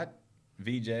 Scott,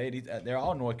 VJ, they're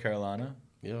all North Carolina.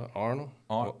 Yeah, Arnold.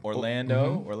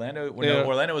 Orlando. Orlando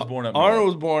was born up Arnold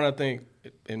was north. born, I think,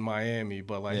 in Miami,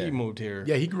 but like he moved here.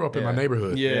 Yeah, he grew up in my Yeah.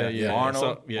 neighborhood. Yeah. Arnold.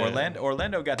 So, yeah.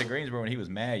 Orlando got to Greensboro when he was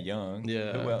mad young.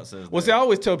 Yeah. Who else is Well, there? see, I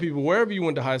always tell people wherever you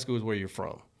went to high school is where you're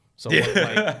from. So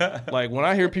like when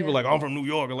I hear people like I'm from New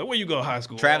York, I'm like, where you go to high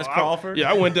school? Travis "Oh, Crawford?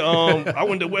 I went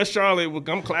to West Charlotte.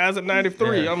 I'm class of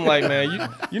 '93. I'm like, man,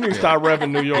 you need to start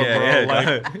repping New York, bro.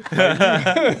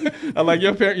 I'm like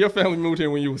your family moved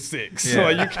here when you were 6, so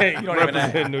like, you can't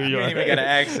represent New You York. don't even got an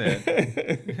accent.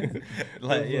 you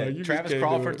just Travis can't do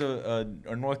Crawford's a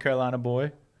North Carolina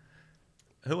boy.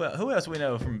 Who else we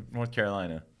know from North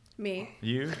Carolina? Me.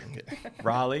 You,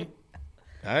 Raleigh.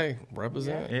 Hey,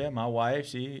 represent. Yeah, my wife,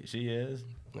 she is.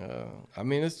 I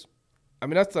mean, that's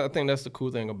I think that's the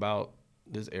cool thing about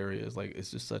this area is like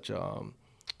it's just such a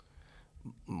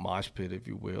mosh pit, if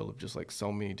you will, of just like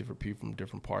so many different people from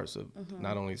different parts of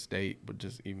not only state but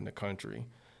just even the country.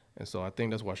 And so I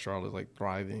think that's why Charlotte's like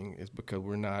thriving is because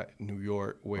we're not New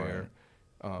York where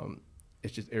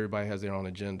it's just everybody has their own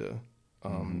agenda.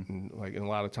 And like and a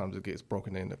lot of times it gets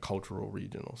broken into cultural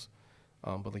regionals.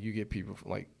 But like you get people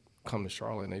from, like come to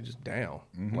Charlotte and they just down.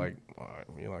 Like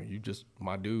you know, you just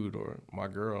my dude or my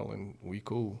girl and we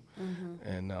cool.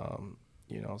 And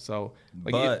you know, so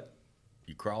like But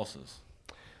you cross us.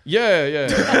 yeah,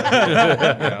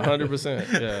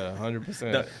 100%. Yeah,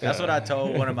 100%. That's what I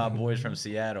told one of my boys from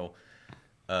Seattle.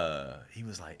 He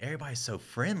was like, everybody's so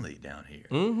friendly down here.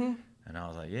 And I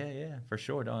was like, yeah, for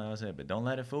sure. But don't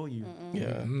let it fool you.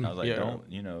 Yeah. I was like, Yeah. don't,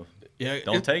 you know, Yeah,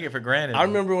 don't take it for granted. I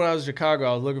remember when I was in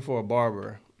Chicago, I was looking for a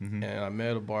barber, and I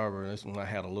met a barber. That's when I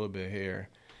had a little bit of hair,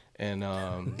 and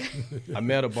I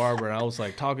met a barber, and I was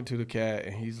like talking to the cat,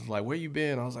 and he's like, "Where you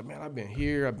been?" I was like, "Man, I've been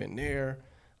here, I've been there,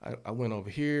 I went over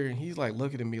here," and he's like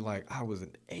looking at me like I was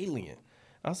an alien.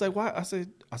 I was like, "Why?" I said,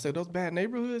 "Those bad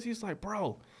neighborhoods." He's like,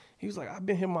 "Bro." He was like, I've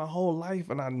been here my whole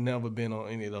life, and I've never been on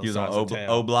any of those He was sides on of town.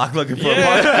 O Block looking for a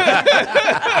Yeah.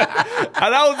 barber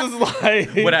And I was just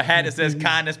like, with a hat that says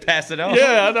kindness, pass it on.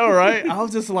 yeah, I know, right? I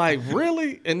was just like,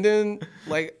 really? And then,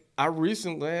 like, I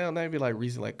recently,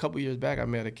 like a couple years back, I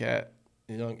met a cat,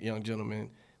 a young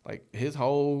gentleman. Like, his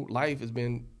whole life has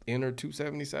been inner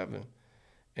 277.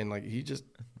 And, like,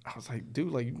 I was like,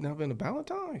 dude, like, you never been to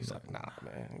Ballantyne? He's like, nah,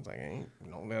 man. He's like,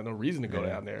 there's no reason to go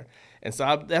down there. And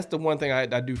so that's the one thing I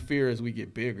do fear as we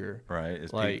get bigger. Right.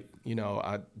 It's Like, you know,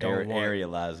 I don't want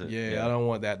arealize it. Yeah, I don't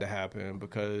want that to happen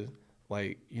because,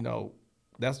 like, you know,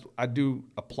 I do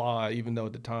applaud, even though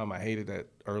at the time I hated that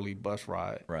early bus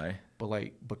ride. Right. But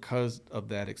like because of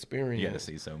that experience, You got to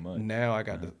see so much. now I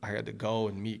got to go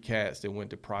and meet cats that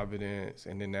went to Providence,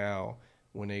 and then now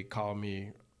when they call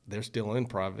me, they're still in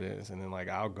Providence, and then like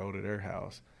I'll go to their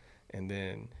house, and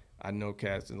then I know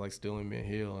cats that like still in Mint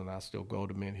Hill, and I still go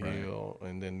to Mint Hill,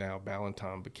 and then now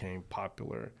Ballantyne became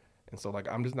popular, and so like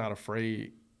I'm just not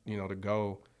afraid, you know, to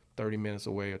go 30 minutes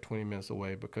away or 20 minutes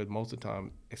away because most of the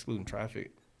time, excluding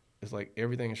traffic, it's like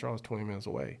everything in Charlotte's 20 minutes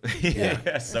away.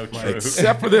 That's so true.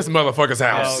 Except for this motherfucker's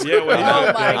house. yeah, well,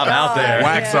 Oh my I'm out there.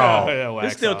 Wax yeah. off. yeah, wax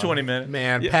It's still off. 20 minutes.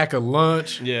 Man, pack a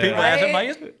lunch, Yeah. People ask him, like,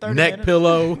 it's 30 neck minutes.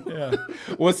 pillow.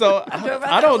 Well, so drove out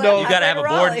I don't that know. way. You gotta have a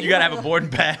board. Raleigh. You gotta have a boarding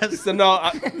pass. So no,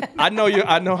 I know you.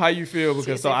 I know how you feel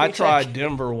because so I CCP tried check.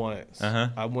 Denver once. Uh-huh.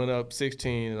 I went up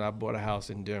 16 and I bought a house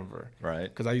in Denver. Right.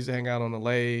 Because I used to hang out on the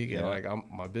lake Yeah. and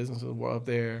like my businesses were up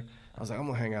there. I was like, I'm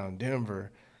gonna hang out in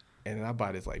Denver, and then I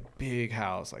buy this like big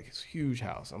house, like this huge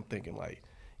house. I'm thinking like,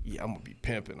 yeah, I'm gonna be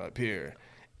pimping up here,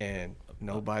 and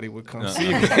nobody would come see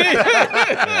me.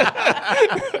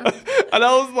 And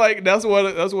I was like, that's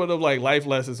one of like life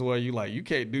lessons where you like you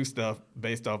can't do stuff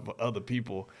based off of other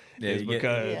people. Yeah, It's you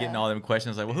because get, getting all them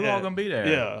questions like, well, who all gonna be there?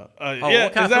 yeah.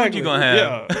 what kind of food you gonna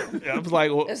have? Yeah. I was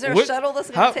like, well, Is there a shuttle that's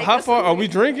gonna take how us far are somewhere? we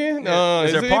drinking? Is Is there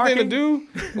there anything parking? to do?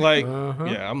 Like,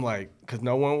 yeah, I'm like, because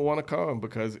no one would want to come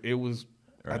because it was,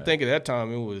 I Right. think at that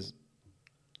time it was,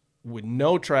 with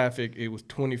no traffic, it was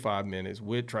 25 minutes.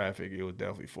 With traffic, it was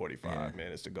definitely 45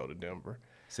 minutes to go to Denver.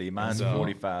 See, mine's So-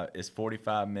 45. It's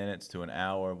 45 minutes to an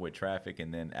hour with traffic,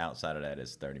 and then outside of that,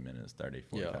 it's 30 minutes,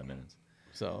 45 minutes.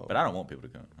 So, But I don't want people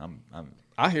to come. I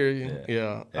I hear you.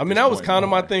 Yeah. at I mean, this that was point, kind of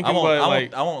my I thinking, won't, but I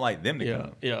like, won't, I won't like them to yeah,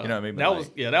 come. yeah. You know what I mean? But That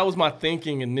like, that was my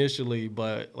thinking initially,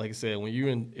 but like I said,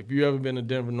 when if you ever been to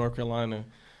Denver, North Carolina,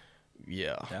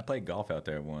 yeah. I played golf out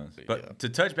there once. But to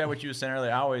touch back what you were saying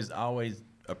earlier, I always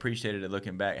appreciated it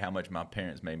looking back how much my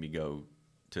parents made me go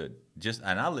to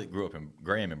and I grew up in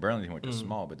Graham and Burlington, which was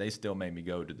small, but they still made me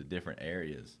go to the different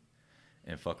areas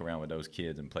and fuck around with those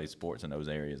kids and play sports in those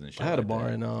areas and shit. I had a like bar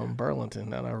that. in Burlington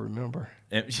that I remember.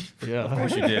 Yeah, of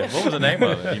course you did. What was the name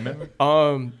of it? You remember?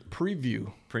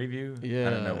 Preview. Preview? Yeah, I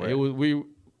don't know where. it was.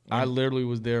 I literally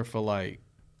was there for like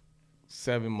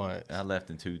 7 months. I left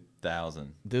in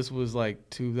 2000. This was like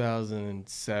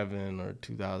 2007 or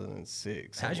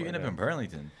 2006. How'd you end up in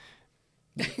Burlington?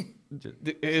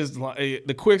 Is like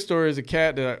the quick story is a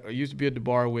cat that I used to be at the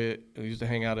bar with. I used to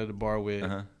hang out at the bar with.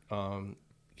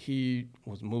 He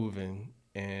was moving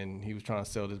and he was trying to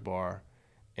sell this bar,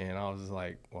 and I was just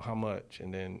like, "Well, how much?"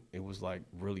 And then it was like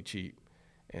really cheap,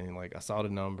 and like I saw the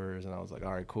numbers and I was like,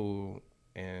 "All right, cool."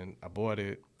 And I bought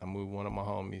it. I moved one of my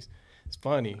homies. It's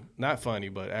funny, not funny,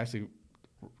 but actually,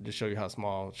 to show you how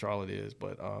small Charlotte is.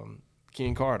 But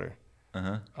King Carter,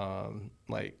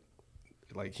 like.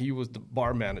 like he was the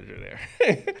bar manager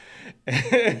there.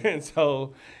 And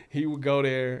so he would go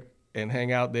there and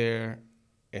hang out there.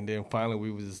 And then finally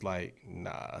we was just like,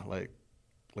 nah, like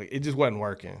it just wasn't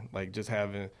working. Like just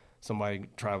having somebody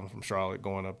traveling from Charlotte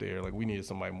going up there, like we needed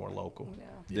somebody more local. Yeah.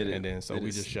 Did it, and then so did we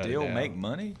it just shut it still down. make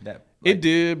money? It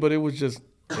did, but it was just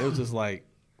like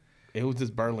it was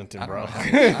just Burlington, bro.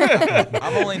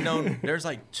 I've only known there's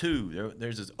like two.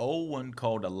 There's this old one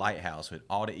called the Lighthouse that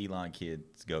all the Elon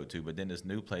kids go to, but then this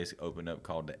new place opened up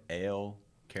called the L,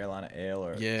 Carolina L.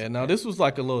 Or Yeah, no, this was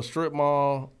like a little strip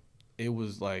mall. It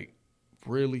was like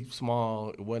really small.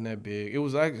 It wasn't that big. It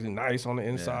was actually nice on the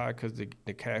inside because the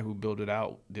cat who built it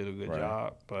out did a good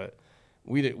job. But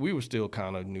we were still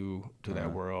kind of new to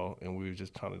that world, and we were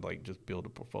just trying to like just build a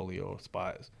portfolio of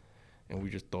spots, and we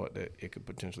just thought that it could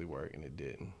potentially work, and it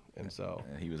didn't. And so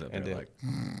And he was up and there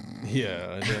then, like,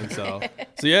 yeah, and then so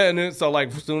yeah, and then so like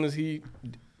as soon as he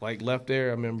like left there,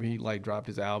 I remember he like dropped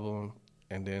his album,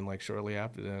 and then like shortly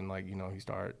after then, like he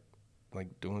started like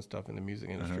doing stuff in the music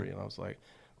industry, and I was like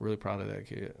really proud of that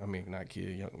kid. I mean, not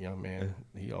kid, young man.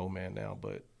 He old man now,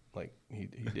 but like he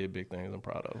did big things. I'm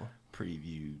proud of him.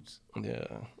 previews.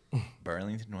 Yeah,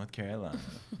 Burlington, North Carolina.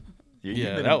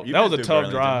 yeah, that was a tough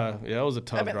drive. Yeah, that was a I've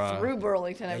tough been drive. through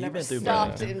Burlington. I've you've never been through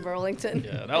stopped Burlington. in Burlington.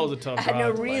 Yeah, that was a tough I drive. had no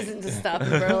like, reason to stop in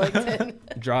Burlington.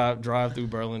 drive through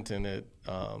Burlington at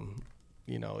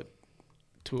at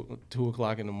 2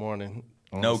 o'clock in the morning.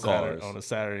 No cars. On a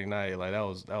Saturday night. Like that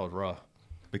was rough.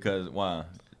 Because why?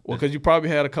 Well, because you probably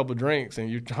had a couple drinks and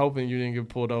you're hoping you didn't get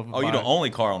pulled over. Oh, you're the only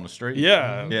car on the street?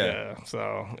 Yeah.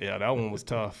 So yeah, that one was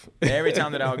tough. Every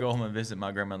time that I would go home and visit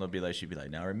my grandmother, she'd be like,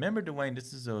 now remember, Dwayne,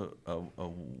 this is a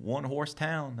one-horse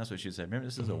town. That's what she'd say. Remember,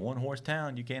 this is a one-horse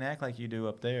town. You can't act like you do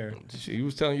up there. She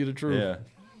was telling you the truth. Yeah.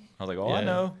 I was like, oh, I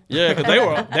know. Yeah, because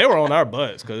they were on our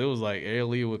butts because it was like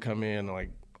ALE would come in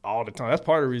like all the time. That's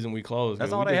part of the reason we closed.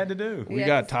 That's all they had to do. We Yes.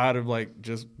 got tired of like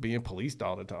just being policed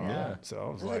all the time. Yeah. So I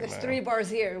was Like, like, there's man. 3 bars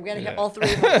here. We gotta Yeah. hit all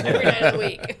 3 of them every night of the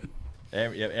week.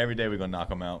 Every day we're going to knock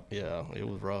them out. Yeah, it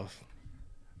was rough.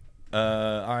 All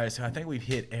right, so I think we've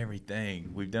hit everything.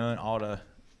 We've done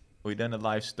the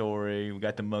life story. We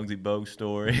got the Muggsy Bogues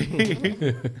story.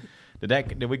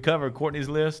 Did we cover Courtney's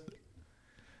list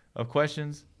of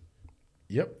questions?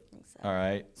 Yep. All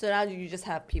right. So now you just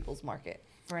have People's Market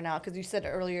for now, because you said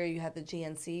earlier you had the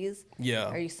GNCs. Yeah.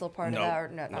 Are you still part of that or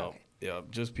no? Okay. Yeah,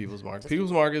 just People's Market.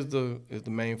 People's Market is the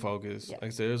main focus. Yep. Like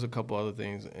I said, there's a couple other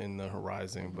things in the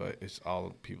horizon, but it's all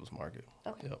People's Market.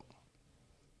 Okay. Yep.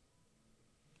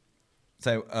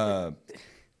 So, all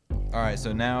right,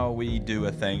 so now we do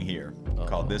a thing here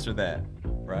called This or That,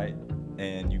 right?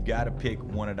 And you got to pick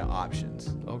one of the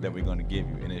options that we're going to give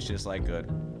you. And it's just like a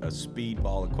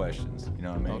speedball of questions. You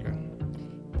know what I mean? Okay.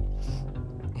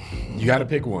 You got to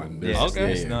pick one. Yeah,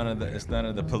 Okay. It's none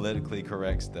of the politically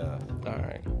correct stuff. All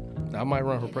right. I might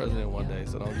run for president one day,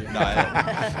 so don't get No,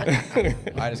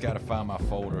 I just got to find my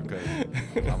folder because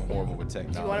I'm horrible with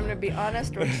technology. Do you want him to be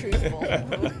honest or truthful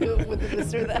with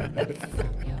this or that?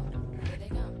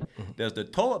 Does the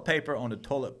toilet paper on the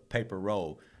toilet paper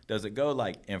roll, does it go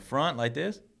like in front like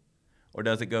this, or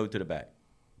does it go to the back?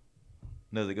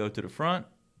 Does it go to the front,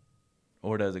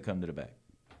 or does it come to the back?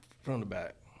 from the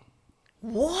back.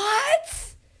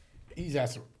 What? He's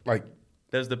asking, like,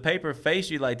 Does the paper face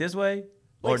you like this way,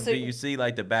 or Like, so- do you see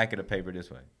like the back of the paper this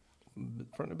way?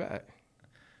 From the back.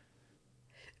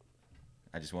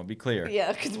 I just want to be clear.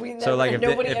 Yeah, because we never, So like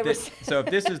nobody ever so if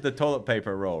this is the toilet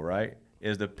paper roll, right?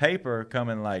 Is the paper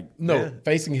coming like no, this?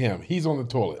 facing him. He's on the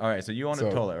toilet. All right, so you on the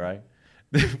So- toilet, right?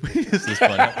 This is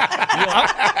funny.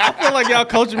 I feel like y'all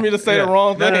coaching me to say the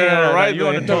wrong thing. No, right? you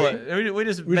on the then. toilet. We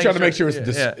just We're trying to make sure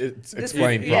it's, yeah. it's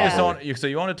explained yeah. properly. So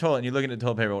you're on the toilet and you're looking at the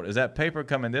toilet paper roll. Is that paper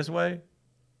coming this way,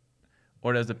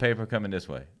 or does the paper coming this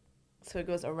way? So it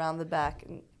goes around the back.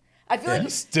 And I feel You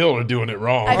like still are doing it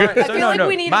wrong. I feel like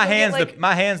we need my to get, hands like-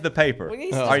 my hand's the paper. We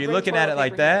need to Are just you bring looking at it toilet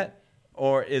like paper here. that,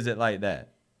 or is it like that?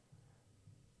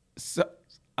 So,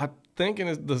 I'm thinking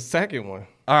it's the second one.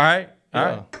 All right. All Yeah.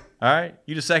 right. All right.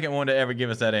 You the second one to ever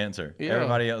give us that answer. Yeah.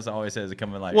 Everybody else always says it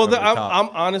coming like Well, over the top. I'm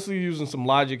honestly using some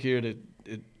logic here that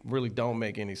it really don't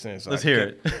make any sense. Let's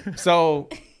hear it. So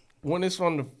when it's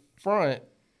from the front,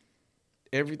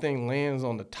 everything lands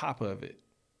on the top of it.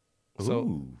 So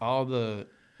Ooh. all the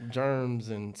germs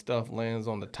and stuff lands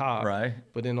on the top. Right.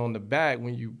 But then on the back,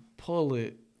 when you pull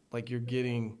it, like you're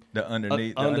getting The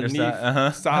underneath, the underneath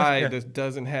underside. side that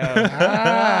doesn't have the germs.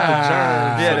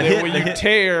 Yeah, so the then hit- when the you hit-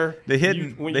 tear, the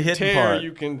hidden- when the you hidden tear, part.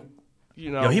 you can you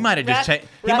know. Yo, he might have just Wrap-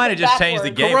 changed. He wrap might have it just changed the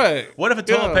backwards. game. Correct. What if a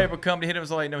toilet Yeah. paper company hit him and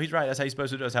was like, "No, he's right. That's how you're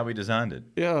supposed to do. That's how we designed it."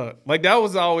 Yeah, like that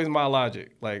was always my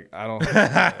logic. Like I don't.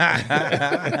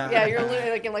 Yeah, you're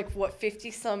literally like in like what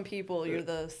 50 some people. You're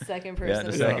the second person. Yeah,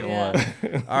 the to- second yeah.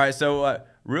 one. All right. So,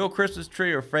 real Christmas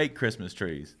tree or fake Christmas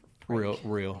trees? real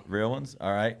Real ones.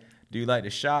 All right. Do you like to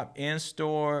shop in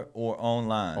store or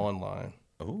online? online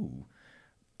Ooh.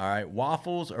 All right.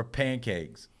 Waffles or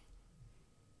pancakes?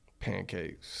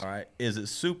 pancakes. All right. Is it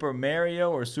Super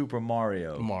Mario or Super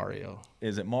Mario? Mario,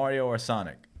 Is it Mario or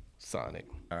Sonic? Sonic,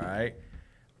 All right.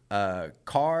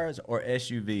 Cars or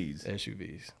SUVs?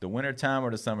 SUVs, The wintertime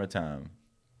or the summertime?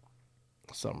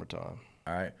 summertime,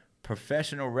 All right.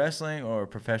 Professional wrestling or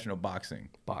professional boxing?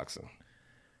 boxing,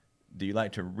 Do you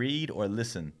like to read or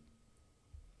listen?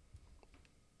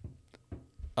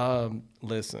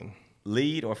 listen,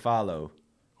 Lead or follow?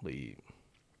 lead,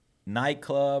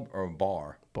 Nightclub or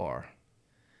bar? bar,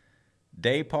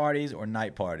 Day parties or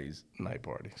night parties? night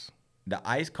parties, The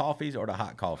iced coffees or the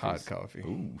hot coffees? hot coffee,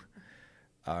 Ooh.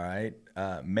 All right.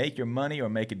 Make your money or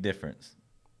make a difference?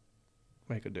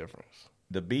 make a difference,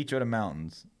 The beach or the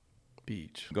mountains?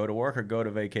 beach, Go to work or go to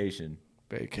vacation?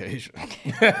 vacation,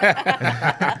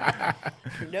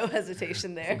 No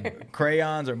hesitation there.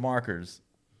 Crayons or markers?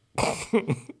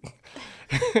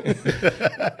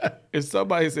 If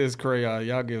somebody says crayon,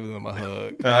 y'all give them a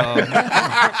hug.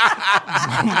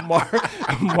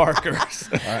 Markers.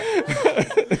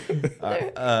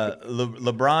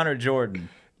 LeBron or Jordan?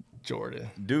 Jordan,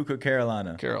 Duke or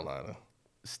Carolina? Carolina,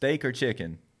 Steak or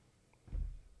chicken?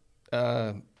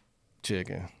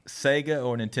 chicken, Sega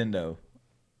or Nintendo?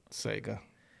 Sega,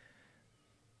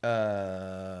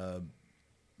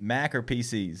 Mac or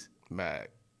PCs? Mac,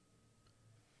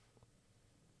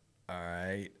 All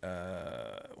right.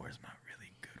 Where's my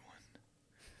really good one?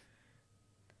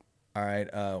 All right.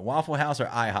 Waffle House or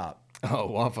IHOP? oh,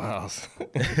 Waffle House,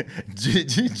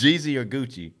 Jeezy or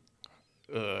Gucci?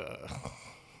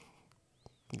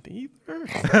 neither.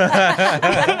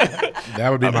 That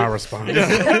would be my response.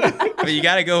 I mean, you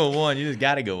got to go with one. You just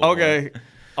got to go with one. Okay,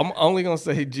 I'm only gonna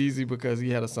say Jeezy because he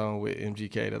had a song with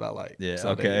MGK that I like. Yeah,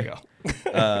 so there okay.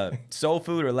 you go. Soul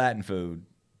food or Latin food?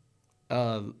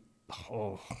 Soul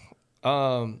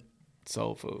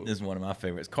food. This is one of my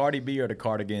favorites. Cardi B or the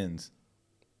Cardigans?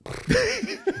 What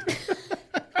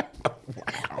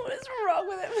is wrong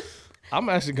with him? I'm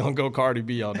actually gonna go Cardi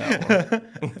B on that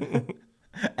one.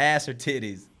 Ass or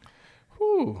titties?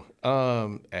 Whew.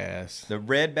 Ass. The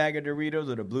red bag of Doritos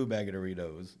or the blue bag of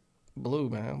Doritos? Blue,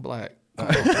 man. Black.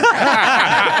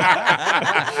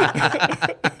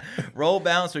 Roll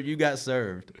bounce or you got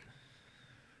served?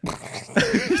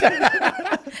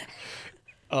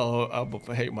 Oh, I'm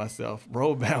gonna hate myself.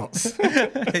 Roll bounce.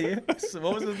 Yeah. So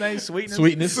what was his name? Sweetness?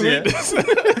 Sweetness.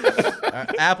 Yeah.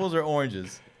 Apples or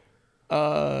oranges?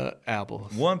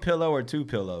 Apples. One pillow or two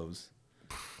pillows?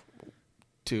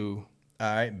 2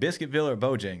 All right. Biscuitville or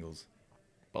Bojangles?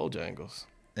 Bojangles.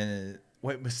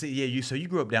 Wait, but see, yeah, so you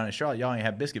grew up down in Charlotte. Y'all ain't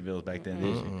have Biscuitvilles back then,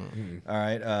 did you? All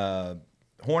right.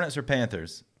 Hornets or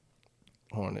Panthers?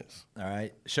 Hornets. All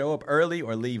right. Show up early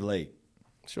or leave late?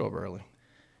 Show up early.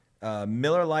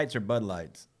 Miller Lights or Bud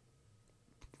Lights?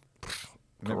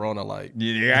 Corona Light.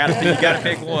 You gotta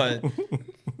pick one.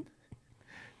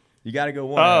 You gotta go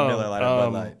one. Miller Lite or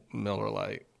Bud Light. Miller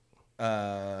Lite.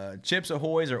 Chips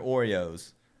Ahoy's or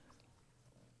Oreos?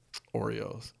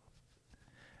 Oreos.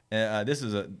 This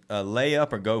is a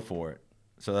layup or go for it.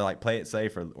 So they're like play it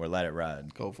safe or let it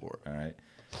ride. Go for it. All right.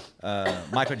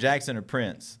 Michael Jackson or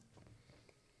Prince?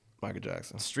 Michael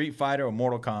Jackson. Street Fighter or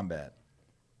Mortal Kombat?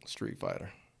 Street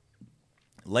Fighter.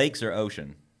 Lakes or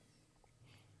ocean?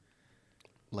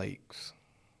 Lakes.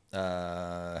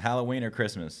 Halloween or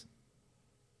Christmas?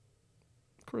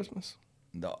 Christmas.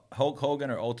 The Hulk Hogan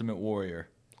or Ultimate Warrior?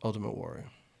 Ultimate Warrior.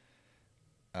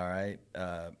 All right.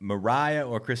 Mariah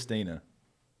or Christina?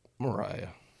 Mariah.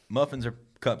 Muffins or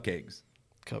cupcakes?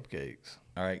 Cupcakes.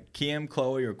 All right. Kim,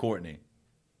 Chloe, or Courtney?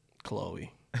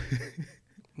 Chloe.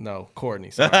 No, Courtney.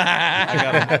 Sorry.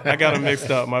 I got them mixed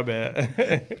up. My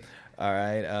bad. All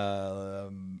right.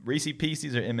 Reese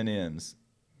Pieces or M&M's?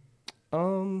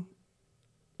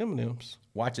 M&M's.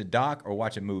 Watch a doc or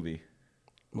watch a movie?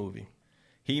 Movie.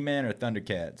 He-Man or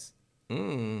Thundercats?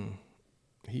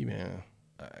 He-Man.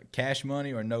 Cash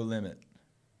Money or No Limit?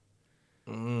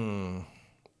 I'm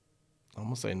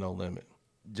gonna say No Limit.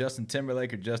 Justin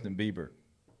Timberlake or Justin Bieber?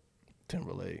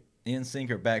 Timberlake.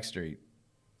 NSYNC or Backstreet?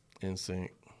 NSYNC.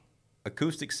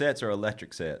 Acoustic sets or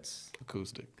electric sets?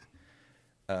 Acoustic.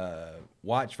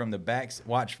 Watch from the back.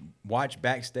 Watch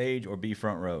backstage or be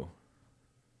front row?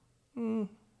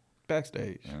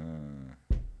 Backstage.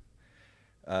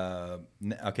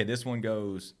 Okay, this one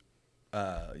goes.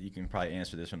 You can probably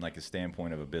answer this from like a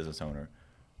standpoint of a business owner.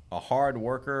 A hard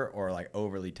worker or like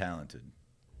overly talented?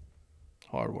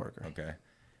 Hard worker. Okay.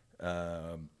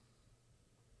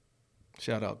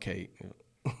 Shout out Kate.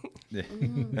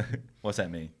 What's that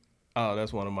mean? Oh,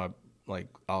 that's one of my like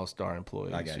all-star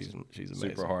employees. I got She's you. She's amazing.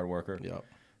 Super hard worker. Yep.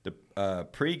 The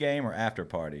pre-game or after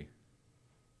party?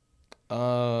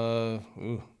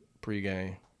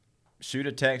 Pre-game. Shoot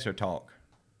a text or talk?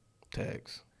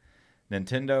 Text.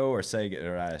 Nintendo or Sega?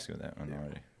 Or I asked you that one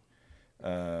already.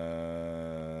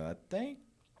 I think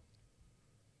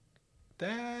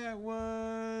that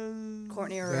was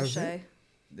Courtney or That's Roche.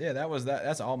 Yeah, that was that.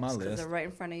 That's all my Because list. they're right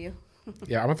in front of you.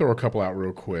 Yeah, I'm gonna throw a couple out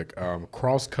real quick.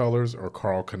 Cross Colors or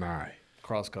Carl Kanai?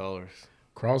 Cross colors.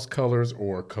 Cross Colors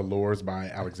or Colors by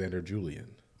Alexander Julian?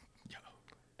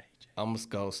 I'm gonna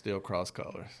go still cross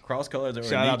colors. Cross colors or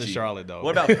Shout out to Anichi? Charlotte though.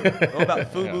 What about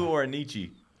Fubu or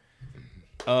Anichi?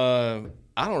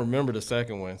 I don't remember the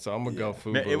second one, so I'm gonna go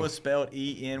Fubu. It was spelled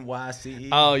ENYCE.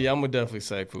 Oh yeah, I'm gonna definitely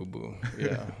say Fubu.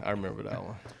 Yeah, I remember that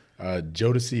one.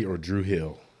 Jodeci or Drew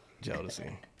Hill?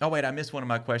 Jodeci. Oh wait, I missed one of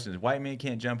my questions. White men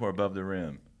can't jump or above the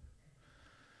rim?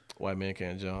 White man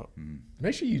can't jump.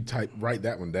 Make sure you write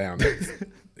that one down.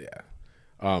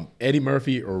 Yeah. Eddie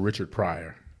Murphy or Richard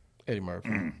Pryor? Eddie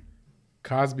Murphy.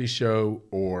 Cosby Show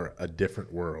or A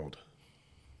Different World?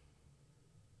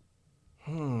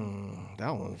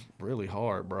 That one's really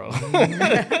hard, bro.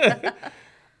 I'm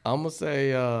gonna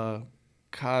say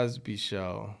Cosby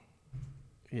Show.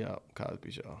 Yeah,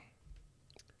 Cosby Show.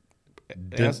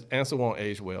 Answer won't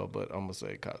age well, but I'm gonna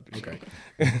say Cosby Show.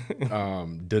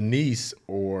 Okay. Denise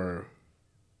or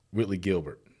Whitley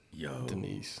Gilbert?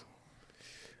 Denise.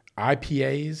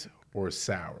 IPAs or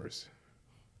sours?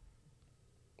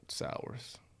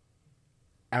 Sours.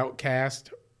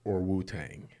 Outcast or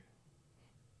Wu-Tang?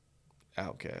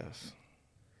 Outcast.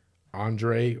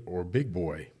 Andre or Big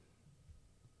Boy?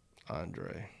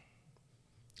 Andre.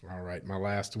 All right, my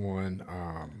last one.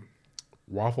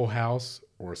 Waffle House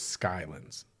or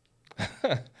Skylands?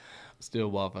 Still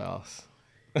Waffle House.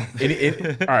 All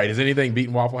right, is anything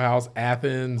beating Waffle House?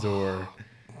 Athens or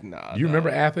Nah. you remember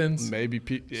Athens? Maybe.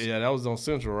 Yeah, that was on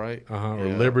Central, right? Or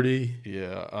Yeah. Liberty?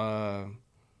 Yeah.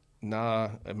 Nah.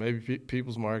 Maybe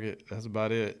People's Market. That's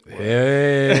about it.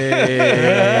 Hey.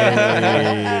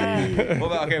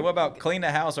 What about clean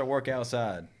the house or work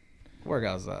outside? Work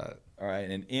outside. All right,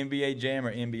 and NBA Jam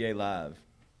or NBA Live?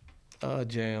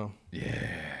 Jam.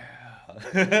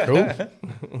 Cool.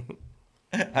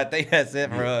 I think that's it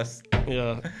for us.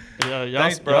 Yeah. Y'all,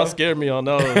 Thanks, bro. y'all scared me on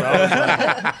those. I was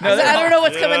like, I don't know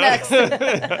what's coming next.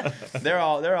 They're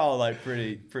all like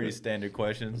pretty standard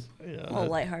questions. All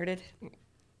lighthearted.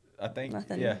 I think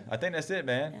Nothing. Yeah, I think that's it,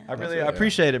 man. I it.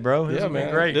 appreciate it, bro. This yeah, has been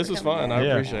man. great. This was fun. I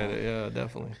Yeah. appreciate it. Yeah,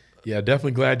 definitely. Yeah,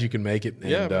 definitely glad you can make it.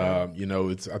 And, Yeah, man.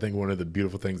 it's I think one of the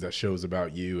beautiful things that shows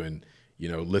about you and,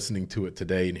 listening to it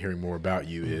today and hearing more about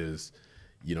you is,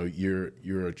 you've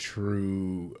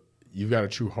got a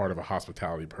true heart of a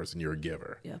hospitality person. You're a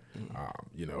giver. Yeah.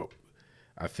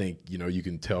 I think, you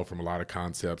can tell from a lot of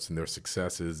concepts and their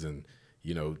successes and,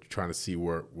 trying to see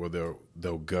where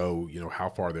they'll go, how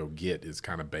far they'll get is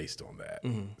kind of based on that.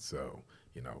 So,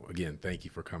 again, thank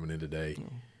you for coming in today.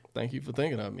 Thank you for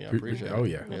thinking of me. I appreciate it. Oh,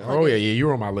 yeah. Oh, yeah. You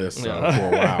were on my list for a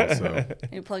while. So,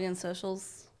 You plug in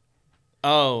socials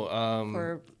Oh,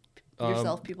 for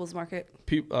yourself, People's Market.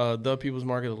 the People's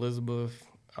Market Elizabeth,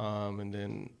 and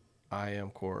then I am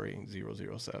Corey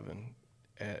 007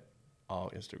 at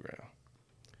all Instagram.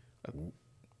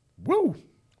 woo.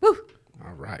 Woo.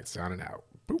 All right. Signing out.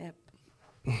 Boop.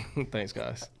 Yep. Thanks,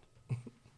 guys.